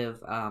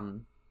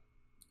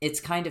it's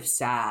kind of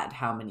sad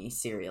how many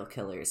serial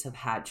killers have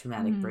had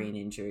traumatic Mm, brain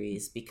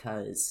injuries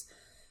because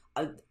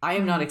I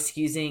am not mm,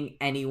 excusing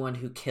anyone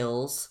who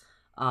kills,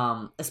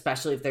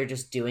 especially if they're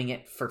just doing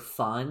it for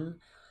fun.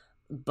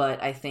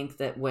 But I think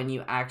that when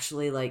you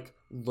actually like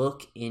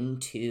look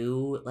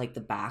into like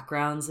the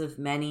backgrounds of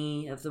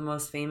many of the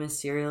most famous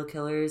serial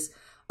killers,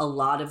 a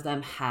lot of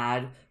them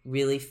had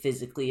really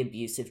physically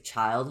abusive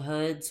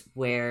childhoods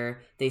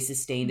where they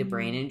sustained a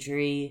brain mm,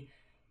 injury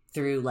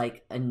through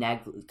like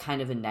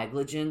kind of a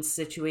negligence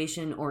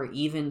situation, or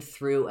even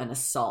through an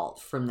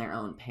assault from their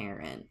own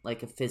parent,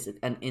 like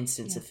an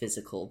instance of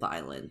physical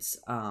violence.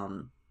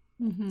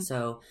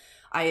 So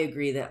I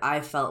agree that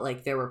I felt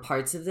like there were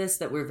parts of this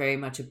that were very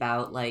much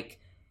about like,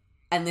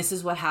 and this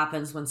is what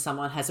happens when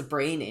someone has a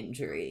brain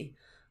injury.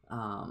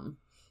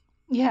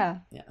 Yeah.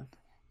 Yeah.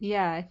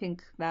 Yeah, I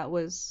think that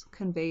was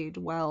conveyed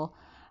well.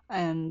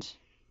 And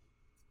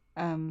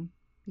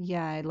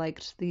yeah, I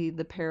liked the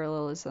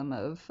parallelism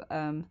of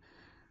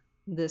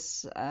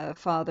this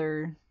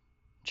father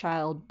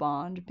child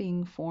bond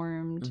being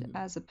formed Mm-hmm.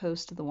 as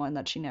opposed to the one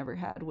that she never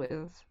had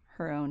with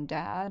her own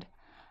dad.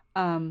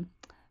 Um,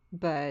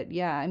 but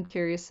yeah, I'm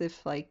curious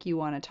if like you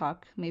want to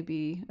talk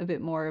maybe a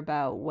bit more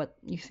about what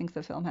you think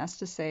the film has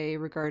to say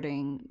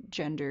regarding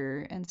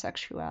gender and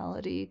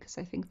sexuality, because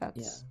I think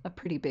Yeah. that's a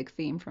pretty big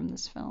theme from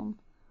this film.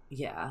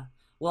 Yeah.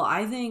 Well,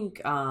 I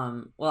think,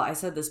 well, I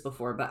said this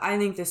before, but I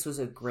think this was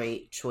a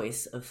great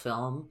choice of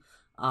film,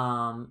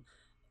 um,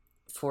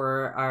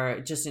 for our,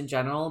 just in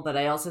general, but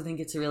I also think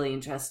it's a really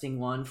interesting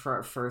one for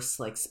our first,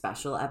 like,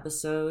 special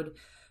episode,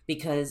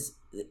 because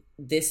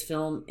this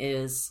film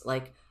is,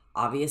 like,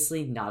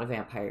 obviously not a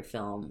vampire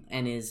film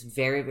and is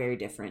very, very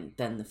different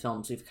than the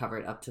films we've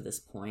covered up to this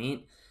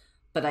point.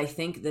 But I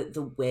think that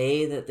the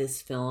way that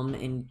this film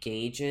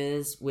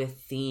engages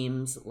with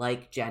themes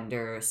like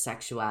gender,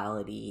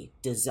 sexuality,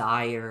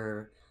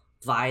 desire,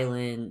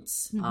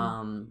 violence, Hmm.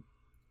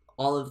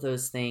 all of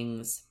those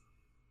things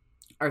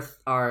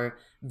are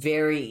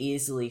very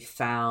easily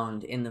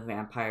found in the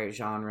vampire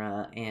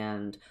genre,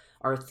 and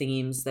are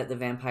themes that the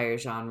vampire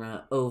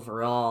genre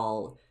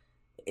overall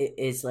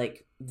is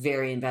like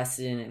very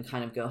invested in and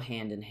kind of go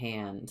hand in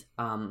hand.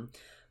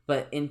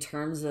 But in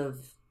terms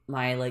of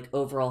my like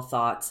overall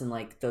thoughts and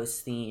like those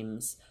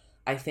themes,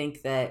 I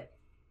think that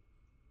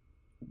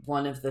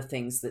one of the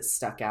things that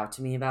stuck out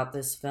to me about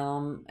this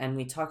film, and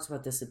we talked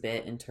about this a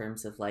bit in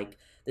terms of like,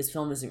 this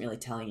film isn't really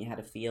telling you how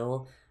to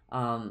feel.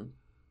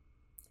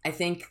 I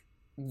think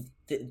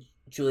that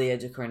Julia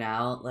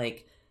Ducournau,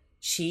 like,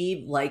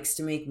 she likes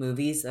to make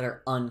movies that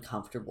are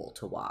uncomfortable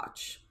to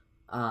watch,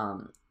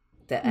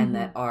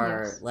 that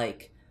are Yes.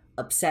 like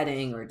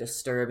upsetting or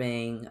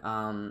disturbing.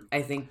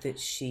 I think that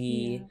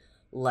she Yeah.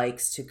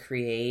 likes to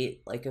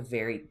create like a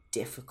very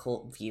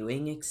difficult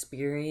viewing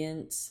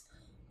experience.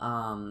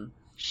 Um,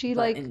 She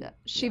but like in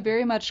she Yeah.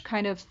 very much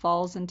kind of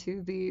falls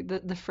into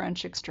the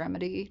French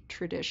extremity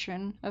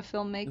tradition of Hmm.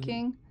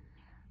 filmmaking.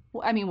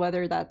 I mean,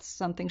 whether that's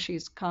something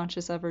she's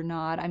conscious of or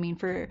not. I mean,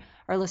 for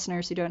our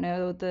listeners who don't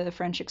know, the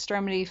French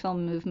extremity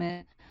film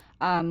movement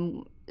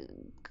um,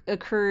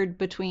 occurred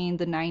between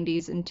the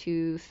 90s and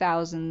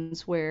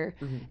 2000s, where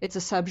Hmm. it's a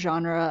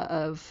subgenre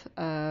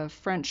of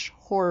French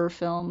horror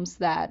films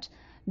that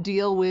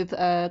deal with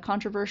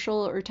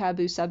controversial or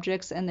taboo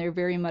subjects, and they're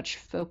very much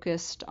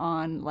focused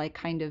on like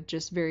kind of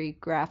just very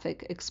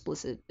graphic,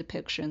 explicit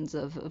depictions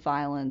of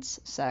violence,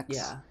 sex,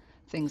 Yeah.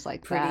 things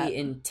like Pretty that.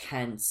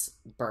 intense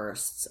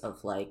bursts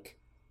of like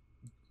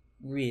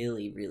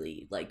really,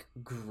 really like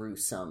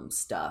gruesome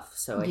stuff.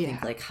 So I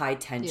think Yeah, like High yeah.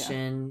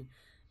 Tension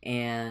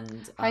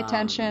and High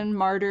Tension,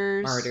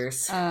 Martyrs,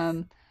 Martyrs.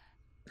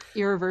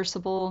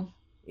 Irreversible.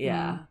 Mm.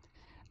 Yeah.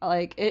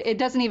 Like it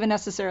doesn't even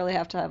necessarily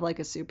have to have like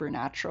a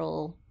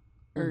supernatural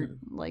or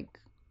Hmm. like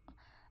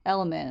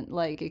element.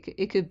 Like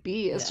it could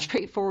be a Yeah.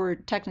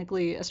 straightforward,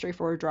 technically a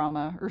straightforward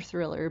drama or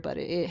thriller, but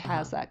it Uh-huh.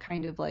 has that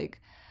kind of like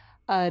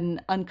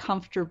an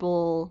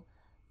uncomfortable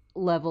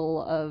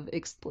level of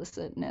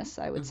explicitness,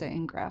 I would say, Hmm.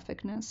 and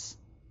graphicness.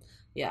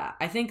 Yeah,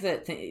 I think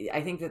that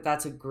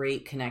that's a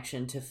great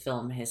connection to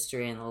film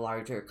history and the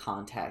larger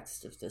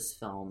context of this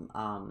film.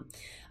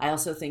 I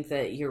also think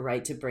that you're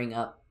right to bring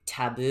up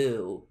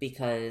taboo,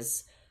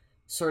 because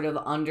sort of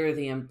under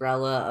the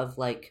umbrella of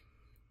like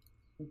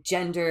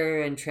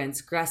gender and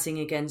transgressing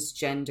against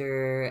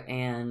gender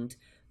and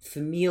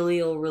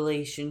familial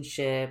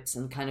relationships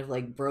and kind of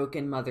like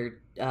broken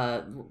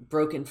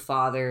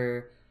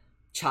father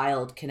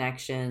child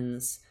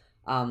connections.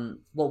 Well,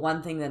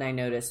 one thing that I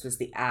noticed was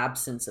the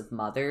absence of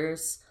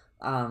mothers.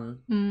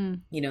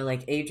 Mm.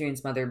 Like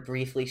Adrian's mother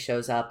briefly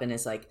shows up and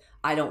is like,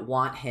 I don't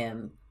want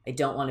him, I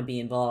don't want to be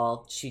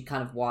involved. She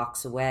kind of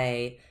walks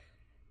away,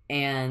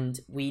 and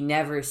we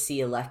never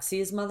see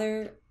Alexia's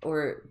mother,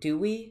 or do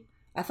we?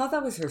 I thought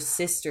that was her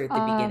sister at the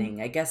Um,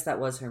 beginning. I guess that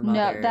was her no,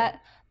 mother.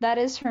 that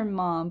is her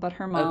mom, but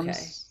her Okay.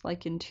 mom's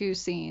like in two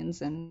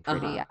scenes and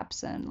pretty Uh-huh.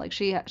 absent. Like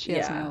she has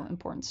Yeah. no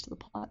importance to the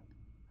plot.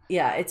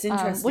 Yeah, it's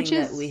Which interesting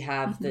that we is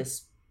have mhm.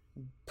 this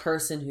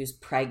person who's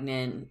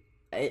pregnant,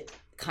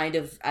 kind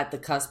of at the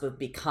cusp of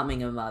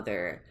becoming a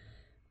mother,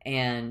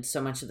 and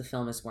so much of the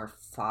film is more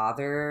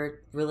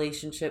father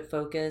relationship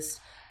focused.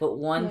 But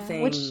one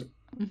Yeah, which thing,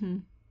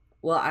 mhm.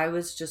 well, I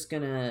was just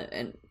gonna,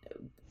 and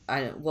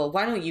well,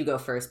 why don't you go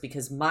first,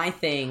 because my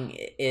thing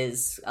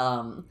is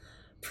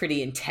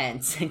pretty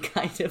intense and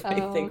kind of,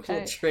 I Oh, think, will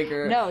okay.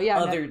 trigger No, yeah,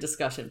 no. other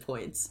discussion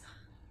points.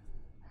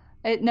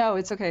 No,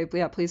 it's okay.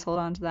 Yeah, please hold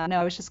on to that. No,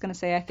 I was just gonna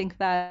say I think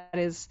that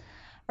is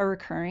a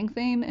recurring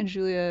theme in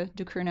Julia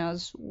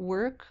Ducournau's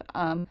work.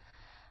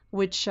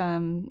 which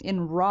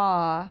in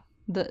Raw,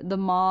 the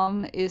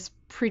mom is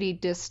pretty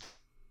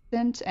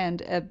distant,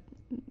 and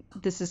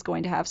this is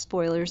going to have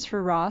spoilers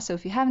for Raw, so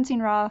if you haven't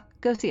seen Raw,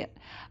 go see it.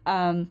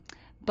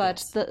 But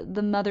Yes.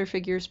 the mother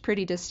figure is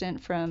pretty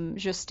distant from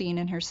Justine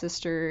and her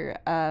sister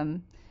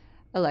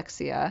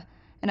Alexia.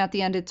 And at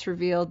the end, it's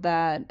revealed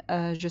that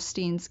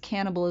Justine's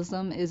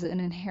cannibalism is an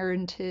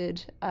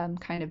inherited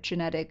kind of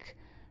genetic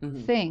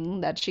Hmm.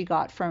 thing that she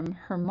got from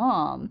her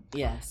mom.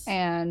 Yes.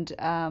 And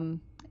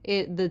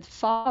the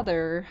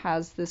father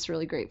has this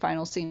really great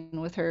final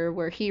scene with her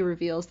where he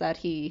reveals that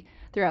he,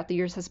 throughout the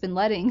years, has been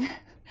letting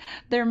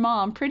their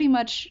mom pretty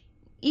much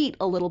eat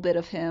a little bit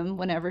of him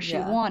whenever she Yeah.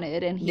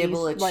 wanted. And Nibble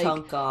he's a like,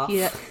 chunk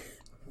he off.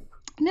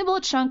 nibble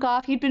a chunk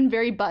off. He'd been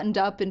very buttoned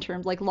up in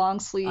terms like long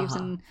sleeves Uh-huh.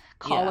 and Yeah.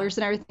 collars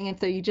and everything. And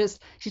so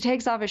she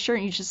takes off his shirt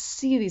and you just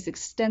see these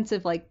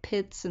extensive like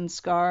pits and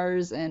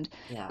scars, and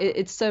Yeah.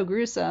 it's so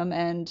gruesome.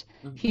 And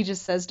Hmm. he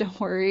just says, "Don't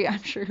worry,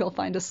 I'm sure he'll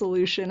find a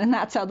solution." And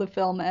that's how the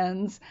film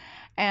ends.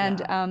 And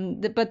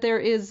Yeah. but there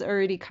is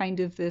already kind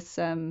of this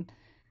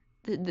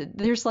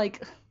there's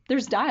like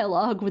there's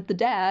dialogue with the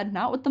dad,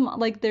 not with the mom.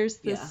 Like there's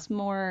Yeah. this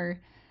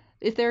more,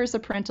 if there's a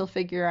parental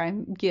figure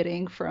I'm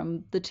getting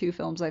from the two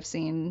films I've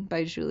seen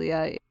by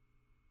Julia,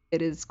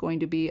 it is going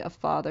to be a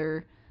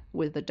father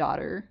with a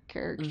daughter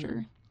Hmm.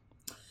 character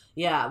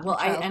Yeah. or Well,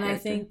 child I character.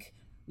 think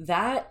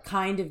that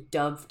kind of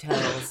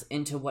dovetails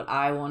into what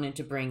I wanted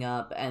to bring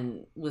up,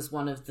 and was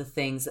one of the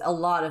things. A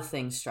lot of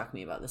things struck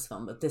me about this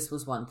film, but this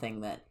was one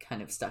thing that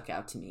kind of stuck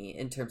out to me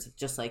in terms of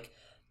just like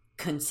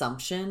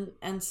consumption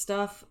and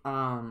stuff.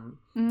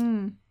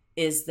 Mm.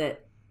 Is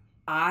that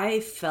I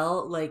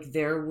felt like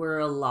there were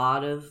a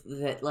lot of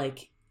that,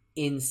 like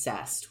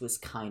incest was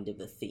kind of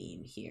a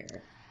theme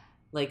here.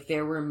 Like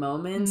there were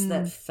moments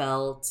that Mm.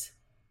 felt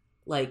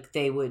like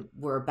they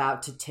were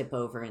about to tip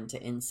over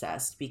into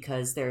incest,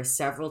 because there are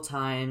several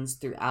times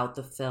throughout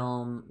the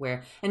film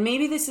where, and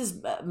maybe this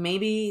is,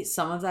 maybe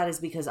some of that is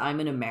because I'm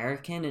an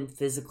American and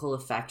physical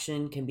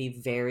affection can be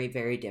very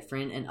very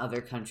different in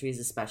other countries,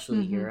 especially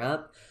Mm-hmm.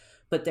 Europe,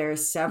 but there are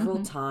several Mm-hmm.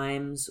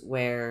 times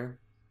where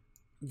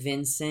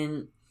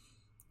Vincent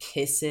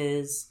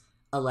kisses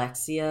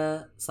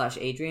Alexia slash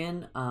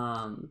Adrian,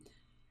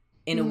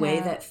 in a way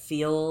Yeah. that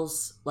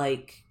feels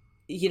like,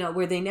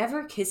 where they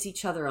never kiss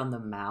each other on the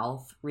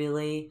mouth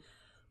really,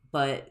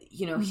 but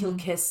he'll Mm-hmm.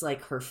 kiss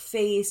like her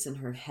face and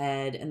her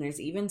head, and there's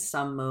even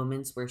some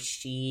moments where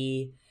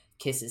she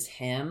kisses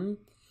him,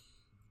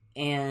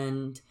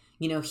 and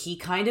he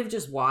kind of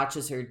just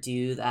watches her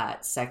do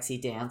that sexy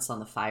dance on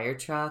the fire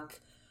truck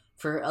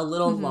for a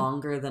little Mm-hmm.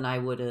 longer than I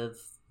would have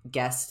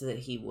guessed that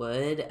he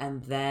would.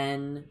 And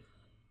then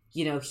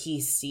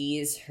he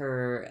sees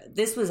her,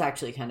 this was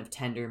actually kind of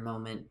tender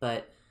moment,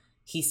 but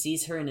he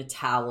sees her in a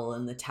towel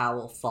and the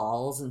towel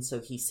falls, and so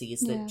he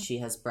sees that Yeah. she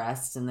has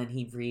breasts, and then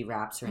he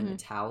rewraps her in the Mm-hmm.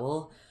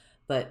 towel.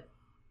 But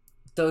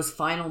those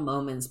final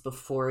moments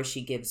before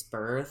she gives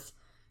birth,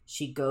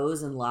 she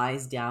goes and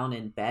lies down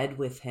in bed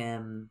with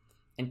him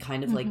and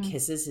kind of like Mm-hmm.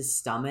 kisses his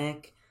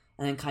stomach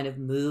and then kind of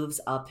moves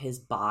up his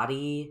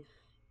body.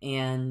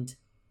 And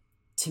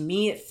to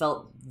me, it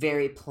felt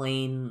very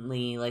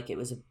plainly like it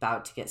was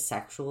about to get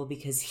sexual,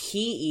 because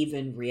he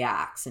even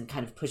reacts and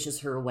kind of pushes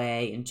her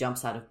away and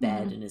jumps out of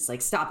bed Mm-hmm. and is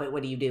like, "Stop it!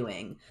 What are you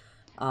doing?"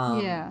 Um,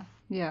 Yeah.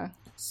 Yeah.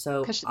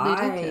 so Because they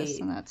do kiss I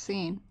in that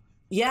scene.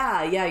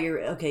 yeah,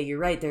 you're okay, you're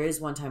right. There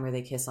is one time where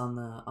they kiss on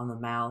the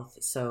mouth.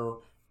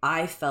 So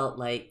I felt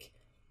like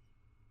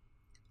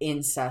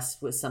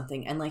incest was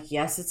something, and like,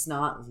 yes, it's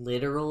not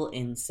literal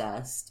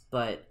incest,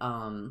 but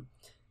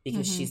because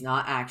Mm-hmm. she's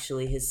not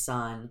actually his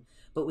son.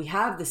 But we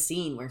have the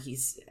scene where he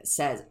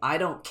says, "I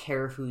don't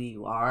care who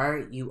you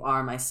are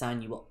my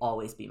son, you will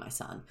always be my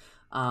son."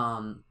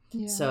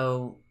 Yeah.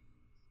 So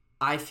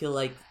I feel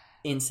like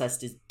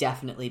incest is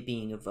definitely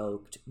being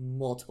evoked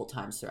multiple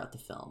times throughout the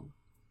film.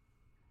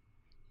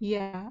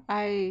 Yeah.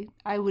 I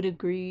would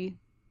agree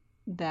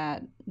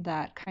that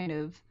that kind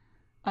of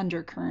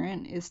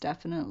undercurrent is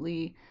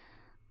definitely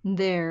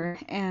there.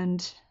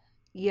 And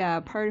yeah,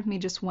 part of me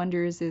just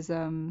wonders is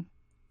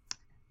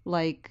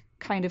like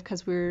kind of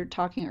because we were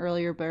talking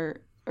earlier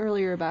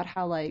about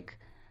how like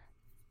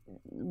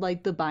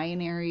the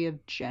binary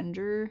of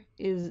gender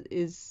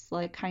is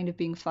like kind of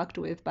being fucked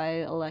with by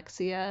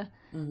Alexia,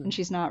 Hmm. and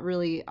she's not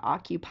really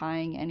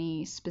occupying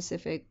any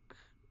specific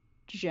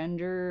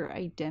gender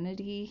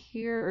identity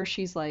here, or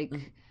she's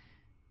like,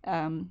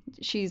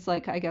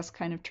 I guess,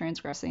 kind of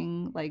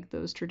transgressing like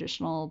those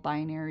traditional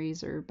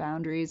binaries or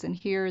boundaries. And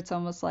here it's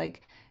almost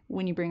like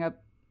when you bring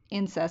up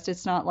incest,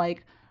 it's not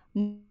like,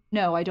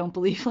 no, I don't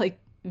believe like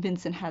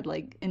Vincent had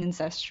like an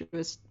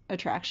incestuous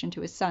attraction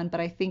to his son, but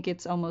I think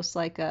it's almost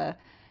like a,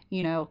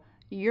 you know,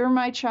 you're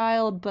my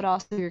child, but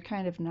also you're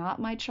kind of not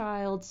my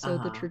child. So the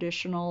Uh-huh.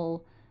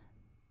 traditional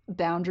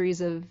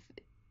boundaries of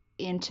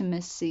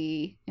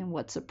intimacy and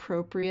what's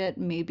appropriate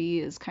maybe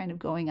is kind of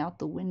going out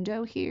the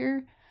window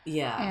here.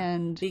 Yeah,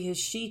 And because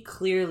she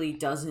clearly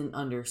doesn't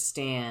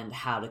understand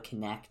how to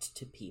connect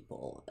to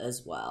people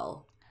as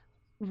well.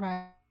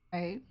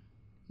 right,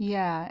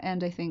 yeah,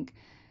 and I think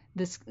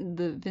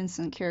the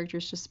Vincent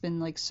character's just been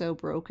like so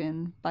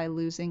broken by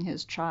losing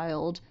his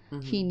child.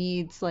 He Mm-hmm.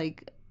 needs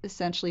like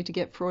essentially to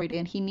get Freud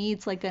in, he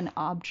needs like an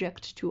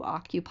object to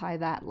occupy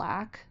that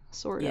lack,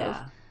 sort of,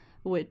 Yeah.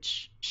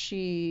 which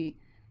she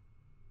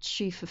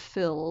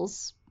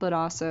fulfills, but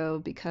also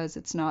because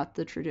it's not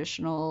the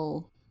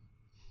traditional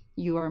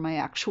you are my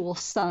actual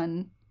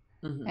son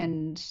Mm-hmm.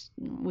 and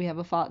we have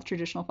a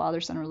traditional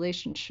father-son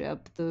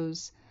relationship,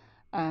 those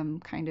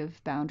kind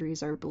of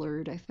boundaries are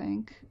blurred, I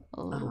think,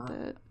 a little Uh-huh.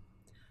 bit.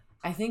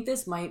 I think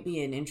this might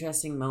be an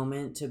interesting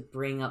moment to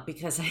bring up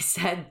because I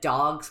said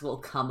dogs will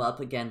come up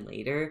again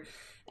later.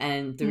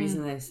 And the Mm.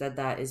 reason that I said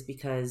that is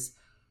because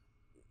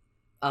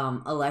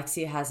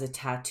Alexia has a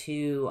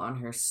tattoo on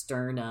her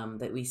sternum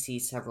that we see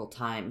several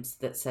times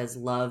that says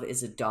 "Love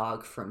is a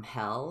dog from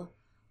hell,"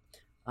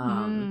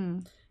 um,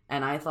 Mm.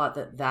 and I thought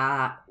that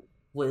that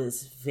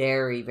was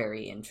very,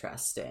 very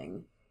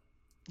interesting.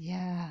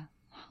 Yeah.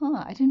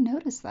 Huh, I didn't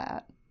notice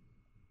that.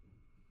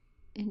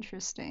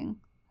 Interesting.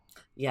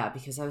 Yeah,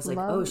 because I was like,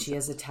 Love "Oh, is she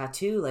has a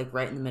tattoo like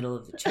right in the middle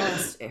of the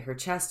chest, at her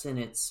chest, and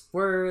it's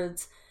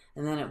words."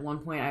 And then at one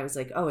point, I was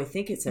like, "Oh, I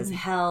think it says Mhm.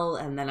 hell,"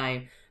 and then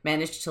I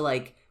managed to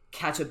like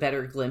catch a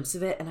better glimpse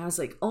of it, and I was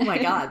like, "Oh my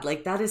god,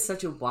 like that is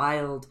such a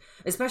wild,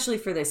 especially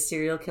for this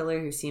serial killer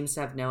who seems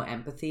to have no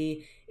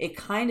empathy."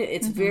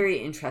 It's Mhm. very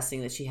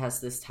interesting that she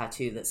has this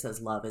tattoo that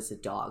says "Love is a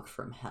dog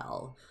from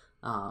hell."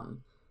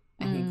 Um,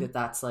 I think Mm. that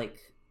that's like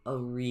a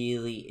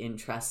really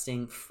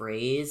interesting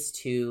phrase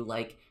to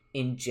like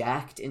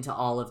inject into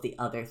all of the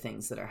other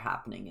things that are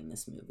happening in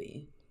this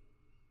movie.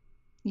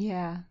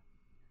 Yeah.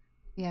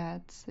 Yeah,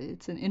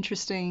 it's an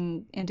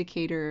interesting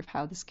indicator of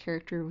how this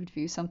character would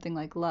view something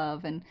like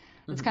love, and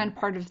it's kind Hmm. of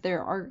part of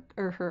their arc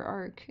or her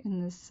arc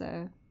in this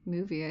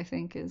movie, I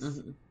think,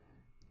 is Hmm.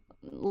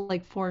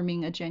 like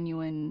forming a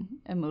genuine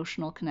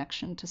emotional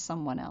connection to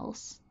someone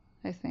else,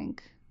 I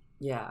think,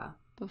 Yeah.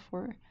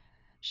 before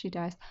she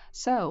dies.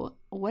 So,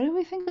 what do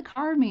we think the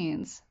car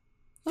means?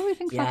 What do we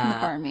think fucking the Yeah.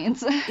 car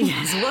means?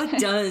 Yes. What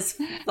does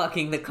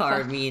fucking the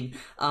car Fuck. mean?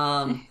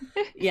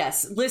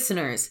 Yes,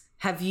 listeners,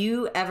 have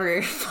you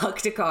ever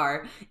fucked a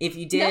car? If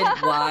you did,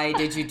 why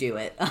did you do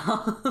it?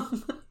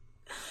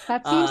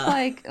 That seems uh,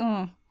 like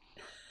you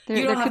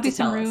there don't could have be to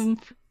some tell us. room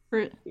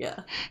for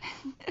Yeah.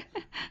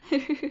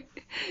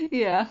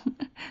 yeah.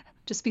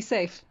 Just be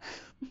safe.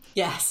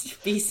 Yes.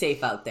 Be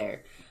safe out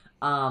there.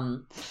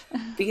 Um,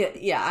 because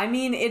yeah, I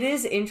mean, it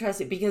is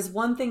interesting because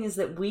one thing is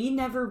that we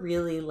never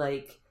really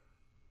like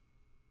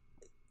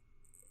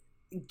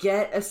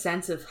get a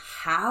sense of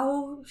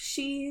how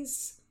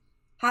she's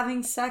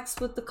having sex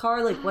with the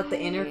car, like what the I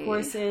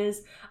intercourse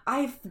is.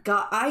 I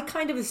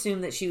kind of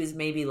assumed that she was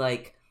maybe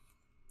like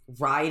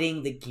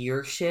riding the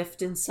gear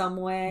shift in some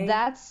way.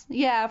 That's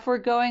yeah, if we're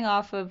going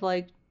off of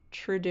like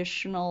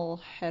traditional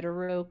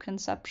hetero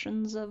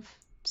conceptions of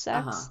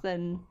Uh-huh. sex,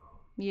 then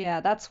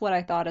yeah, that's what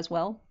I thought as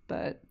well,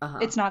 but Uh-huh.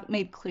 it's not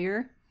made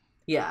clear.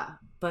 Yeah.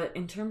 But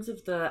in terms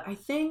of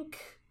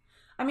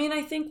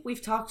I think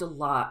we've talked a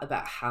lot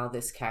about how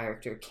this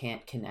character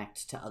can't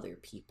connect to other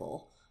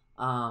people.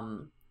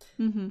 Um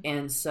Mm-hmm.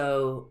 and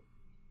so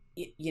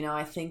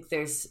I think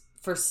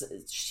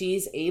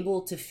she's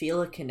able to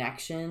feel a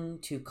connection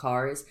to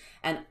cars,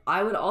 and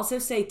I would also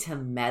say to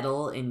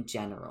metal in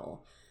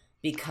general,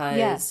 because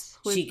Yes,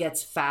 with she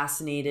gets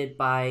fascinated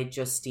by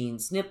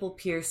Justine's nipple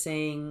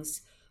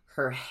piercings.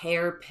 Her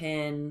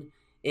hairpin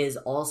is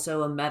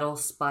also a metal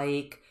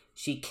spike.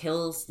 She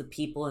kills the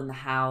people in the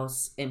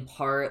house in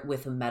part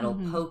with a metal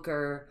mm-hmm.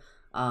 poker.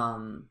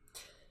 um,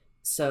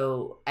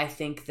 so I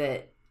think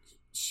that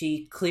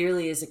she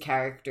clearly is a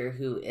character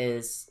who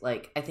is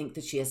like, I think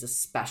that she has a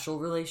special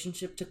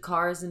relationship to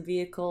cars and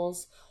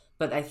vehicles,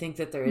 but I think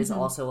that there is Mm-hmm.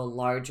 also a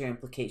larger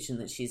implication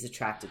that she's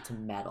attracted to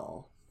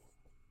metal.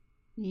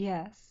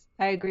 Yes,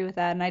 I agree with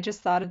that. And I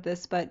just thought of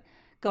this, but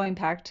going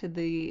back to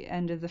the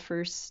end of the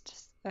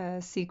first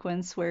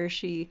sequence where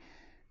she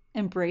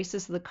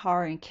embraces the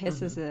car and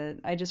kisses Hmm.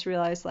 it, I just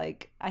realized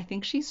like I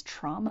think she's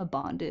trauma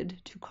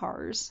bonded to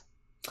cars.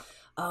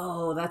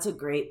 Oh, that's a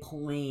great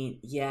point.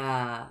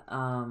 Yeah.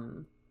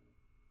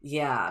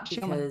 Yeah,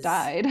 She almost because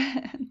died.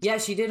 yeah,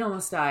 she did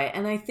almost die.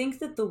 And I think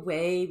that the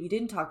way, we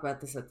didn't talk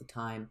about this at the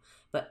time,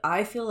 but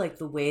I feel like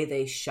the way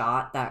they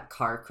shot that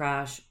car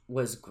crash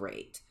was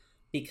great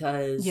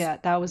because Yeah,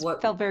 that was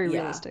what, felt very yeah.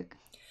 realistic.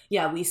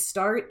 Yeah, we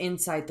start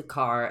inside the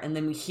car and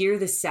then we hear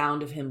the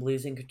sound of him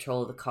losing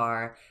control of the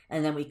car,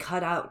 and then we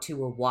cut out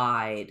to a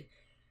wide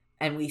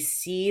and we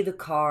see the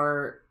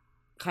car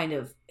kind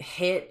of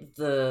hit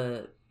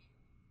the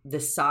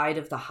side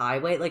of the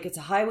highway. Like, it's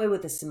a highway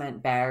with a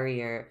cement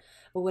barrier.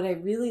 But what I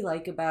really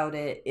like about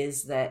it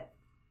is that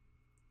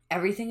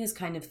everything is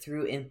kind of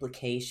through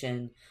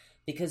implication,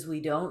 because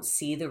we don't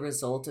see the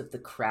result of the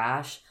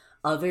crash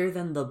other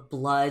than the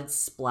blood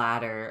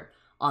splatter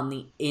on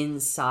the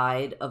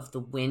inside of the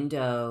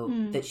window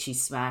Mm. that she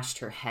smashed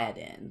her head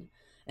in.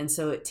 And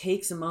so it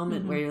takes a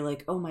moment where Hmm. you're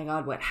like, oh my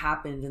God, what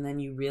happened? And then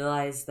you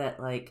realize that,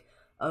 like,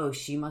 oh,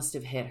 she must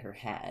have hit her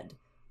head.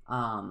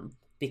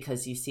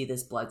 because you see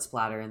this blood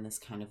splatter and this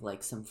kind of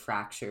like some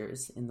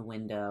fractures in the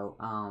window.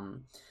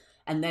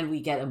 And then we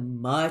get a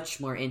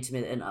much more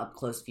intimate and up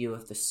close view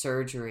of the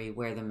surgery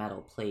where the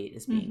metal plate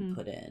is being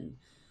put in.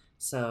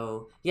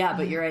 So yeah,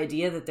 but your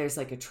idea that there's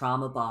like a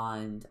trauma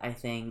bond, I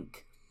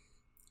think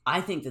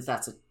that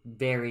that's a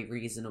very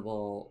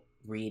reasonable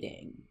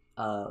reading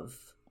of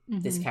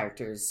this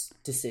character's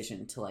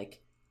decision to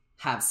like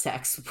have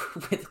sex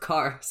with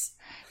cars.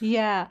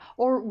 Yeah,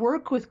 or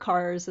work with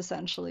cars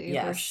essentially,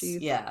 Yes, where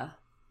she's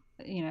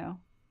you know,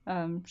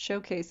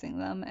 showcasing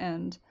them.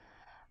 And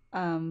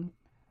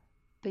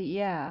but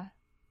yeah,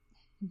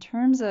 in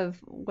terms of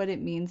what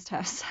it means to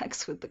have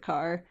sex with the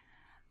car,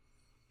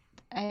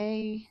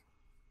 I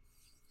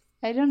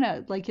I don't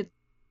know, like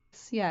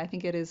yeah, I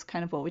think it is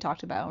kind of what we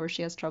talked about, where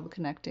she has trouble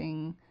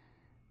connecting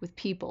with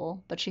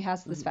people, but she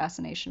has this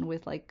fascination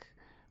with like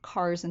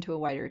cars, and to a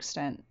wider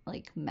extent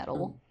like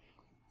metal.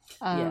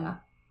 Yeah.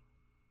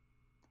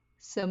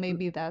 So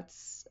maybe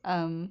that's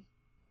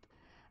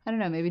I don't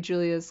know, maybe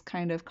Julia's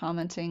kind of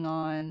commenting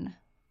on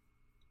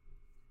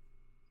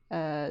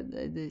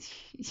the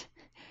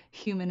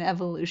human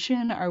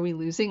evolution. Are we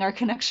losing our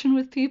connection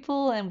with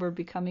people and we're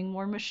becoming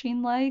more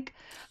machine-like?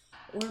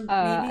 Or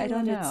maybe I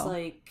don't that it's know.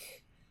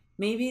 like,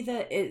 maybe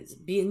that it's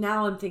be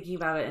now I'm thinking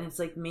about it, and it's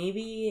like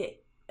maybe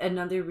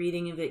another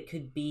reading of it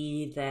could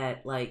be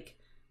that like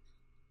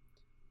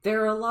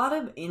there are a lot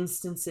of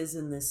instances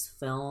in this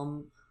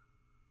film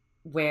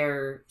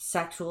where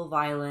sexual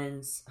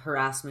violence,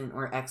 harassment,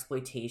 or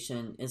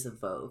exploitation is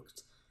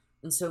evoked.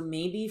 And so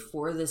maybe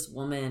for this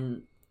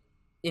woman,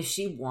 if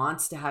she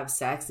wants to have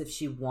sex, if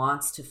she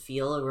wants to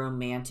feel a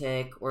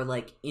romantic or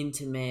like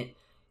intimate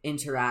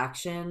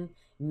interaction,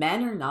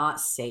 men are not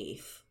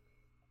safe.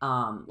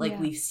 Like Yeah.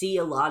 we see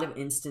a lot of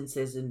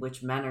instances in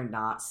which men are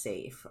not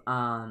safe.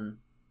 And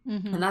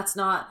that's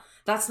not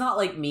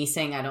like me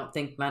saying I don't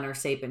think men are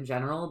safe in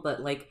general,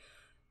 but like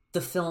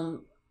the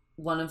film,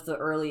 one of the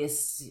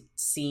earliest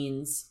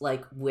scenes,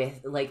 like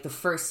with like the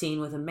first scene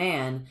with a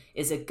man,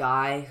 is a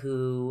guy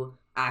who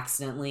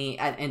accidentally,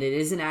 and it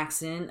is an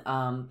accident,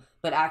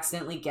 but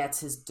accidentally gets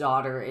his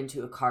daughter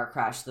into a car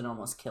crash that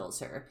almost kills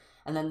her.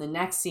 And then the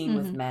next scene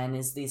with men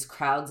is these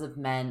crowds of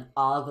men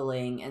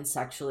ogling and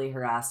sexually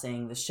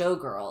harassing the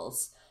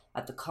showgirls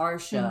at the car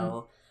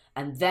show.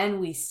 And then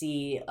we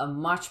see a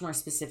much more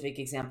specific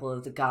example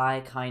of the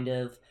guy kind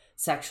of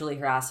sexually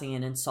harassing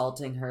and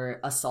assaulting her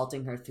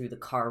through the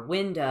car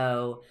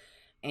window.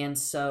 And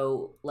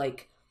so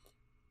like,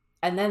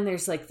 and then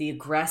there's like the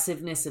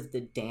aggressiveness of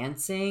the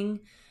dancing.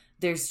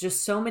 There's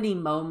just so many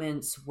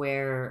moments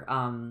where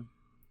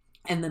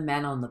and the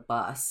men on the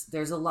bus,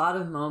 there's a lot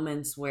of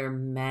moments where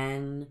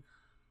men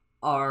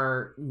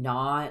are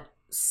not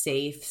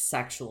safe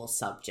sexual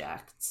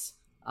subjects,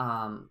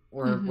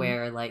 or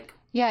where like,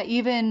 Yeah,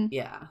 even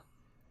yeah.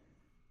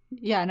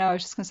 yeah, no, I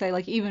was just gonna say,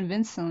 like, even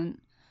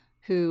Vincent,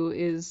 who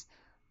is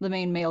the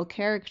main male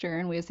character,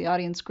 and we as the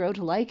audience grow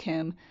to like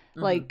him,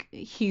 like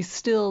he's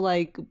still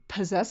like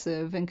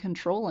possessive and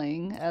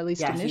controlling, at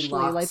least Yeah, he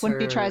initially. Like locks when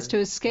he tries her. to Yeah.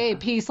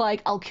 escape, he's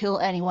like, "I'll kill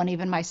anyone,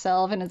 even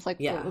myself," and it's like,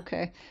 Yeah. "Oh,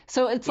 okay."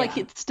 So it's like Yeah.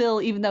 it's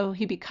still, even though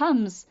he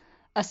becomes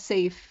a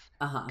safe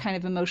Uh-huh. kind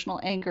of emotional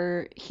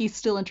anger, he's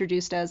still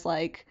introduced as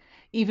like,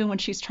 even when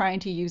she's trying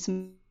to use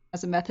him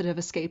as a method of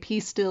escape,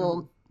 he's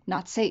still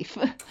not safe.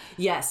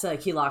 Yes,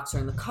 like he locks her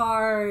in the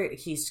car.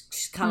 She's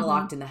kind of hmm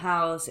locked in the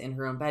house in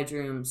her own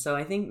bedroom. So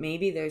I think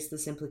maybe there's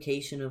this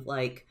implication of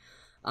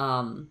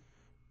um,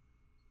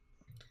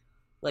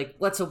 like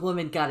what's a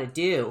woman got to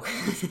do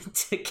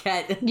to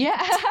get Yeah.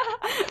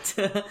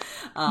 to,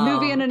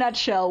 Movie in a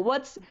nutshell.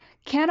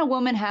 Can a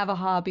woman have a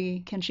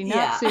hobby? Can she not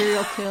yeah.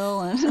 serial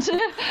kill and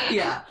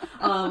Yeah.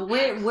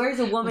 Where's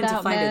a woman to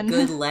without find men? a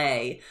good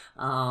lay?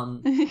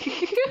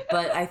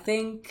 But I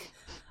think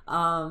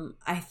that,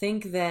 I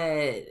think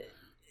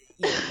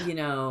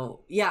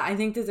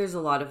that there's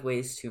a lot of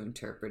ways to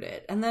interpret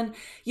it. And then,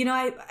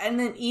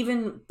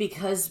 even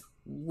because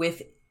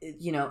with,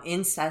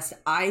 incest,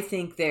 I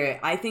think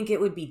it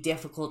would be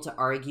difficult to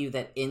argue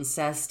that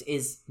incest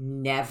is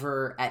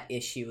never at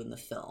issue in the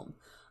film.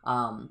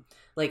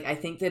 Like, I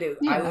think that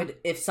I would,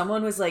 if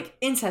someone was like,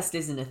 incest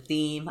isn't a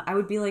theme, I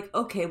would be like,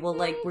 okay, well,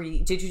 like,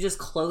 did you just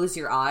close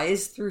your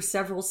eyes through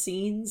several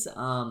scenes?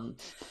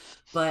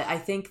 But I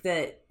think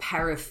that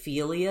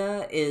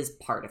paraphilia is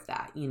part of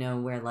that,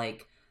 where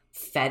like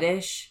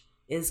fetish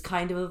is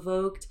kind of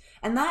evoked.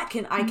 And I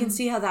can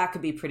see how that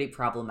could be pretty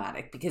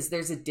problematic, because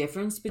there's a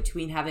difference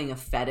between having a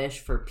fetish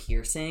for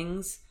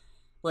piercings,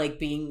 like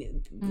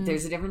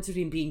there's a difference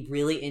between being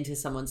really into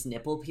someone's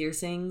nipple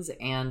piercings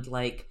and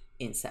like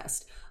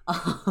incest.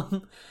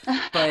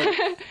 But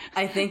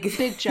I think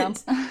Big jump.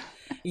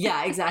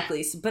 yeah,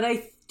 exactly. But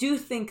I do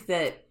think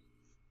that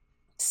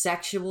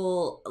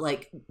sexual,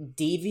 like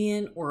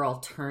deviant or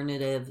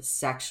alternative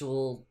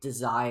sexual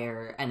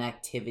desire and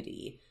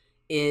activity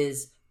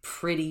is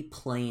pretty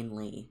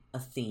plainly a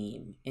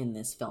theme in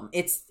this film.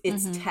 It's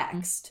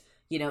text,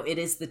 it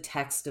is the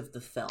text of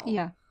the film.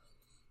 Yeah.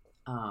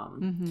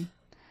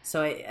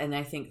 So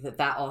I think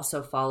that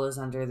also follows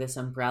under this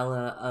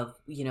umbrella of,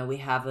 we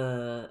have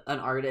an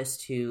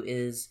artist who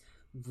is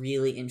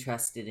really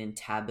interested in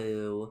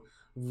taboo,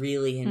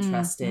 really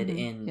interested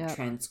in Yep.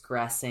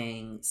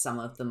 transgressing some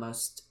of the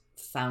most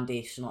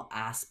foundational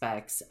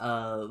aspects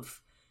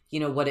of,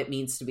 what it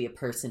means to be a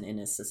person in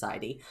a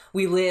society.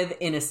 We live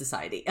in a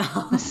society.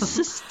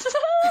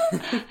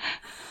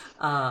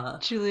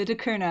 Julia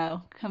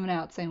Ducournau coming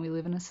out saying we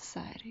live in a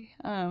society.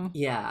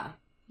 Yeah.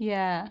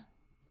 Yeah.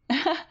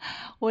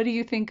 What do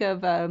you think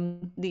of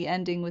the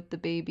ending with the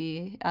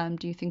baby?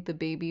 Do you think the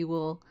baby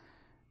will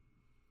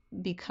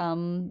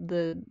become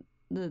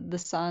the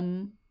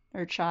son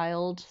or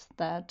child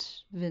that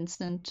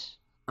Vincent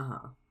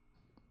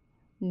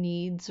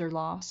needs or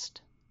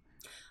lost?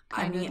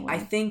 I mean, I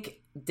think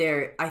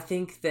that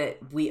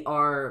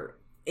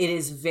it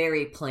is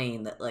very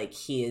plain that like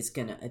he is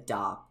gonna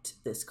adopt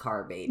this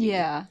car baby.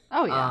 Yeah.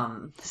 Oh yeah.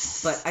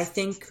 But I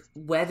think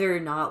whether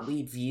or not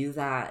we view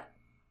that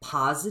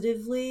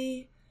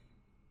positively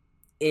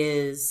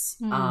is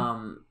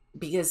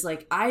because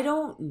like I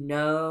don't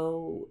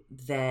know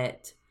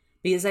that,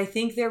 because I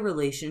think their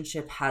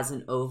relationship has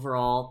an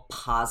overall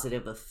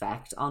positive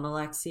effect on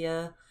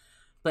Alexia,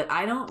 but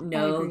I don't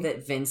know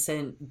that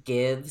Vincent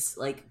gives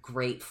like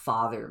great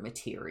father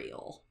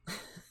material.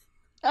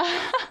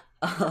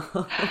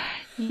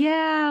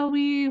 Yeah,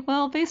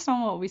 based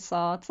on what we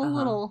saw, it's a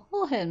little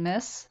hit and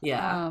miss.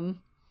 Yeah.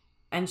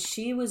 And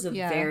she was a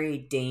very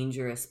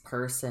dangerous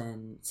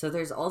person. So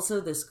there's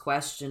also this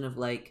question of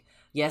like,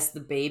 yes, the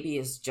baby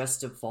is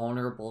just a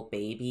vulnerable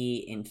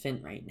baby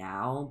infant right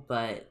now,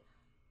 but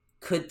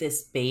could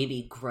this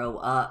baby grow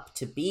up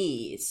to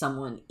be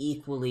someone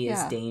equally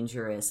as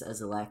dangerous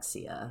as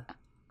Alexia?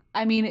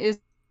 I mean, is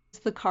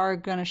the car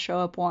gonna show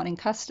up wanting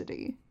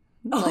custody?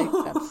 Like,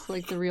 that's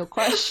like the real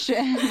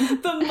question.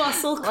 The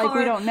muscle car. Like,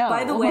 we don't know.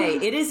 By the way,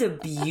 it is a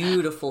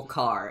beautiful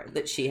car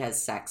that she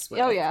has sex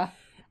with. Oh yeah.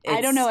 I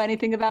don't know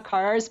anything about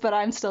cars, but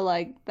I'm still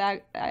like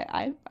that.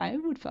 I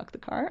would fuck the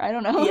car. I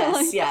don't know. Yes,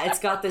 like... yeah. It's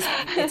got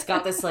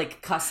this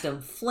like custom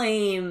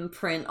flame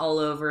print all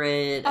over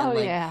it. And,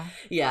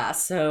 yeah.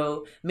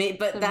 So,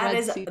 but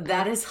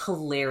that is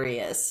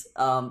hilarious.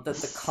 That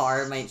the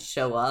car might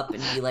show up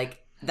and be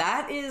like,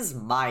 "That is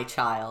my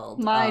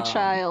child. My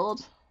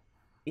child."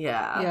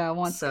 Yeah. Yeah.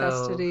 Wants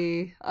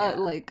custody.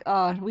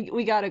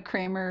 We got a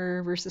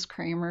Kramer versus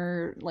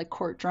Kramer like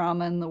court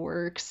drama in the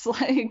works.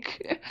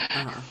 Like.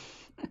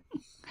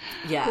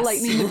 Yes.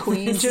 Lightning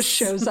McQueen just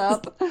shows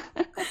up.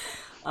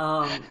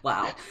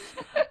 Wow.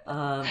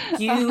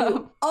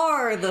 You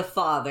are the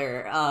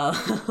father.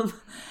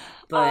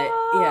 But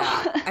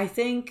yeah, I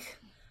think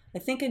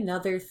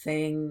another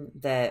thing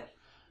that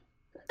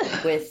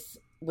with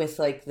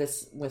like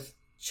this with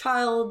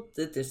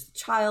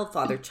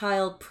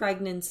father-child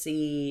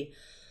pregnancy,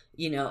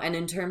 and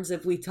in terms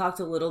of, we talked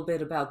a little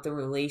bit about the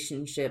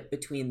relationship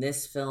between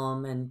this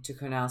film and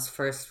Ducournau's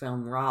first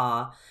film,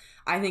 Raw.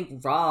 I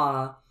think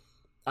Raw,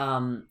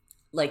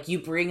 like you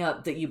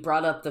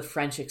brought up the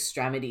French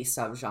extremity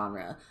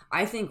subgenre.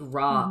 I think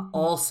Raw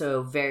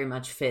also very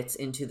much fits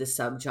into the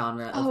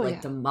subgenre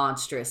of the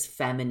monstrous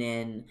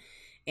feminine,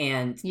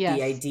 and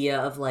the idea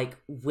of like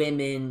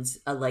women's,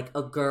 like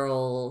a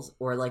girl's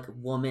or like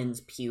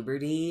woman's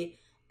puberty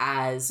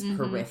as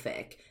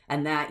horrific.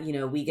 And that,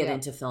 we get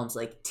into films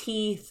like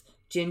Teeth,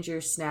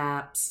 Ginger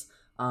Snaps,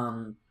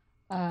 other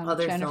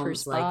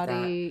Jennifer's films like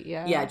Body,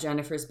 that. Yeah,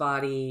 Jennifer's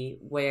Body,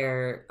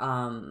 where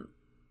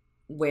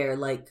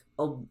like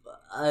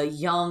a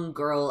young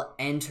girl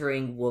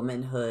entering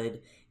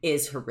womanhood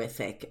is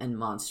horrific and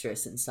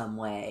monstrous in some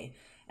way.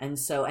 And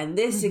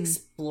this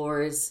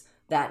explores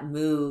that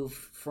move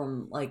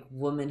from like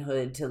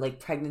womanhood to like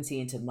pregnancy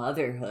into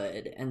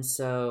motherhood.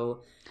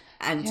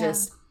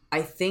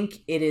 I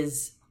think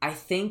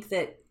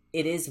that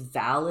it is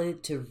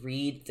valid to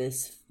read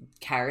this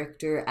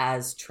character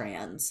as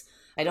trans.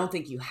 I don't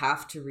think you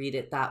have to read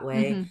it that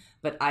way,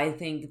 but I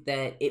think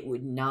that it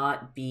would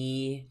not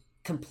be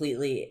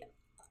completely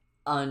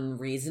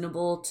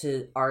unreasonable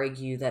to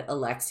argue that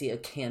Alexia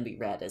can be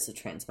read as a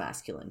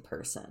transmasculine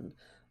person.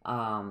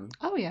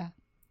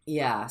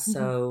 Yeah,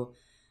 so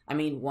I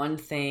mean, one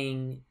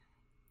thing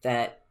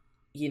that,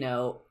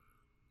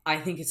 I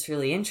think it's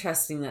really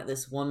interesting that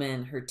this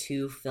woman, her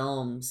two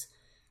films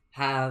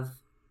have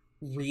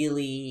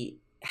really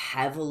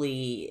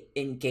heavily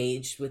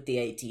engaged with the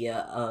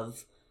idea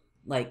of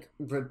like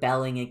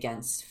rebelling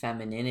against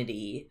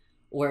femininity,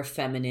 or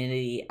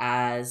femininity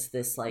as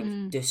this like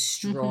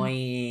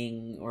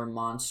destroying or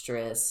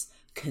monstrous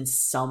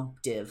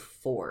consumptive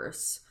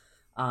force.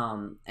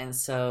 And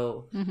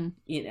so,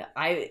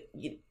 I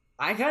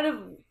kind of,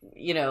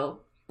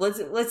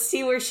 let's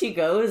see where she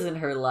goes in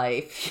her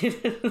life, and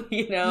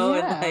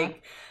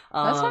like,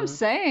 that's what I'm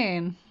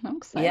saying. I'm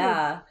excited.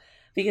 Yeah.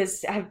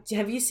 Because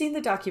have you seen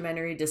the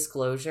documentary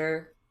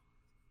Disclosure?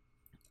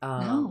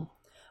 No.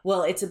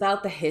 Well, it's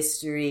about the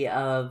history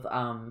of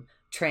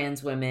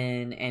trans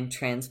women and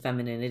trans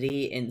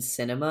femininity in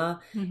cinema,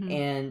 Mm-hmm.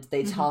 and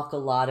they Mm-hmm. talk a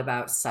lot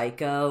about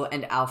Psycho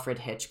and Alfred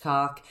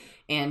Hitchcock,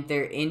 and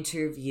they're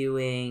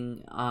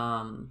interviewing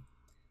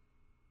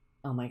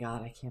oh my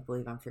god, I can't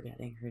believe I'm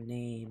forgetting her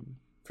name,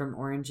 from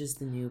Orange is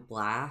the New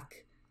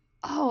Black.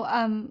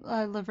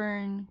 Oh,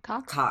 Laverne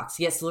Cox? Cox.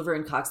 Yes,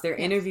 Laverne Cox. They're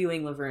Yes.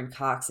 interviewing Laverne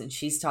Cox, and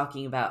she's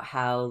talking about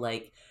how,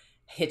 like,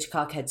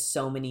 Hitchcock had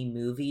so many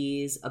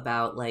movies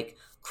about, like,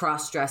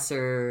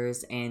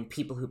 cross-dressers and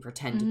people who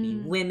pretend to be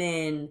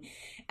women.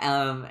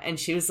 And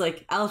she was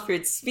like,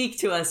 Alfred, speak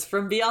to us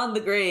from beyond the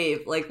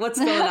grave. Like,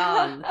 what's going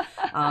on?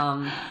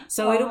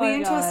 So Oh it'll be my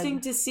interesting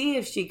God. to see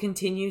if she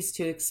continues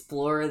to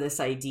explore this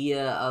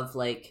idea of,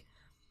 like,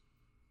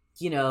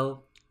 you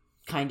know,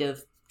 kind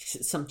of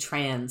some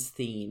trans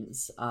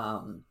themes.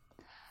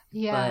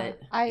 Yeah,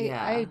 But I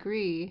yeah.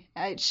 agree.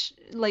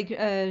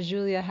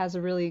 Julia has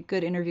a really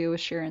good interview with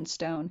Sharon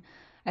Stone,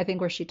 I think,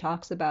 where she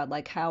talks about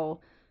like how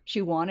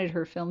she wanted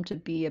her film to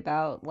be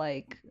about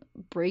like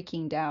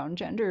breaking down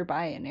gender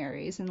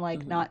binaries and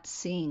like Hmm. not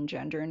seeing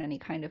gender in any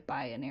kind of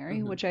binary,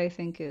 Hmm. which I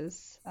think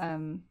is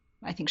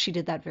I think she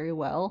did that very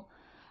well.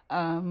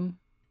 Um,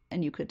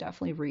 and you could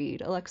definitely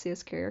read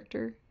Alexia's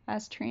character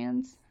as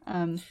trans.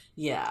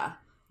 Yeah.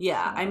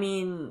 Yeah. I So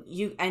mean,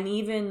 you, and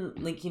even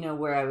like,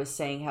 where I was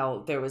saying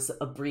how there was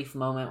a brief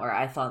moment where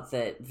I thought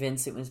that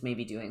Vincent was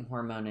maybe doing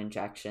hormone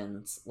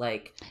injections.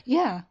 Like,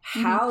 yeah.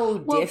 how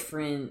Well,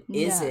 different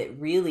is yeah. it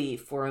really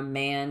for a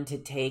man to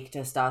take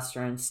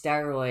testosterone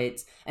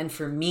steroids and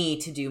for me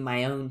to do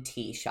my own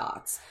T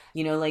shots?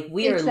 Like,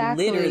 we are Exactly,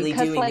 literally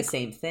because doing the like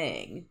same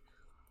thing.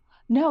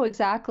 no,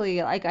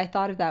 exactly. Like I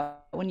thought of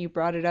that when you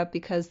brought it up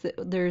because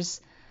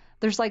there's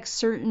like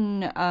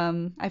certain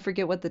I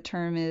forget what the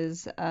term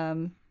is,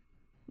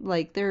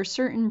 like there are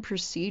certain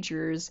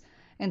procedures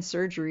and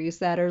surgeries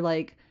that are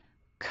like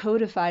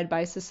codified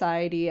by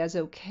society as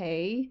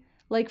okay,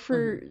 like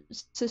Hmm. for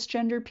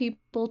cisgender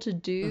people to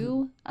Hmm.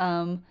 do,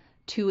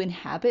 to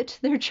inhabit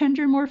their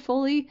gender more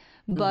fully.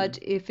 Hmm. But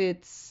if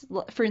it's,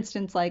 for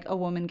instance, like a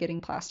woman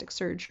getting plastic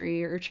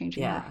surgery or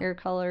changing her Yeah. hair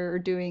color or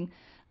doing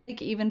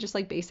like even just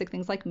like basic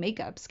things like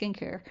makeup,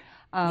 skincare,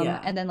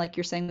 Yeah. and then like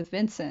you're saying with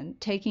Vincent,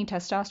 taking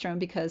testosterone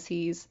because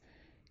he's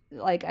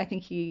like I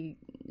think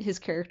his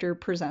character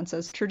presents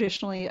as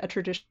traditionally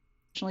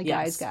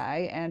guy's Yes.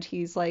 guy, and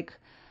he's like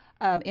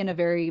in a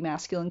very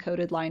masculine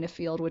coded line of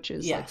field, which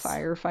is like Yes.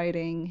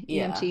 firefighting, Yeah.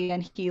 EMT,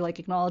 and he like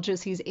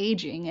acknowledges he's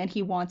aging and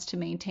he wants to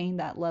maintain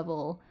that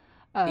level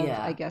of,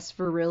 I Yeah. guess,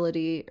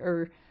 virility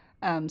or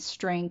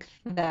strength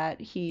that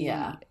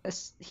Yeah.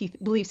 he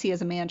believes he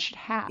as a man should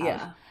have,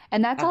 Yeah.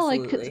 and that's all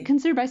like Absolutely.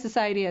 considered by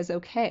society as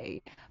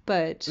okay.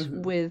 But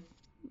Hmm. with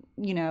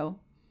you know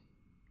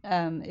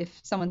if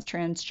someone's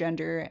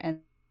transgender and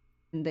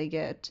they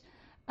get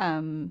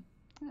um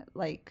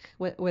like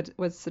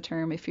what's the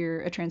term if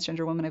you're a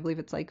transgender woman, I believe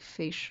it's like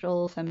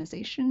facial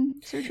feminization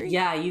surgery.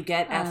 Yeah, you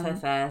get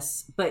um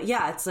FFS. But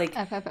yeah, it's like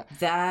FF.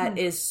 that Hmm.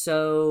 is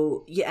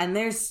so, yeah, and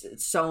there's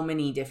so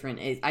many different,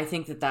 I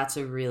think that that's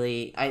a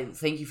really, I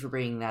thank you for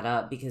bringing that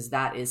up, because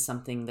that is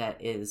something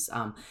that is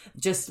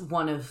just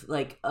one of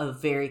like a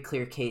very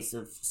clear case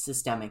of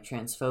systemic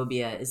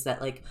transphobia, is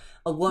that like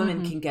a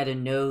woman Hmm. can get a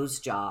nose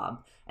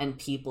job and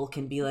people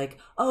can be like,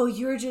 oh,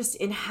 you're just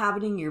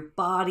inhabiting your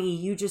body,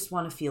 you just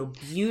want to feel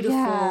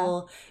Yeah.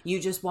 beautiful, you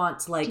just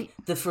want like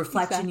the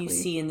reflection you Exactly.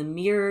 see in the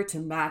mirror to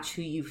match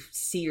who you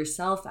see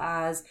yourself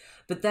as.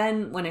 But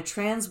then when a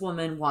trans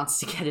woman wants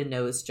to get a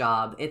nose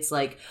job, it's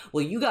like,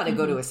 well, you got to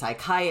go Hmm. to a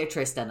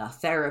psychiatrist and a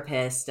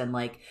therapist, and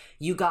like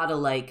you got to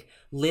like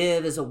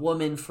live as a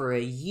woman for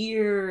a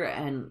year,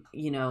 and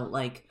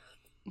like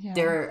Yeah.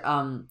 there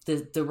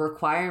the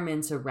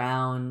requirements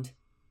around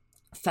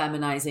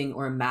feminizing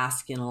or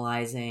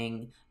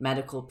masculinizing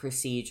medical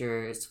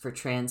procedures for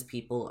trans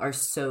people are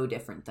so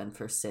different than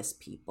for cis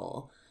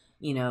people.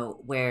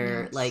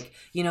 Where Yes. like,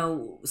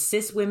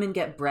 cis women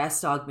get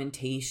breast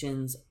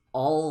augmentations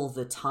all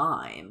the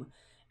time,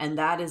 and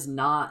that is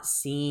not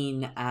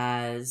seen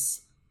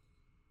as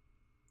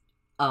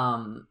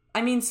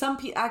I mean,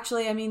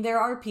 actually, I mean, there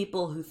are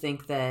people who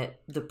think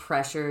that the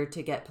pressure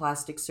to get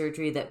plastic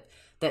surgery,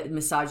 that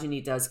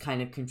misogyny does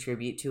kind of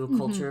contribute to a Hmm.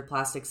 culture of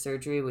plastic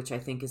surgery, which I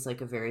think is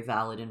like a very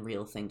valid and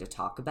real thing to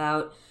talk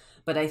about.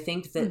 But I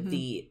think that Hmm.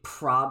 the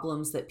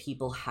problems that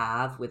people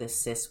have with a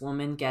cis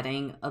woman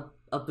getting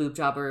a boob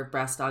job or a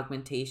breast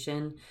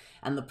augmentation,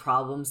 and the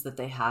problems that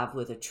they have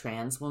with a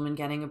trans woman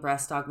getting a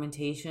breast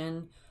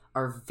augmentation,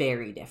 are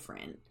very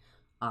different.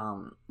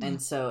 Yeah.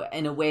 And so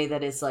in a way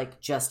that is like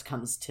just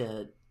comes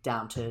to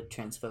down to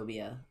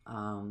transphobia.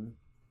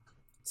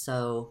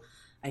 So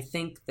I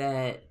think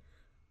that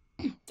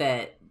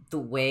the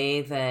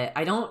way that,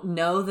 I don't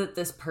know that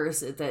this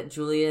person, that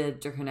Julia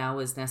Ducournau,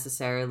 was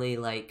necessarily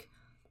like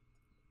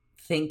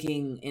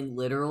thinking in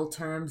literal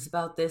terms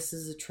about this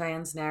as a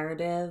trans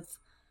narrative,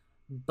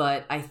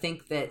 but I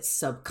think that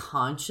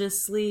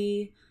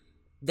subconsciously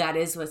that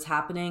is what's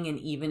happening. And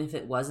even if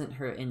it wasn't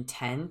her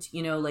intent,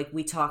 like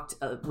we talked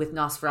with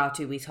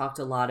Nosferatu, we talked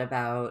a lot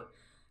about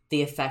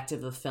the effect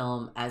of a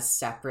film as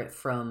separate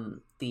from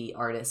the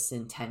artist's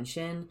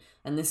intention.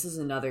 And this is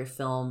another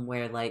film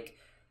where, like,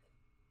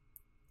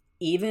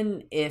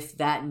 even if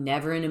that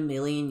never in a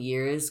million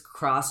years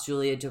crossed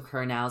Julia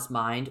Ducournau's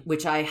mind,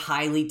 which I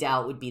highly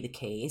doubt would be the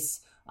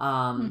case,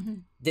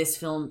 this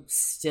film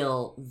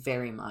still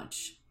very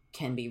much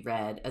can be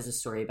read as a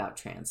story about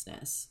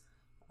transness.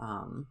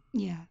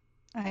 Yeah,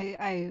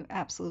 I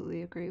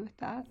absolutely agree with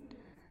that.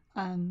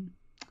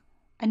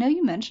 I know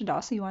you mentioned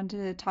also you wanted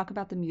to talk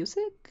about the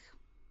music.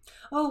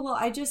 Oh, well,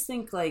 I just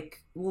think,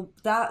 like, well,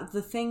 that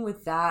the thing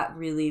with that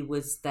really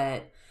was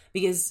that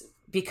because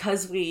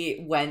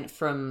we went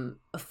from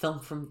a film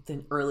from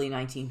the early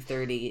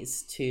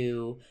 1930s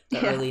to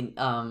the early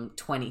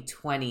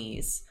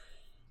 2020s,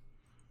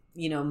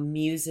 you know,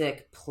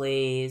 music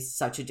plays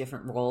such a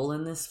different role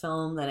in this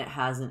film than it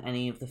has in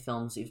any of the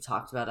films we've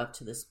talked about up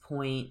to this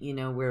point, you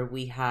know, where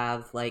we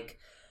have, like,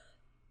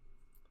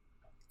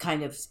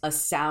 kind of a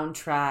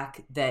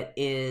soundtrack that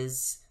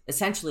is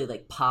essentially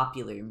like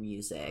popular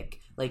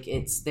music. Like,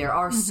 there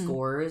are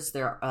scores,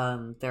 there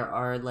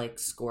are like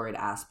scored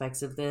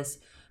aspects of this,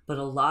 but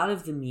a lot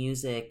of the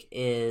music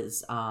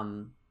is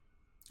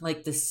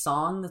like the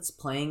song that's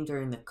playing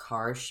during the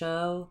car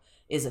show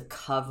is a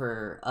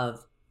cover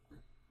of,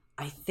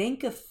 I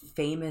think, a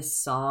famous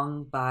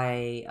song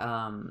by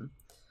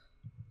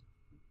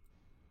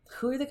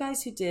who are the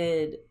guys who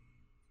did,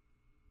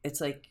 it's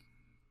like,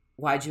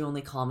 Why'd You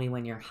Only Call Me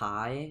When You're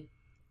High?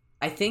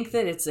 I think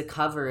that it's a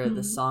cover of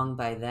the song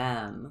by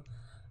them.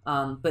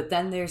 But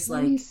then there's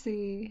like, let me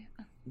see.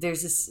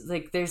 There's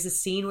a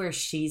scene where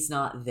She's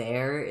Not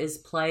There is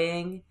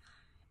playing.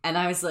 And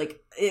I was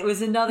like, it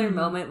was another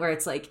moment where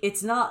it's like,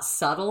 it's not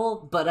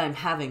subtle, but I'm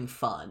having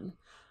fun.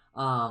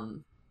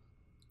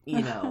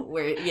 You know,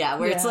 where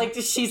it's like,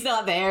 she's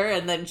not there.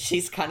 And then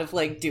she's kind of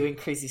like doing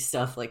crazy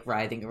stuff, like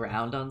writhing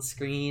around on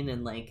screen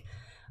and like,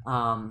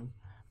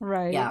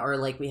 right. Yeah, or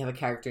like we have a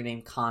character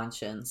named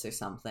Conscience or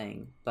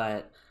something.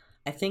 But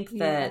I think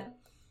that,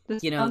 the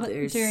you know,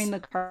 there's... during the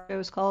car show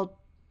is called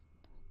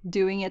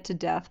Doing It to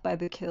Death by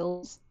the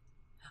Kills.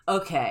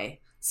 Okay.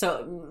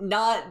 So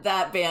not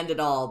that band at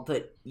all,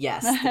 but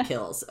yes, the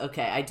Kills.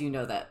 Okay, I do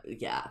know that.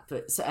 Yeah,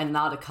 but and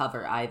not a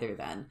cover either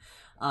then.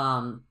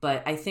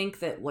 But I think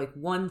that, like,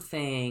 one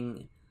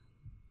thing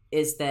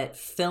is that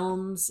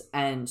films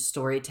and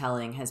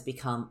storytelling has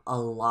become a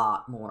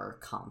lot more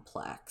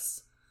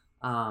complex.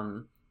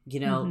 You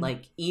know,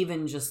 like,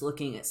 even just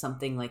looking at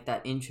something like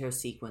that intro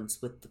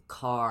sequence with the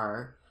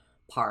car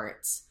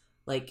parts,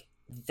 like,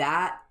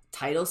 that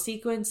title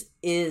sequence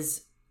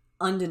is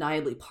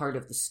undeniably part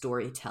of the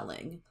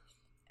storytelling.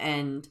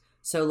 And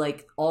so,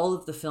 like, all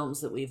of the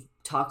films that we've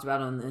talked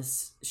about on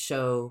this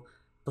show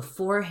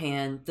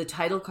beforehand, the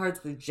title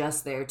cards were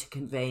just there to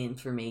convey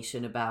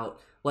information about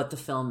what the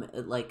film,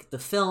 like, the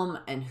film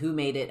and who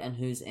made it and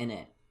who's in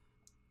it.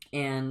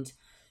 And,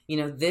 you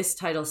know, this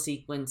title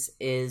sequence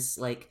is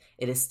like,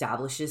 it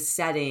establishes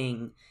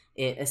setting,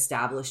 it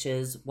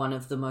establishes one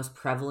of the most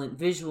prevalent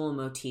visual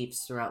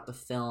motifs throughout the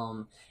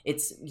film.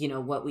 It's, you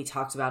know, what we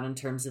talked about in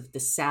terms of the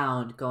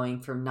sound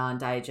going from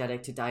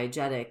non-diegetic to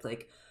diegetic.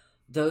 Like,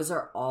 those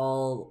are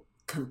all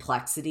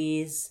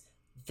complexities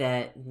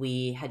that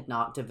we had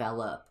not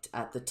developed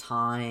at the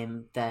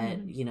time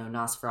that, you know,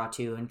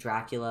 Nosferatu and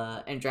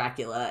Dracula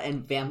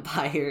and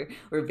Vampire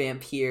or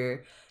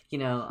Vampire, you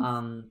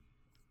know,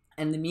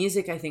 and the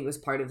music, I think, was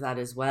part of that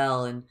as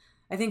well. And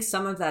I think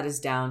some of that is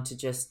down to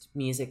just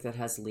music that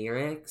has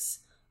lyrics,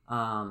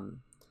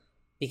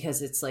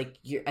 because it's like,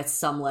 you're at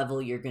some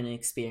level you're going to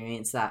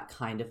experience that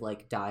kind of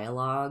like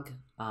dialogue.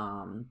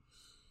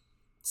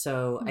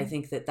 So I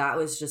think that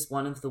was just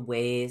one of the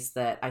ways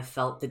that I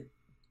felt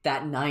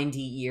that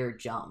 90-year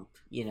jump,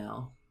 you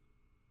know?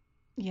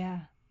 Yeah,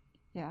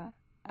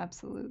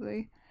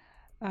 absolutely.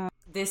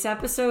 This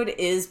episode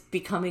is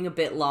becoming a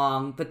bit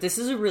long, but this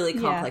is a really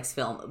complex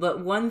film.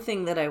 But one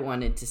thing that I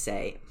wanted to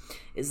say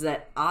is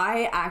that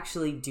I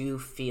actually do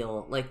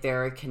feel like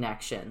there are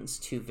connections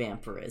to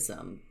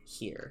vampirism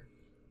here.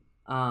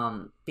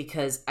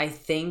 Because I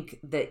think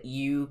that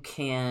you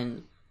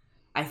can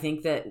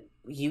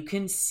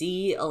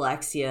see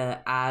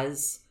Alexia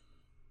as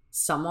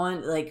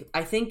someone, like,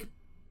 I think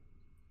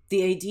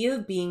the idea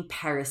of being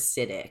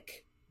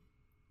parasitic,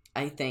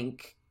 I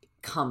think,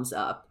 comes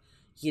up,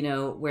 you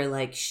know, where,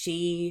 like,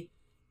 she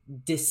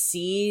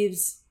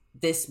deceives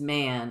this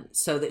man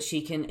so that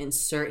she can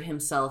insert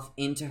himself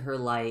into her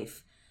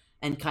life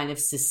and kind of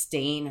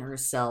sustain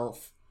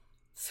herself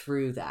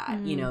through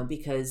that, you know,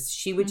 because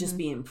she would just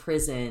be in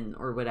prison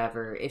or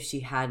whatever if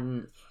she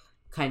hadn't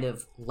kind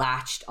of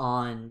latched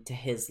on to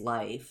his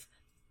life.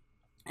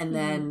 And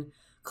then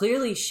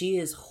clearly she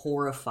is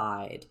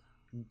horrified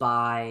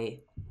by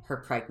her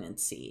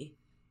pregnancy,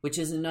 which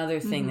is another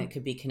thing that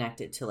could be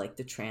connected to, like,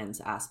 the trans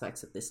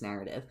aspects of this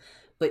narrative.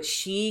 But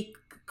she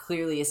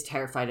clearly is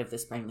terrified of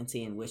this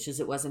pregnancy and wishes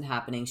it wasn't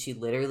happening. She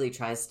literally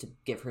tries to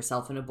give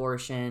herself an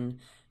abortion.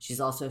 She's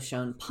also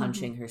shown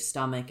punching her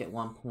stomach at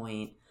one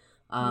point.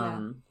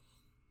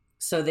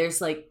 so there's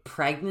like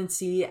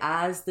pregnancy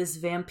as this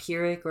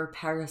vampiric or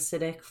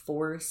parasitic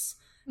force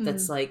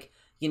that's like,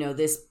 you know,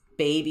 this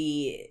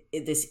baby,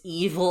 this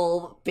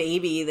evil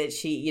baby that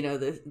she, you know,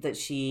 that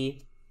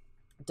she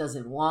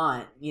doesn't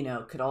want, you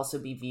know, could also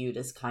be viewed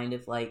as kind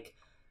of like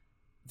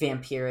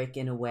vampiric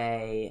in a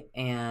way.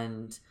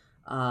 And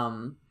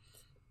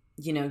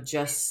you know,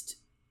 just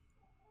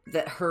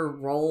that her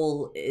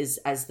role is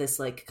as this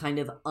like kind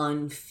of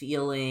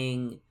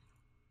unfeeling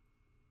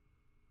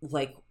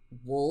like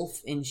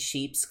wolf in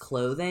sheep's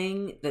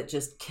clothing that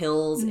just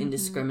kills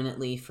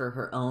indiscriminately for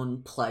her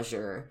own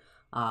pleasure.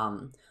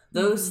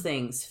 Those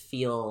things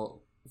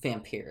feel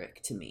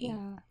vampiric to me.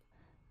 Yeah.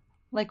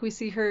 Like we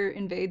see her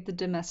invade the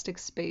domestic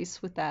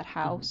space with that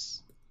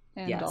house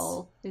and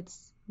all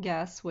its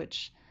guests,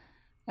 which,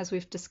 as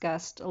we've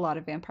discussed, a lot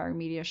of vampire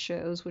media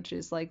shows, which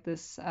is like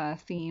this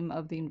theme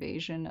of the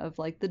invasion of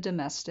like the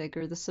domestic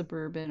or the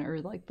suburban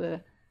or like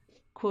the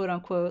quote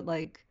unquote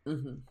like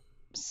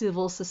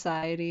civil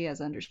society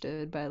as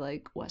understood by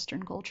like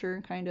Western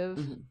culture kind of.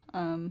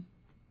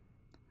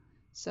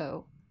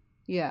 So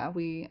yeah,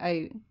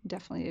 I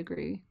definitely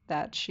agree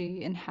that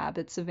she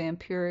inhabits a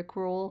vampiric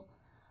role.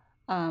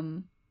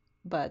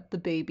 But the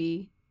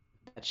baby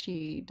that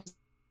she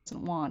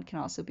doesn't want can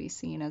also be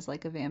seen as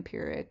like a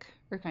vampiric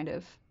or kind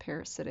of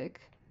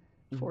parasitic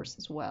force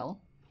as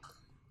well.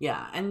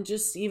 Yeah, and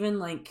just even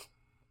like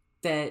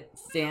that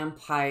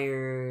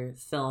vampire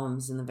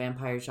films and the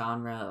vampire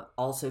genre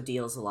also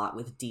deals a lot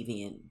with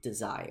deviant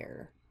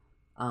desire.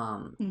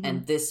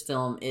 And this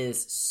film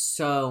is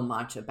so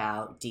much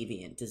about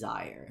deviant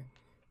desire.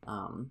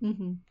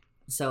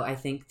 So I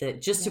think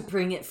that just to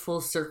bring it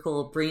full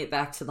circle, bring it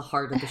back to the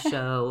heart of the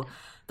show,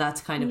 that's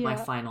kind of my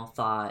final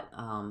thought.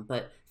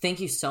 But thank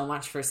you so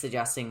much for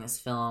suggesting this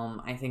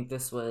film. I think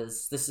this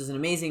is an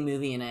amazing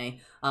movie, and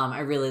I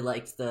really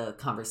liked the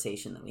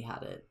conversation that we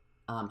had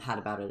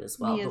about it as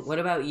well. Yes. But what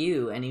about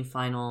you? Any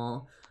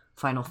final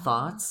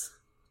thoughts?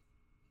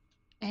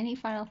 Any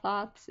final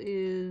thoughts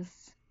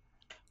is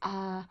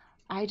I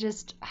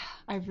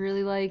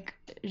really like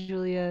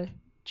Julia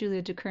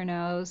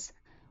Ducournau's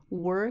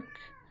work.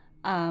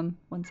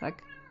 One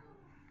sec.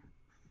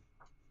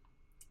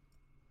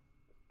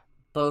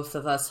 Both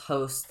of us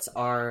hosts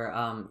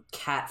are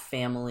cat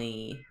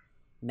family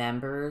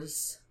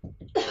members.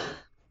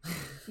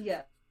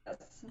 Yes.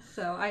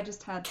 So I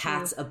just had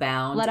cats to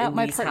abound let out in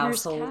my these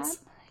partner's households.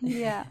 Cat.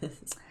 Yeah.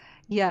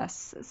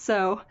 Yes.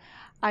 So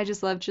I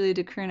just love Julia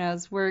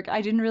Ducournau's work.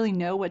 I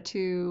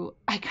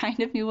kind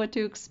of knew what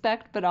to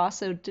expect, but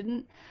also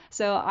didn't.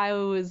 So I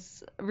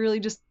was really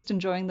just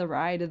enjoying the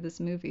ride of this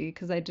movie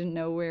because I didn't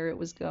know where it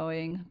was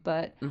going.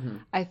 But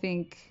I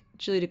think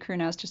Julia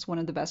Ducournau is just one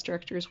of the best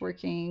directors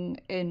working,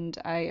 and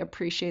I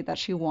appreciate that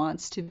she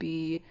wants to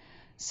be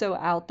so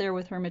out there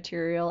with her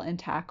material and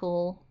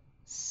tackle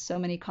so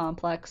many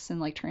complex and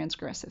like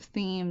transgressive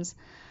themes.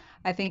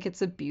 I think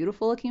it's a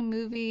beautiful looking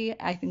movie.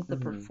 I think the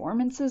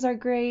performances are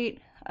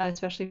great,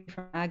 especially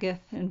from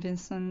Agatha and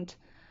Vincent.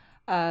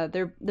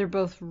 They're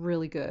both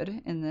really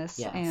good in this.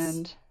 Yes.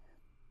 And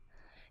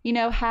you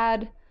know,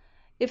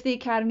 if the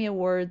Academy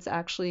Awards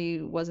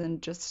actually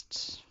wasn't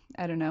just,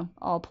 I don't know,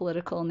 all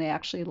political and they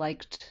actually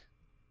liked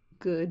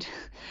good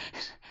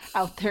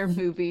out there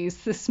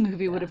movies, this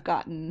movie would have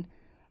gotten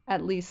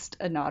at least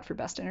a nod for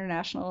Best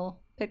International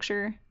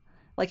Picture.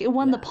 Like, it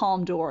won the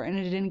Palme d'Or, and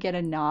it didn't get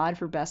a nod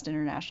for Best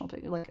International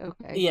Picture. Like,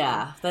 okay.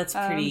 Yeah, that's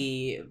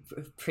pretty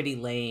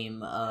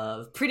lame.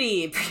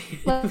 Pretty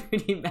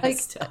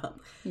messed up.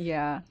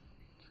 Yeah.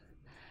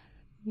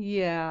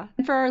 Yeah.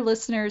 And for our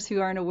listeners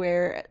who aren't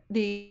aware,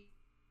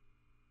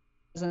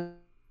 as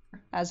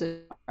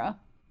a genre,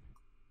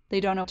 they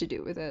don't know what to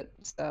do with it.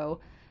 So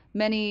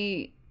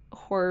many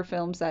horror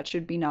films that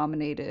should be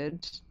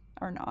nominated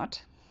are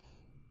not.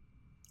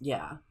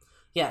 Yeah.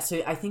 Yeah,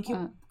 so I think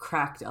you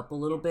cracked up a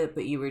little bit,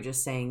 but you were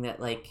just saying that,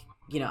 like,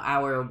 you know,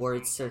 our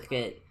awards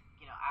circuit,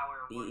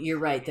 you're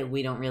right that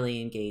we don't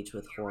really engage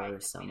with horror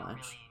so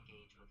much.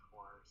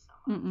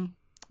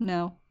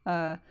 No,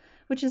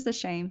 which is a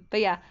shame.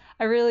 But yeah,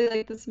 I really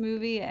like this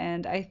movie,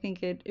 and I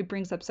think it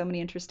brings up so many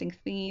interesting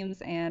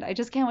themes, and I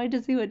just can't wait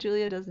to see what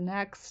Julia does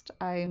next.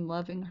 I'm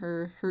loving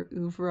her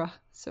oeuvre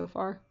so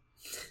far.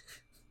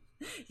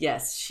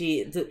 Yes,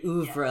 the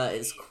oeuvre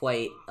is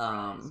quite...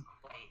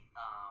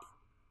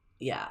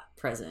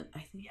 present, I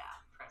think.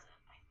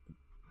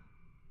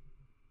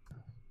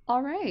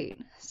 All right,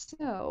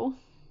 so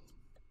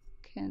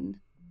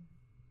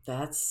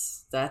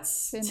that's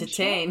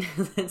Titane.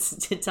 That's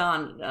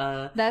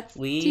Titane. That's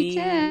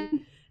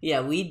Titane.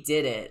 Yeah, we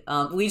did it.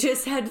 We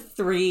just had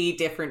 3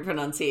 different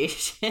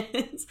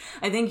pronunciations.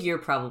 I think you're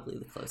probably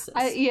the closest.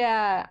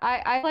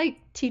 I like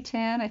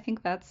Titane. I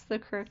think that's the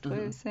correct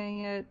way of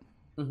saying it.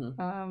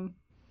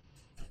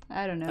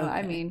 I don't know. Okay.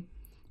 I mean,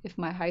 if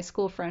my high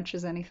school French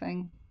is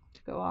anything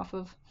to go off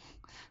of.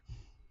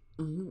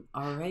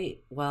 All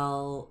right.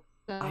 Well,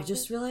 I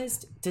just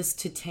realized, does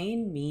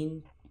Titane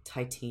mean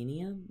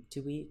titanium?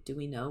 Do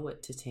we know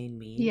what Titane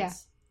means? Yeah.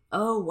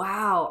 Oh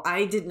wow,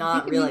 I did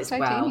not realize.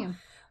 Wow.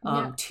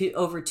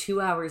 Over 2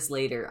 hours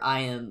later, I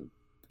am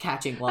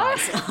catching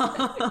wise.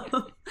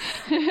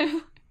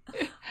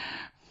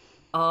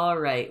 All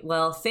right.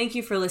 Well, thank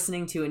you for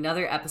listening to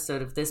another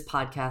episode of This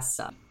Podcast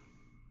Sucks.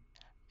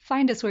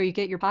 Find us where you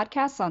get your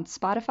podcasts on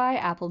Spotify,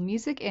 Apple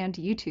Music, and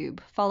YouTube.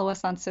 Follow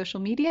us on social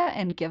media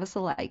and give us a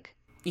like.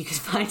 You can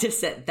find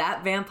us at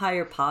That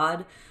Vampire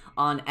Pod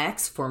on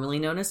X, formerly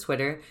known as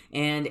Twitter,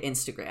 and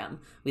Instagram.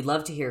 We'd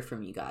love to hear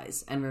from you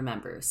guys. And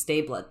remember,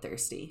 stay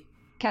bloodthirsty.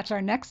 Catch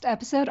our next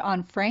episode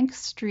on Frank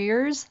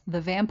Streer's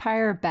The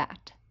Vampire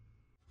Bat.